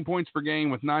 19 points per game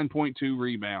with 9.2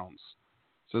 rebounds.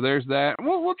 So there's that.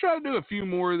 We'll try to do a few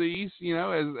more of these,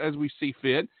 as we see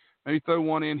fit. Maybe throw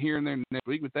one in here and there next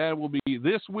week, but that will be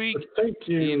this week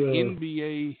in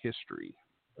NBA history.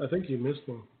 I think you missed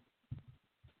one.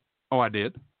 Oh, I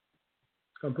did?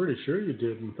 I'm pretty sure you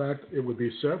did. In fact, it would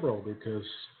be several because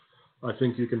I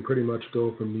think you can pretty much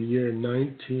go from the year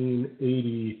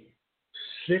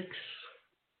 1986.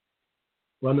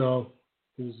 Well, no,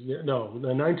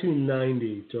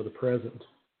 1990 till the present.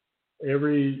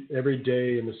 Every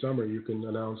day in the summer, you can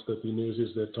announce that the news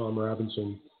is that Tom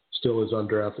Robinson still is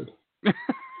undrafted.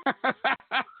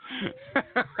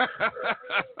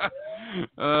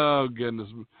 Oh, goodness.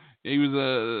 He was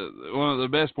one of the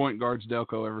best point guards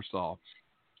Delco ever saw.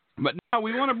 But now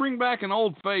we want to bring back an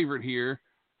old favorite here.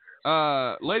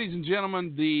 Ladies and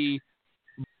gentlemen, the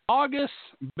August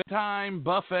Bedtime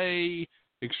Buffet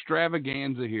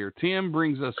extravaganza here. Tim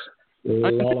brings us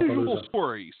unusual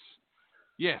stories.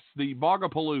 Yes, the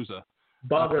Bogapalooza.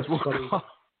 Bogapalooza.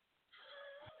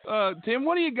 Tim,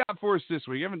 what do you got for us this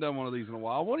week? I haven't done one of these in a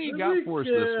while. What do you got for us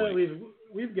this week?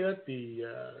 We've got the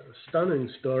stunning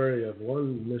story of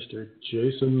one Mr.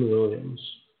 Jason Williams.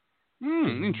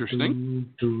 Interesting.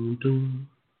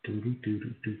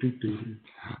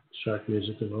 Shark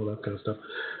music and all that kind of stuff.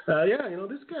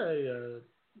 This guy,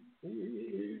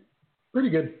 pretty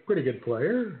good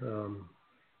player.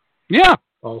 Yeah.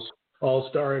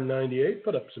 All-star in '98,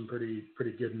 put up some pretty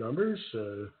good numbers.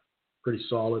 Pretty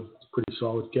solid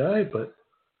guy, but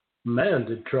man,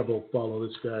 did trouble follow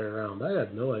this guy around. I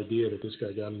had no idea that this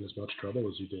guy got in as much trouble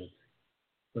as he did.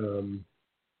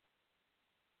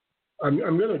 I'm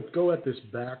going to go at this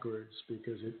backwards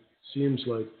because it seems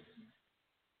like,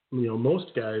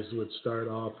 most guys would start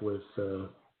off with the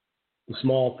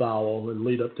small foul and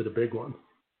lead up to the big one.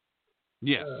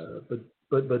 Yes.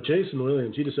 But Jason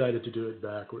Williams, he decided to do it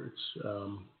backwards.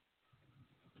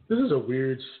 This is a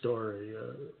weird story.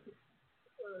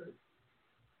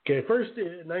 First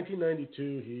in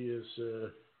 1992, he is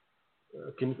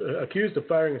accused of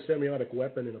firing a semiotic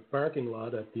weapon in a parking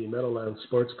lot at the Meadowlands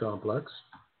Sports Complex,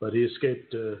 but he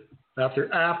escaped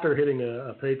after hitting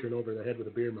a patron over the head with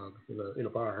a beer mug in a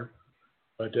bar.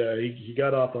 But he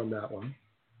got off on that one.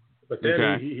 But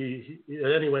then he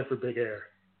went for big air.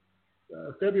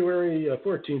 February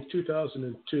 14th,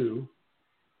 2002.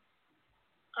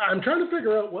 I'm trying to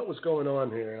figure out what was going on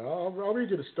here. I'll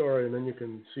read you the story, and then you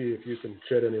can see if you can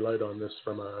shed any light on this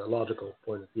from a logical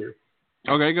point of view.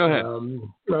 Okay, go ahead.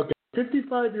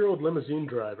 55-year-old limousine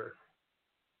driver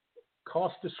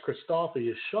Kostas Christofi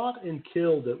is shot and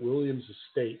killed at Williams'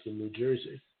 estate in New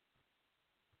Jersey.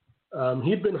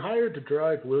 He'd been hired to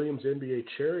drive Williams' NBA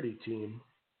charity team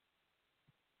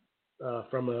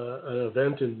from an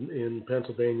event in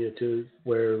Pennsylvania to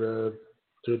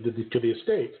the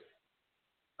estate.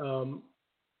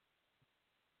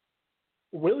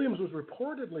 Williams was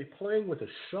reportedly playing with a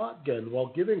shotgun while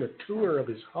giving a tour of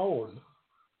his home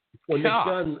when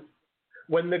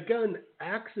the gun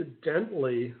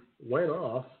accidentally went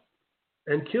off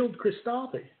and killed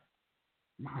Christofi.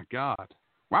 My God.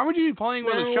 Why would you be playing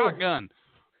with a shotgun?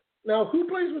 Now, who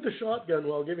plays with a shotgun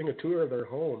while giving a tour of their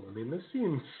home? I mean, this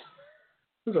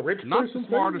is a rich not person the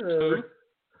smartest thing.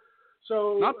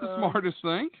 Not the smartest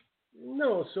thing.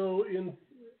 No,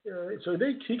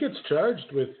 he gets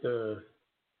charged with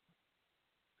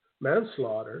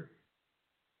manslaughter,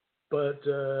 but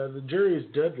the jury is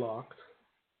deadlocked,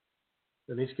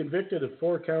 and he's convicted of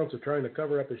 4 counts of trying to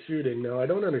cover up a shooting. Now, I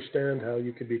don't understand how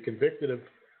you could be convicted of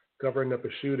covering up a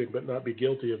shooting but not be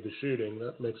guilty of the shooting.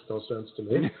 That makes no sense to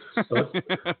me. But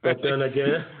then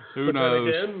again, who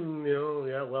knows? Then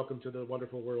again, welcome to the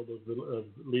wonderful world of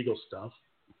legal stuff.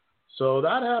 So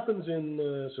that happens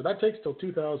so that takes till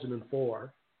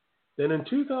 2004. Then in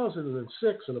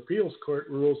 2006, an appeals court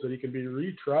rules that he can be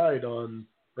retried on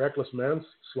reckless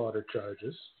manslaughter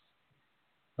charges.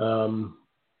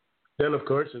 Then, of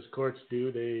course, as courts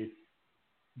do, they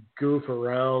goof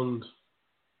around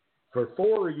for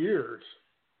 4 years.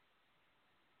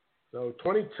 So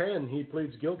 2010, he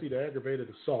pleads guilty to aggravated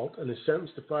assault and is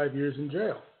sentenced to 5 years in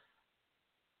jail.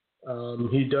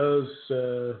 He does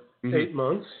 8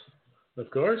 months,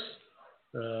 of course.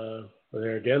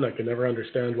 There again, I can never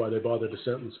understand why they bother to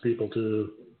sentence people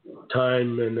to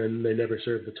time and then they never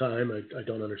serve the time. I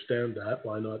don't understand that.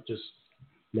 Why not just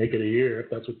make it a year if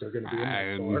that's what they're going to be in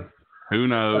there for? Who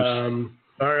knows?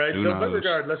 All right, but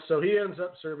regardless, so he ends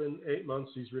up serving 8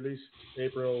 months. He's released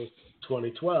April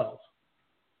 2012.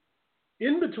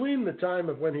 In between the time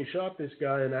of when he shot this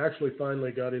guy and actually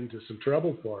finally got into some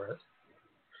trouble for it,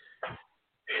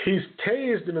 he's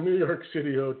tased in a New York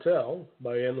City hotel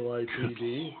by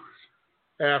NYPD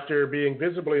after being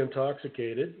visibly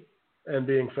intoxicated and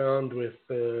being found with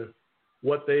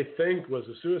what they think was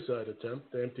a suicide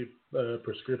attempt, empty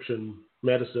prescription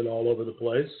medicine all over the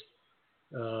place.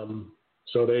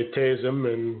 So they tase him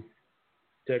and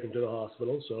take him to the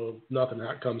hospital. So nothing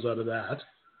comes out of that.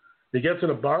 He gets in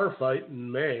a bar fight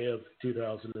in May of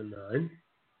 2009.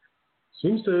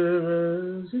 Seems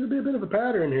to be a bit of a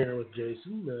pattern here with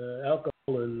Jason, alcohol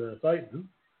and fighting.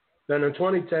 Then in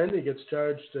 2010, he gets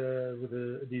charged with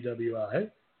a DWI.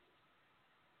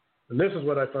 And this is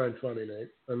what I find funny,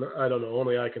 Nate. And I don't know,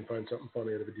 only I can find something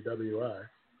funny out of a DWI.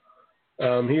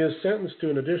 He is sentenced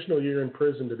to an additional year in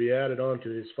prison to be added on to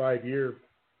his 5-year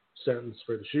sentence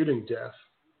for the shooting death.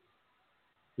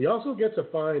 He also gets a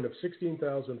fine of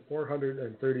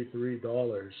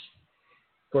 $16,433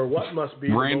 for what must be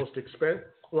the most expensive.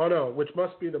 Well, no, which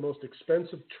must be the most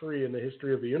expensive tree in the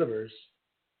history of the universe,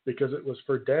 because it was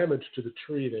for damage to the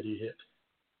tree that he hit.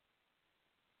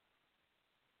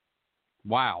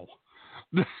 Wow!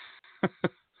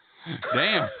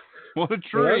 Damn! What a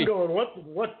tree! And I'm going,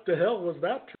 what the hell was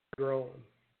that tree growing?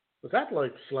 Was that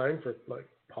like slang for like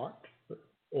pot,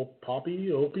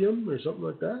 poppy, opium, or something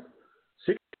like that?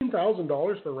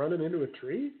 $16,000 for running into a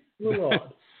tree? A little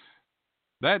odd.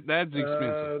 That's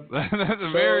expensive. That's a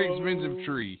very expensive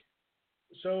tree.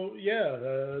 So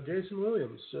yeah, Jason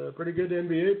Williams, pretty good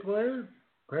NBA player.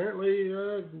 Apparently,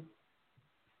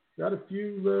 got a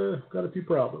few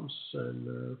problems,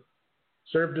 and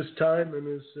served his time and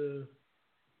is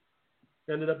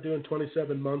ended up doing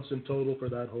 27 months in total for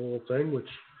that whole thing, which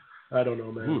I don't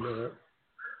know, man.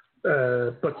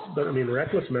 But I mean,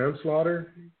 reckless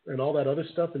manslaughter and all that other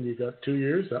stuff, and you got 2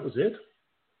 years. That was it.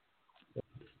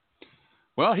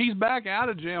 Well, he's back out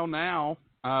of jail now.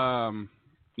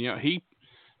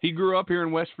 He grew up here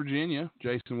in West Virginia.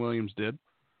 Jason Williams did,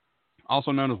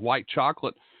 also known as White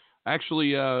Chocolate.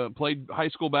 Actually, played high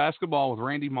school basketball with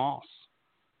Randy Moss,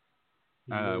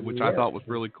 which I thought was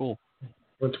really cool.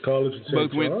 Went to college at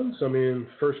St. John's. I mean,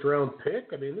 first round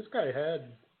pick. I mean, this guy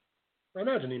had. I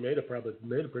imagine he made a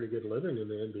pretty good living in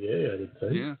the NBA, I would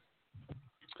think. Yeah.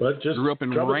 But just grew up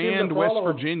in Rand, West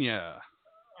Virginia.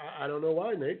 I don't know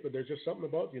why, Nate, but there's just something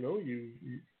about, you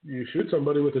shoot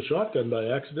somebody with a shotgun by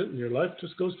accident and your life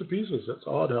just goes to pieces. That's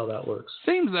odd how that works.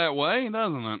 Seems that way,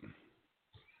 doesn't it?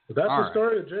 But that's the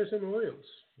story of Jason Williams.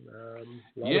 A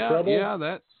lot of trouble. Yeah,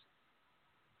 that's.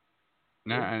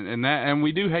 And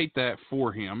we do hate that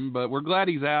for him, but we're glad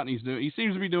he's out and he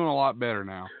seems to be doing a lot better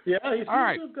now. Yeah, he seems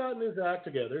to have gotten his act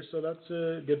together, so that's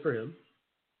good for him.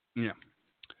 Yeah.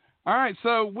 All right,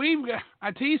 so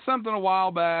I teased something a while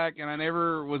back, and I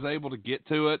never was able to get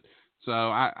to it. So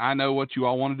I know what you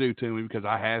all want to do to me because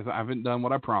I haven't done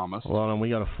what I promised. Well, and we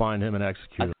got to find him and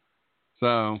execute him.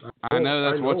 So I know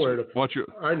that's what you.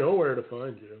 I know where to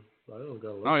find you. I don't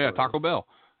got. Oh yeah, Taco Bell,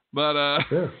 but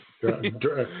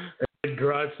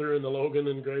drive through in the Logan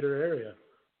and greater area.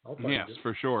 I'll find you.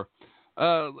 For sure.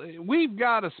 We've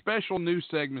got a special news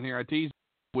segment here. I teased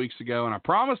weeks ago, and I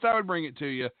promised I would bring it to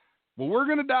you. Well, we're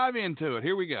going to dive into it.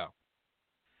 Here we go.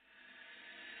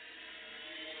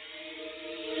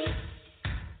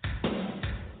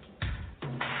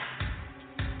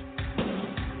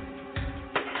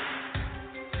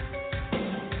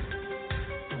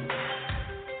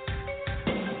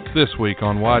 This week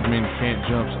on Wide Men Can't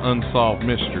Jump's Unsolved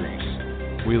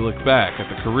Mysteries, we look back at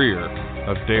the career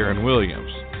of Darren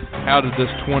Williams. How did this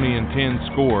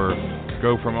 20-10 scorer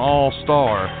go from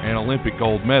all-star and Olympic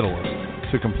gold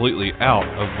medalist to completely out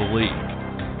of the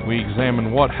league? We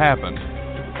examine what happened.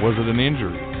 Was it an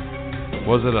injury?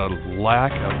 Was it a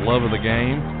lack of love of the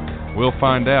game? We'll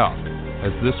find out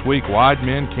as this week Wide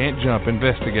Men Can't Jump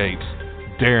investigates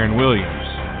Darren Williams,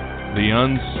 the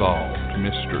unsolved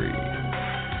mystery.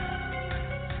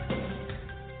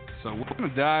 So we're going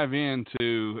to dive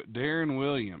into Darren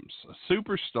Williams, a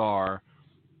superstar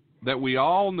that we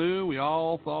all knew, we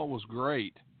all thought was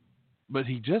great, but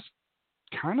he just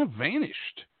kind of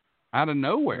vanished out of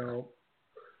nowhere. Now,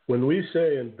 when we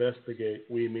say investigate,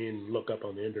 we mean look up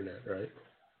on the internet, right?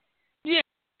 Yeah.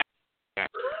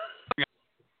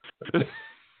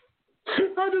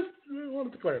 I just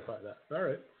wanted to clarify that. All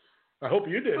right. I hope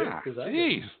you did it.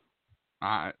 Jeez.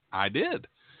 I did.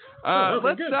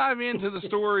 Let's dive into the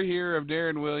story here of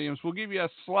Darren Williams. We'll give you a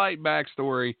slight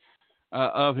backstory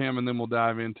of him, and then we'll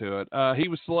dive into it. He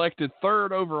was selected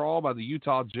 3rd overall by the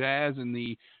Utah Jazz in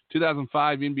the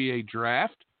 2005 NBA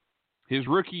Draft. His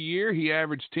rookie year, he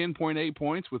averaged 10.8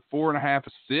 points with 4.5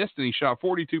 assists, and he shot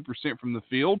 42% from the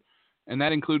field, and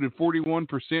that included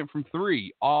 41% from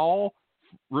three, all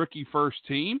rookie first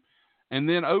team. And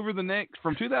then over the next,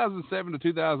 from 2007 to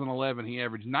 2011, he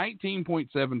averaged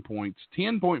 19.7 points,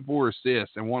 10.4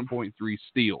 assists, and 1.3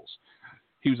 steals.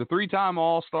 He was a 3-time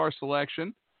All-Star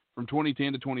selection from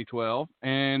 2010 to 2012,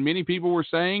 and many people were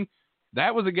saying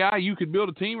that was a guy you could build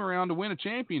a team around to win a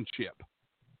championship.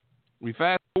 We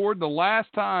fast forward, the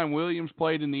last time Williams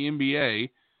played in the NBA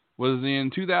was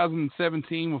in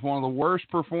 2017 with one of the worst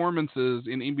performances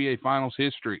in NBA Finals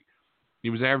history. He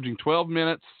was averaging 12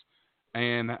 minutes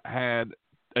and had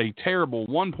a terrible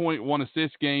 1.1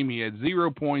 assist game. He had 0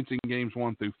 points in games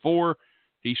 1 through 4.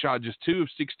 He shot just 2 of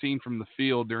 16 from the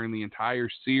field during the entire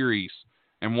series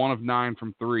and 1 of 9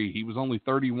 from 3. He was only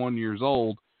 31 years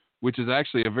old, which is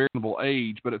actually a variable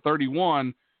age, but at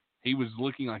 31, he was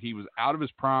looking like he was out of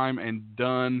his prime and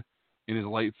done in his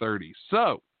late 30s.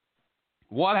 So,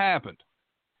 what happened?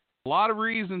 A lot of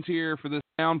reasons here for this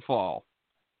downfall.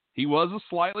 He was a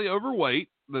slightly overweight,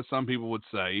 that some people would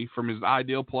say, from his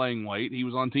ideal playing weight. He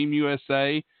was on Team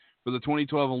USA for the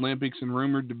 2012 Olympics and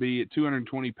rumored to be at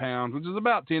 220 pounds, which is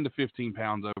about 10 to 15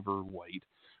 pounds overweight,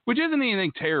 which isn't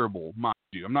anything terrible, mind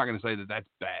you. I'm not going to say that that's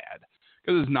bad,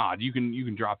 because it's not. You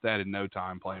can drop that in no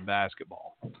time playing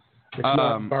basketball. It's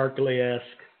not Barkley-esque.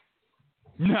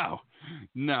 No,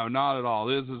 not at all.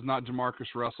 This is not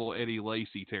Jamarcus Russell, Eddie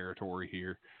Lacy territory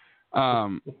here.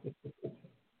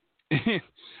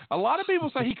 A lot of people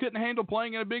say he couldn't handle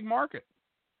playing in a big market.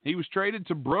 He was traded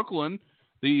to Brooklyn,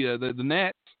 the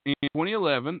Nets, in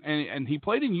 2011, and he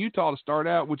played in Utah to start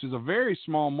out, which is a very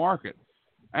small market.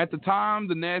 At the time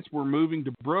the Nets were moving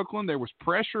to Brooklyn, there was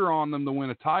pressure on them to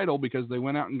win a title because they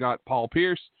went out and got Paul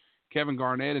Pierce, Kevin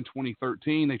Garnett in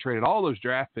 2013. They traded all those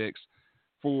draft picks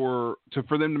for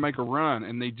them to make a run,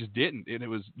 and they just didn't. And it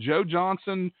was Joe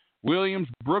Johnson, Williams,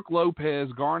 Brook Lopez,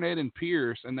 Garnett, and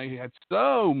Pierce, and they had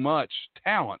so much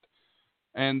talent.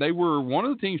 And they were one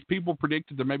of the teams people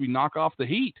predicted to maybe knock off the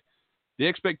Heat. The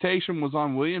expectation was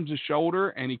on Williams'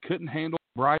 shoulder, and he couldn't handle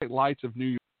the bright lights of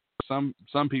New York,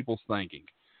 some people's thinking.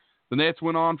 The Nets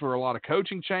went on for a lot of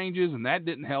coaching changes, and that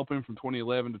didn't help him from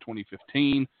 2011 to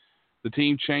 2015. The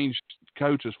team changed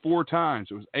coaches 4 times.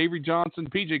 It was Avery Johnson,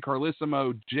 P.J.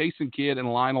 Carlissimo, Jason Kidd,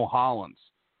 and Lionel Hollins.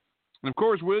 And, of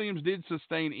course, Williams did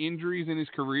sustain injuries in his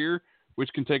career,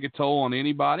 which can take a toll on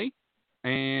anybody.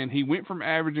 And he went from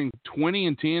averaging 20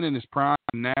 and 10 in his prime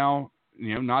to now,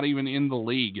 not even in the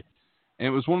league. And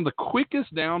it was one of the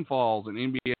quickest downfalls in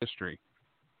NBA history.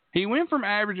 He went from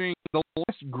averaging the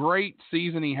last great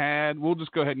season he had, we'll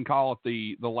just go ahead and call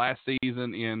it the last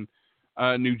season in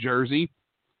New Jersey.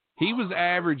 He was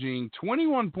averaging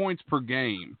 21 points per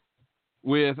game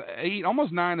with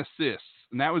almost 9 assists,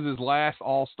 and that was his last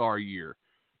All-Star year.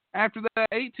 After that,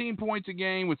 18 points a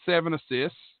game with 7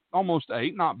 assists, almost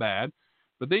 8, not bad.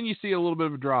 But then you see a little bit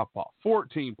of a drop-off,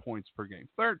 14 points per game,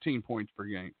 13 points per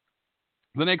game.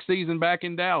 The next season back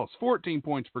in Dallas, 14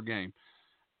 points per game.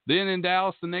 Then in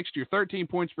Dallas the next year, 13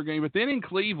 points per game. But then in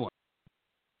Cleveland,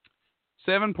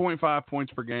 7.5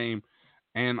 points per game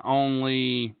and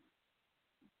only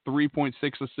 3.6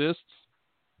 assists.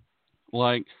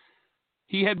 Like,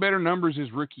 he had better numbers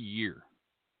his rookie year.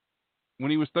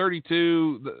 When he was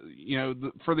 32,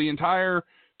 for the entire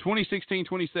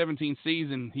 2016-2017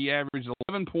 season, he averaged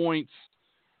 11 points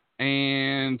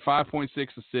and 5.6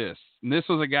 assists. And this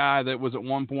was a guy that was at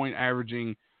one point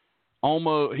averaging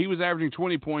he was averaging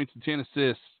 20 points and 10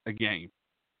 assists a game.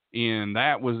 And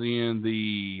that was in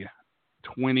the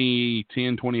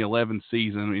 2010, 2011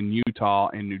 season in Utah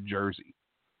and New Jersey.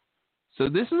 So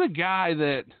this is a guy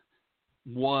that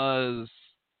was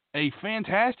a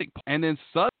fantastic, and then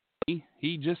suddenly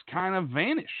he just kind of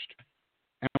vanished.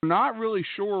 And we're not really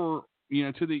sure,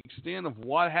 to the extent of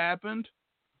what happened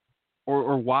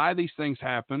or why these things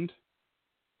happened.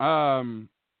 We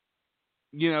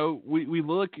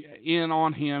look in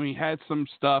on him. He had some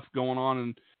stuff going on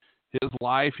in his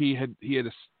life. He had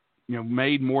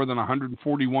made more than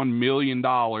 $141 million,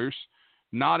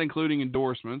 not including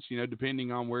endorsements,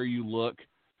 depending on where you look,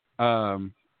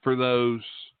 for those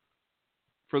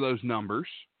numbers.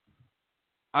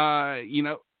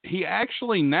 He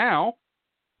actually now,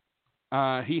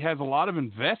 he has a lot of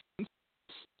investments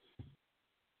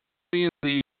in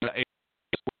the area where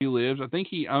he lives. I think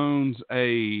he owns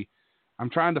I'm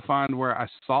trying to find where I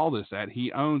saw this at.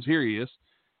 He owns, here he is.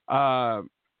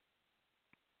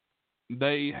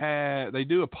 They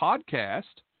do a podcast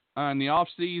in the off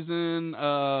season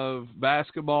of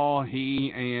basketball.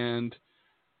 He and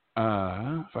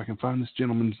if I can find this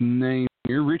gentleman's name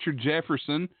here, Richard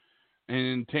Jefferson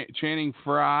and Channing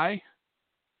Frye,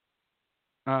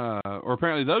 or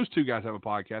apparently those two guys have a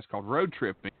podcast called Road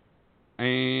Tripping,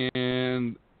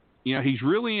 and he's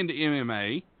really into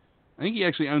MMA. I think he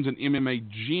actually owns an MMA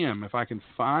gym, if I can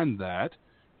find that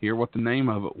here, what the name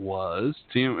of it was.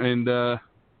 Tim, and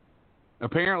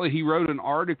apparently he wrote an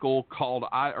article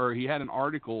he had an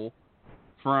article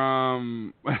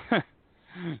from,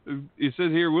 it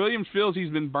says here, Williams feels he's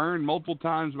been burned multiple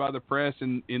times by the press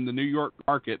in the New York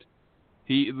market.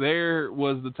 There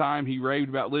was the time he raved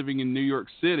about living in New York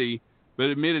City, but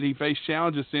admitted he faced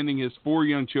challenges sending his 4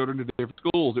 young children to different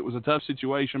schools. It was a tough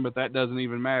situation, but that doesn't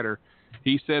even matter.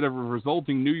 He said of a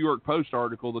resulting New York Post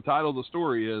article, the title of the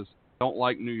story is "Don't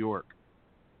Like New York."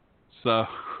 So,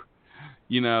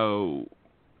 he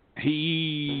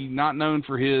not known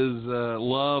for his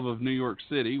love of New York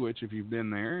City, which if you've been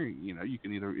there, you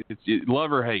can either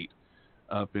love or hate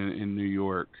up in New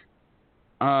York.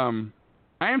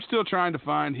 I am still trying to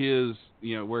find his,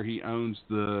 where he owns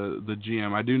the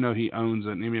gym. I do know he owns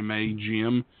an MMA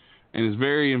gym and is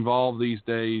very involved these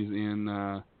days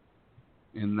in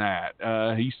that.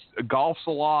 He golfs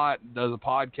a lot, does a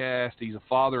podcast. He's a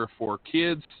father of 4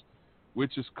 kids,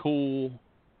 which is cool.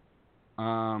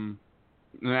 And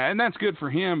that's good for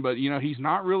him, but, he's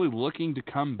not really looking to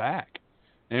come back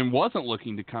and wasn't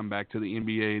looking to come back to the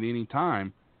NBA at any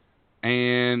time.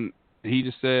 And he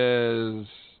just says,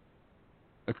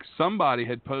 somebody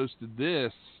had posted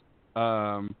this.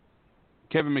 Kevin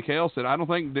McHale said, I don't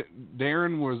think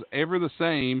Darren was ever the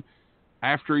same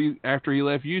after he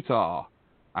left Utah.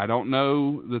 I don't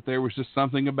know that there was just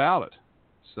something about it.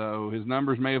 So his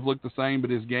numbers may have looked the same, but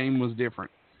his game was different.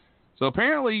 So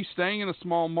apparently staying in a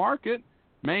small market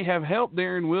may have helped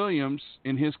Darren Williams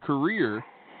in his career.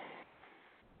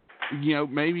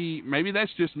 Maybe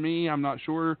that's just me. I'm not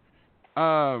sure.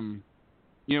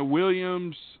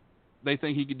 Williams, they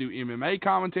think he could do MMA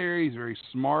commentary. He's very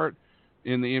smart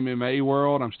in the MMA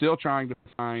world. I'm still trying to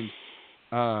find,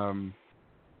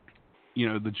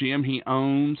 the gym he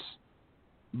owns.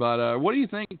 But what do you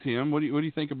think, Tim? What do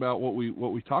you think about what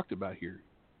we talked about here?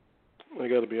 I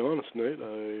got to be honest, Nate.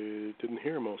 I didn't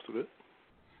hear most of it.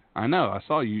 I know. I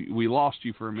saw you. We lost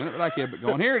you for a minute, but I kept it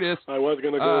going. Here it is. I was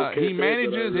going to go. He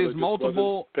manages his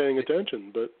multiple. Paying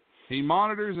attention, but he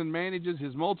monitors and manages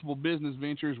his multiple business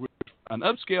ventures with an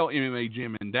upscale MMA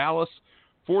gym in Dallas,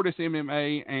 Fortis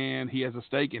MMA, and he has a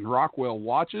stake in Rockwell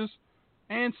Watches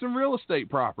and some real estate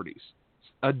properties.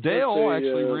 Adele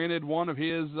actually rented one of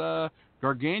his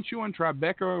gargantuan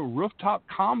Tribeca rooftop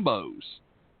combos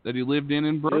that he lived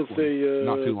in Brooklyn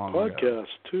not too long ago. Podcast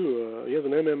too. He has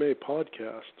an MMA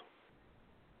podcast.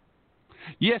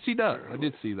 Yes, he does. I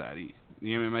did see that. The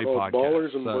MMA podcast.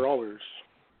 Ballers and Brawlers.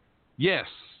 Yes,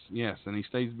 and he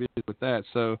stays busy with that.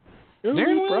 So,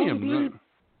 Darren Williams.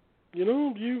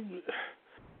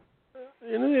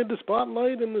 The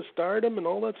spotlight and the stardom and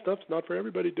all that stuff's not for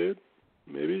everybody, dude.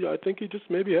 I think he just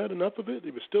had enough of it.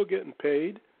 He was still getting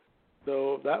paid,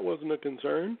 so that wasn't a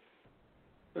concern.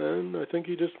 And I think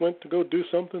he just went to go do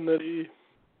something that he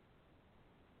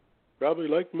probably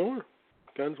liked more.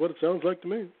 Kind of what it sounds like to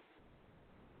me.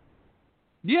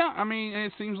 Yeah, I mean,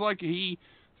 it seems like he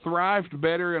thrived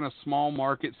better in a small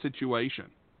market situation.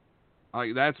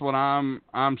 Like that's what I'm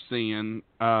seeing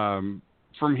from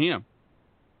him.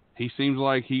 He seems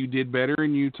like he did better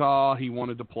in Utah. He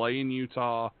wanted to play in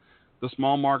Utah. The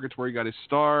small market's where he got his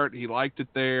start. He liked it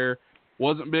there.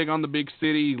 Wasn't big on the big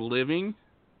city living.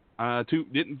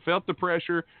 Didn't felt the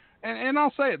pressure. And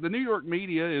I'll say it, the New York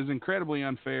media is incredibly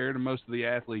unfair to most of the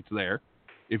athletes there.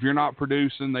 If you're not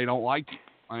producing, they don't like you.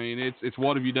 I mean, it's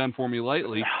what have you done for me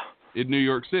lately in New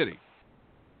York City?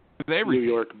 New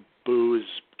York boos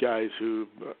guys who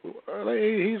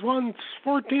he's won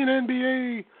 14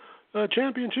 NBA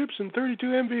championships and 32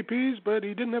 MVPs, but he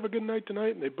didn't have a good night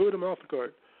tonight, and they booed him off the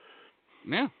court.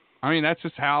 Yeah. I mean, that's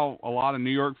just how a lot of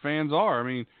New York fans are. I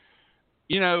mean,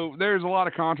 you know, there's a lot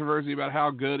of controversy about how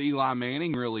good Eli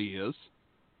Manning really is,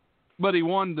 but he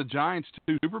won the Giants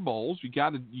 2 Super Bowls. You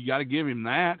got to give him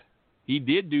that. He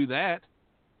did do that.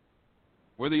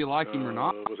 Whether you like him or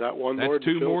not. Was that one that's more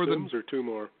than Phil more Simms than, or two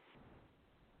more?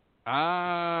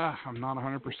 I'm not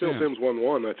 100%. Phil Simms won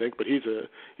one, I think, but he's a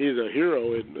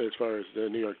hero as far as the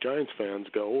New York Giants fans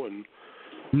go. And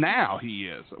now he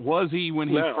is. Was he when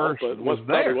he first but was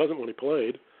probably there? Wasn't when he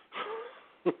played.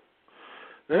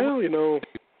 Well, you know,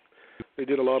 they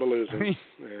did a lot of losing,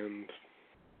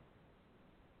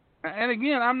 and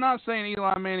again, I'm not saying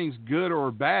Eli Manning's good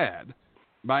or bad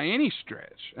by any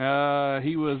stretch.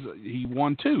 He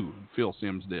won 2. Phil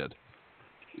Simms did.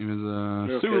 He was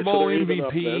a Super Bowl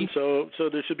MVP. So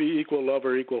there should be equal love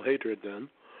or equal hatred then.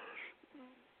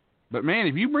 But man,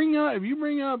 if you bring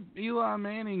up Eli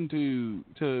Manning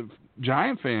to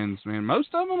Giant fans, man, most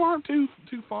of them aren't too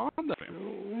fond of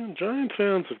him. Giant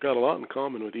fans have got a lot in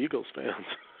common with Eagles fans.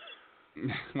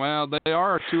 Well, they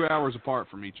are 2 hours apart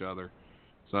from each other,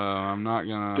 so I'm not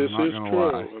gonna. This is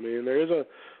true. Lie. I mean, there is that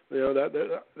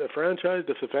the franchise,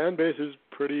 the fan base is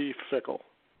pretty fickle.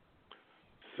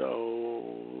 So,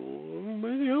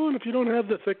 you know, and if you don't have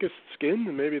the thickest skin,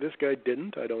 and maybe this guy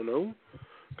didn't, I don't know.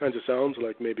 Kind of sounds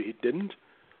like maybe he didn't.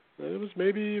 It was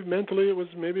maybe mentally it was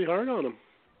maybe hard on him,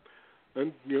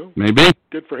 and you know, maybe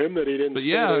good for him that he didn't. But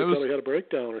yeah, until he had a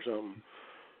breakdown or something.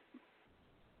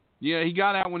 Yeah, he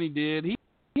got out when he did. He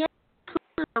had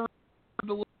a career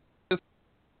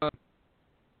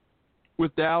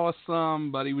with Dallas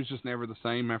some, but he was just never the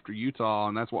same after Utah,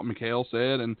 and that's what McHale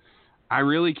said. And I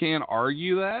really can't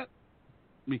argue that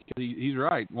because he's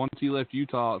right. Once he left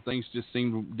Utah, things just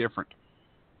seemed different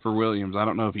for Williams. I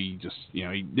don't know if he just, you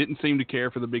know, he didn't seem to care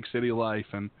for the big city life,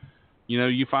 and you know,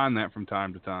 you find that from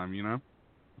time to time, you know.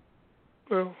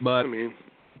 Well, but I mean,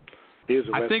 he is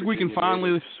a West I think we can Virginia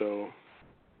finally. native, so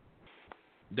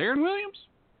Darren Williams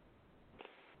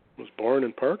was born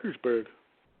in Parkersburg.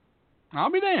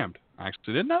 I'll be damned. I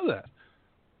actually didn't know that.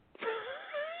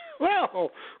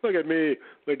 Well, look at me,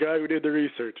 the guy who did the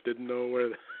research didn't know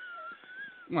where.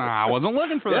 I wasn't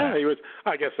looking for that. Yeah, he was.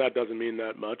 I guess that doesn't mean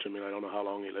that much. I mean, I don't know how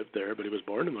long he lived there, but he was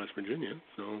born in West Virginia,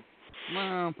 so.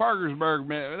 Well, Parkersburg,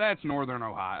 that's northern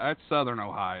Ohio. That's southern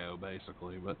Ohio,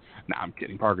 basically. But no, I'm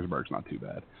kidding. Parkersburg's not too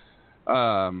bad.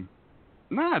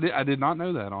 No, I did not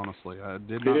know that, honestly. I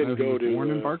did not know he was born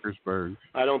in Parkersburg.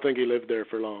 I don't think he lived there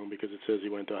for long because it says he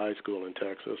went to high school in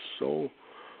Texas. So.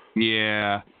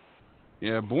 Yeah,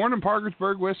 born in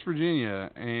Parkersburg, West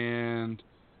Virginia, and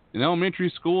in elementary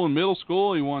school and middle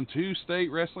school, he won 2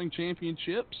 state wrestling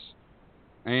championships.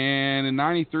 And in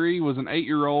 '93 was an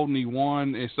 8-year-old, and he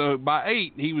won. So by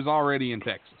 8, he was already in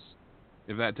Texas.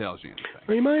 If that tells you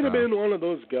anything. He might have been one of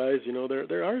those guys. You know,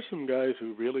 there are some guys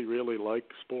who really, really like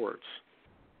sports,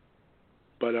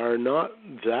 but are not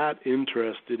that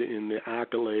interested in the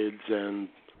accolades and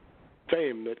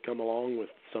fame that come along with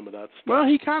some of that stuff. Well,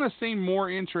 he kind of seemed more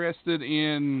interested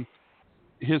in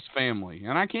his family,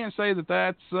 and I can't say that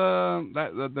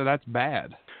that's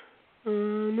bad.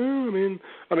 No, I mean,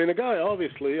 the guy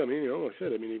obviously. I mean, you know, like I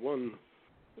said, he won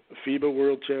FIBA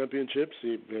World Championships.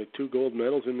 He had 2 gold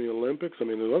medals in the Olympics. I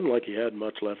mean, it wasn't like he had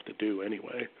much left to do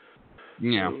anyway.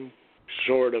 Yeah.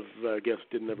 Short of, I guess,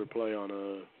 didn't ever play on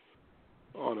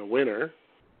a winner.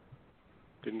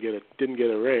 Didn't get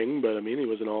a ring, but I mean, he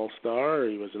was an all-star.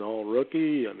 He was an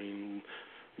all-rookie. I mean,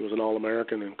 he was an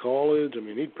all-American in college. I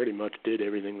mean, he pretty much did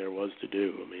everything there was to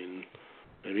do. I mean,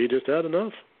 maybe he just had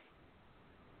enough.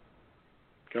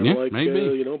 Kind of like,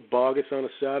 you know, Bogus on a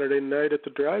Saturday night at the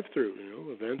drive-thru, you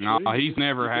know, eventually. No, he's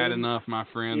never had enough, my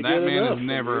friend. That man has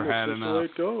never had enough.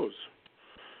 That's the way it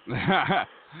goes.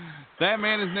 That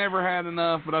man has never had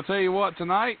enough, but I'll tell you what,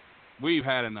 tonight, we've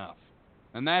had enough.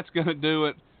 And that's going to do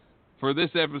it for this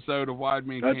episode of Wide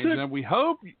Men Can't Jump. We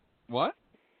hope... What?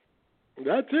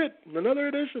 That's it. Another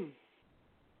edition.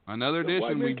 Another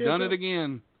edition. We've done it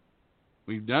again.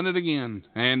 We've done it again.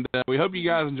 And we hope you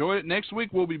guys enjoyed it. Next week,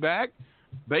 we'll be back.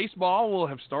 Baseball will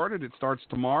have started. It starts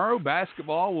tomorrow.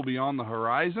 Basketball will be on the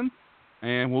horizon,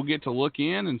 and we'll get to look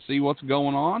in and see what's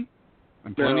going on,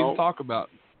 and plenty to talk about.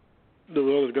 Well,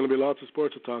 there's going to be lots of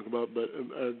sports to talk about, but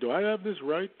do I have this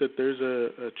right that there's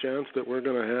a chance that we're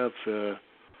going to have a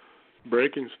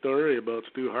breaking story about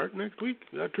Stu Hart next week?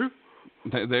 Is that true?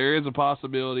 There is a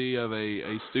possibility of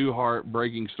a Stu Hart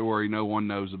breaking story no one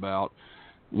knows about.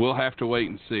 we'll have to wait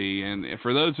and see. And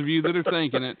for those of you that are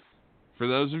thinking it,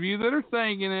 I'll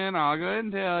go ahead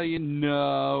and tell you,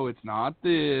 no, it's not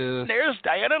this. There's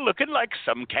Diana looking like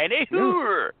some kind of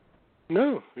whore.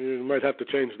 No, you might have to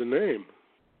change the name.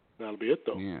 That'll be it,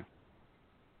 though. Yeah.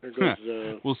 There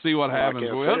goes, we'll see what happens.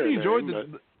 We hope you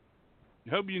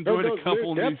enjoyed a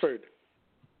couple new.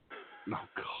 Oh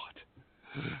God.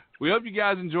 We hope you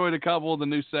guys enjoyed a couple of the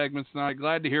new segments tonight.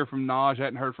 Glad to hear from Naj.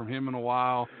 Hadn't heard from him in a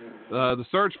while. The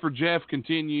search for Jeff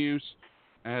continues,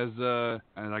 as I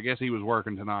guess he was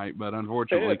working tonight, but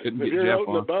unfortunately couldn't get Jeff on. If you're out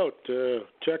and about,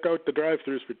 check out the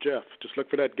drive-thrus for Jeff. Just look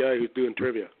for that guy who's doing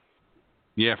trivia.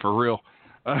 Yeah, for real.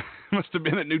 Must have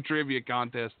been a new trivia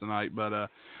contest tonight, but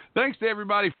thanks to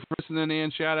everybody for listening in.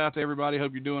 Shout out to everybody.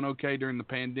 Hope you're doing okay during the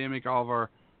pandemic. All of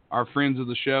our friends of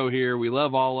the show here. We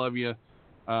love all of you.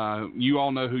 You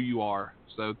all know who you are.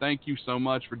 So thank you so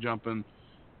much for jumping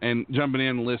in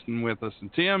and listening with us.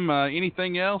 And Tim,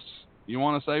 anything else you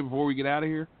want to say before we get out of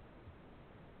here?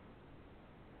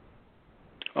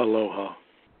 Aloha.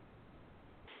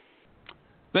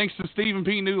 Thanks to Stephen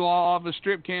P. New Law Office,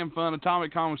 Strip Cam Fun,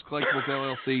 Atomic Comics Collectibles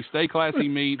LLC, Stay Classy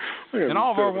Meats, and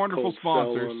all of our wonderful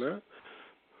sponsors.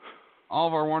 All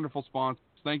of our wonderful sponsors.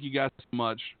 Thank you guys so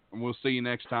much, and we'll see you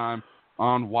next time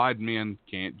on Wide Men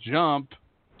Can't Jump.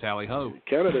 Tally ho.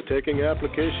 Canada taking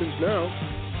applications now.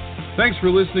 Thanks for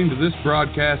listening to this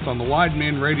broadcast on the Wide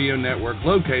Men Radio Network,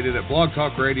 located at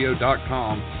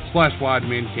blogtalkradio.com/Wide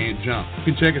Men Can't Jump. You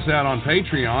can check us out on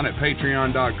Patreon at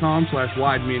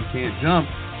patreon.com/Wide Men Can't Jump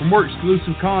for more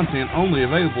exclusive content only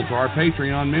available to our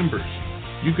Patreon members.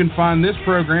 You can find this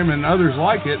program and others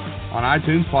like it on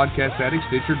iTunes, Podcast Addict,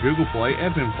 Stitcher, Google Play,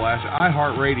 FM Flash,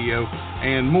 iHeartRadio,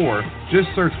 and more.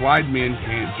 Just search Wide Men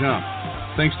Can't Jump.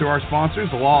 Thanks to our sponsors,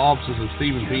 the law offices of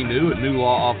Stephen P. New at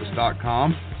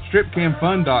newlawoffice.com,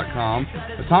 StripCamFun.com,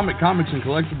 Atomic Comics and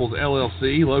Collectibles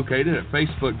LLC, located at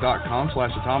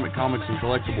Facebook.com/Atomic Comics and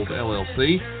Collectibles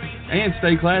LLC, and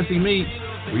Stay Classy Meats,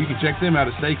 where you can check them out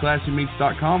at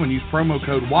StayClassyMeats.com and use promo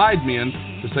code WIDEMEN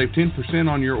to save 10%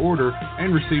 on your order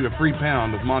and receive a free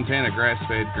pound of Montana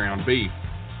grass-fed ground beef.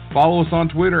 Follow us on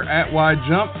Twitter at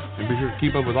WideJump, and be sure to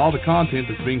keep up with all the content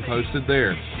that's being posted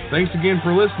there. Thanks again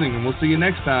for listening, and we'll see you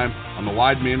next time on the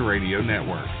Wide Men Radio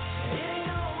Network.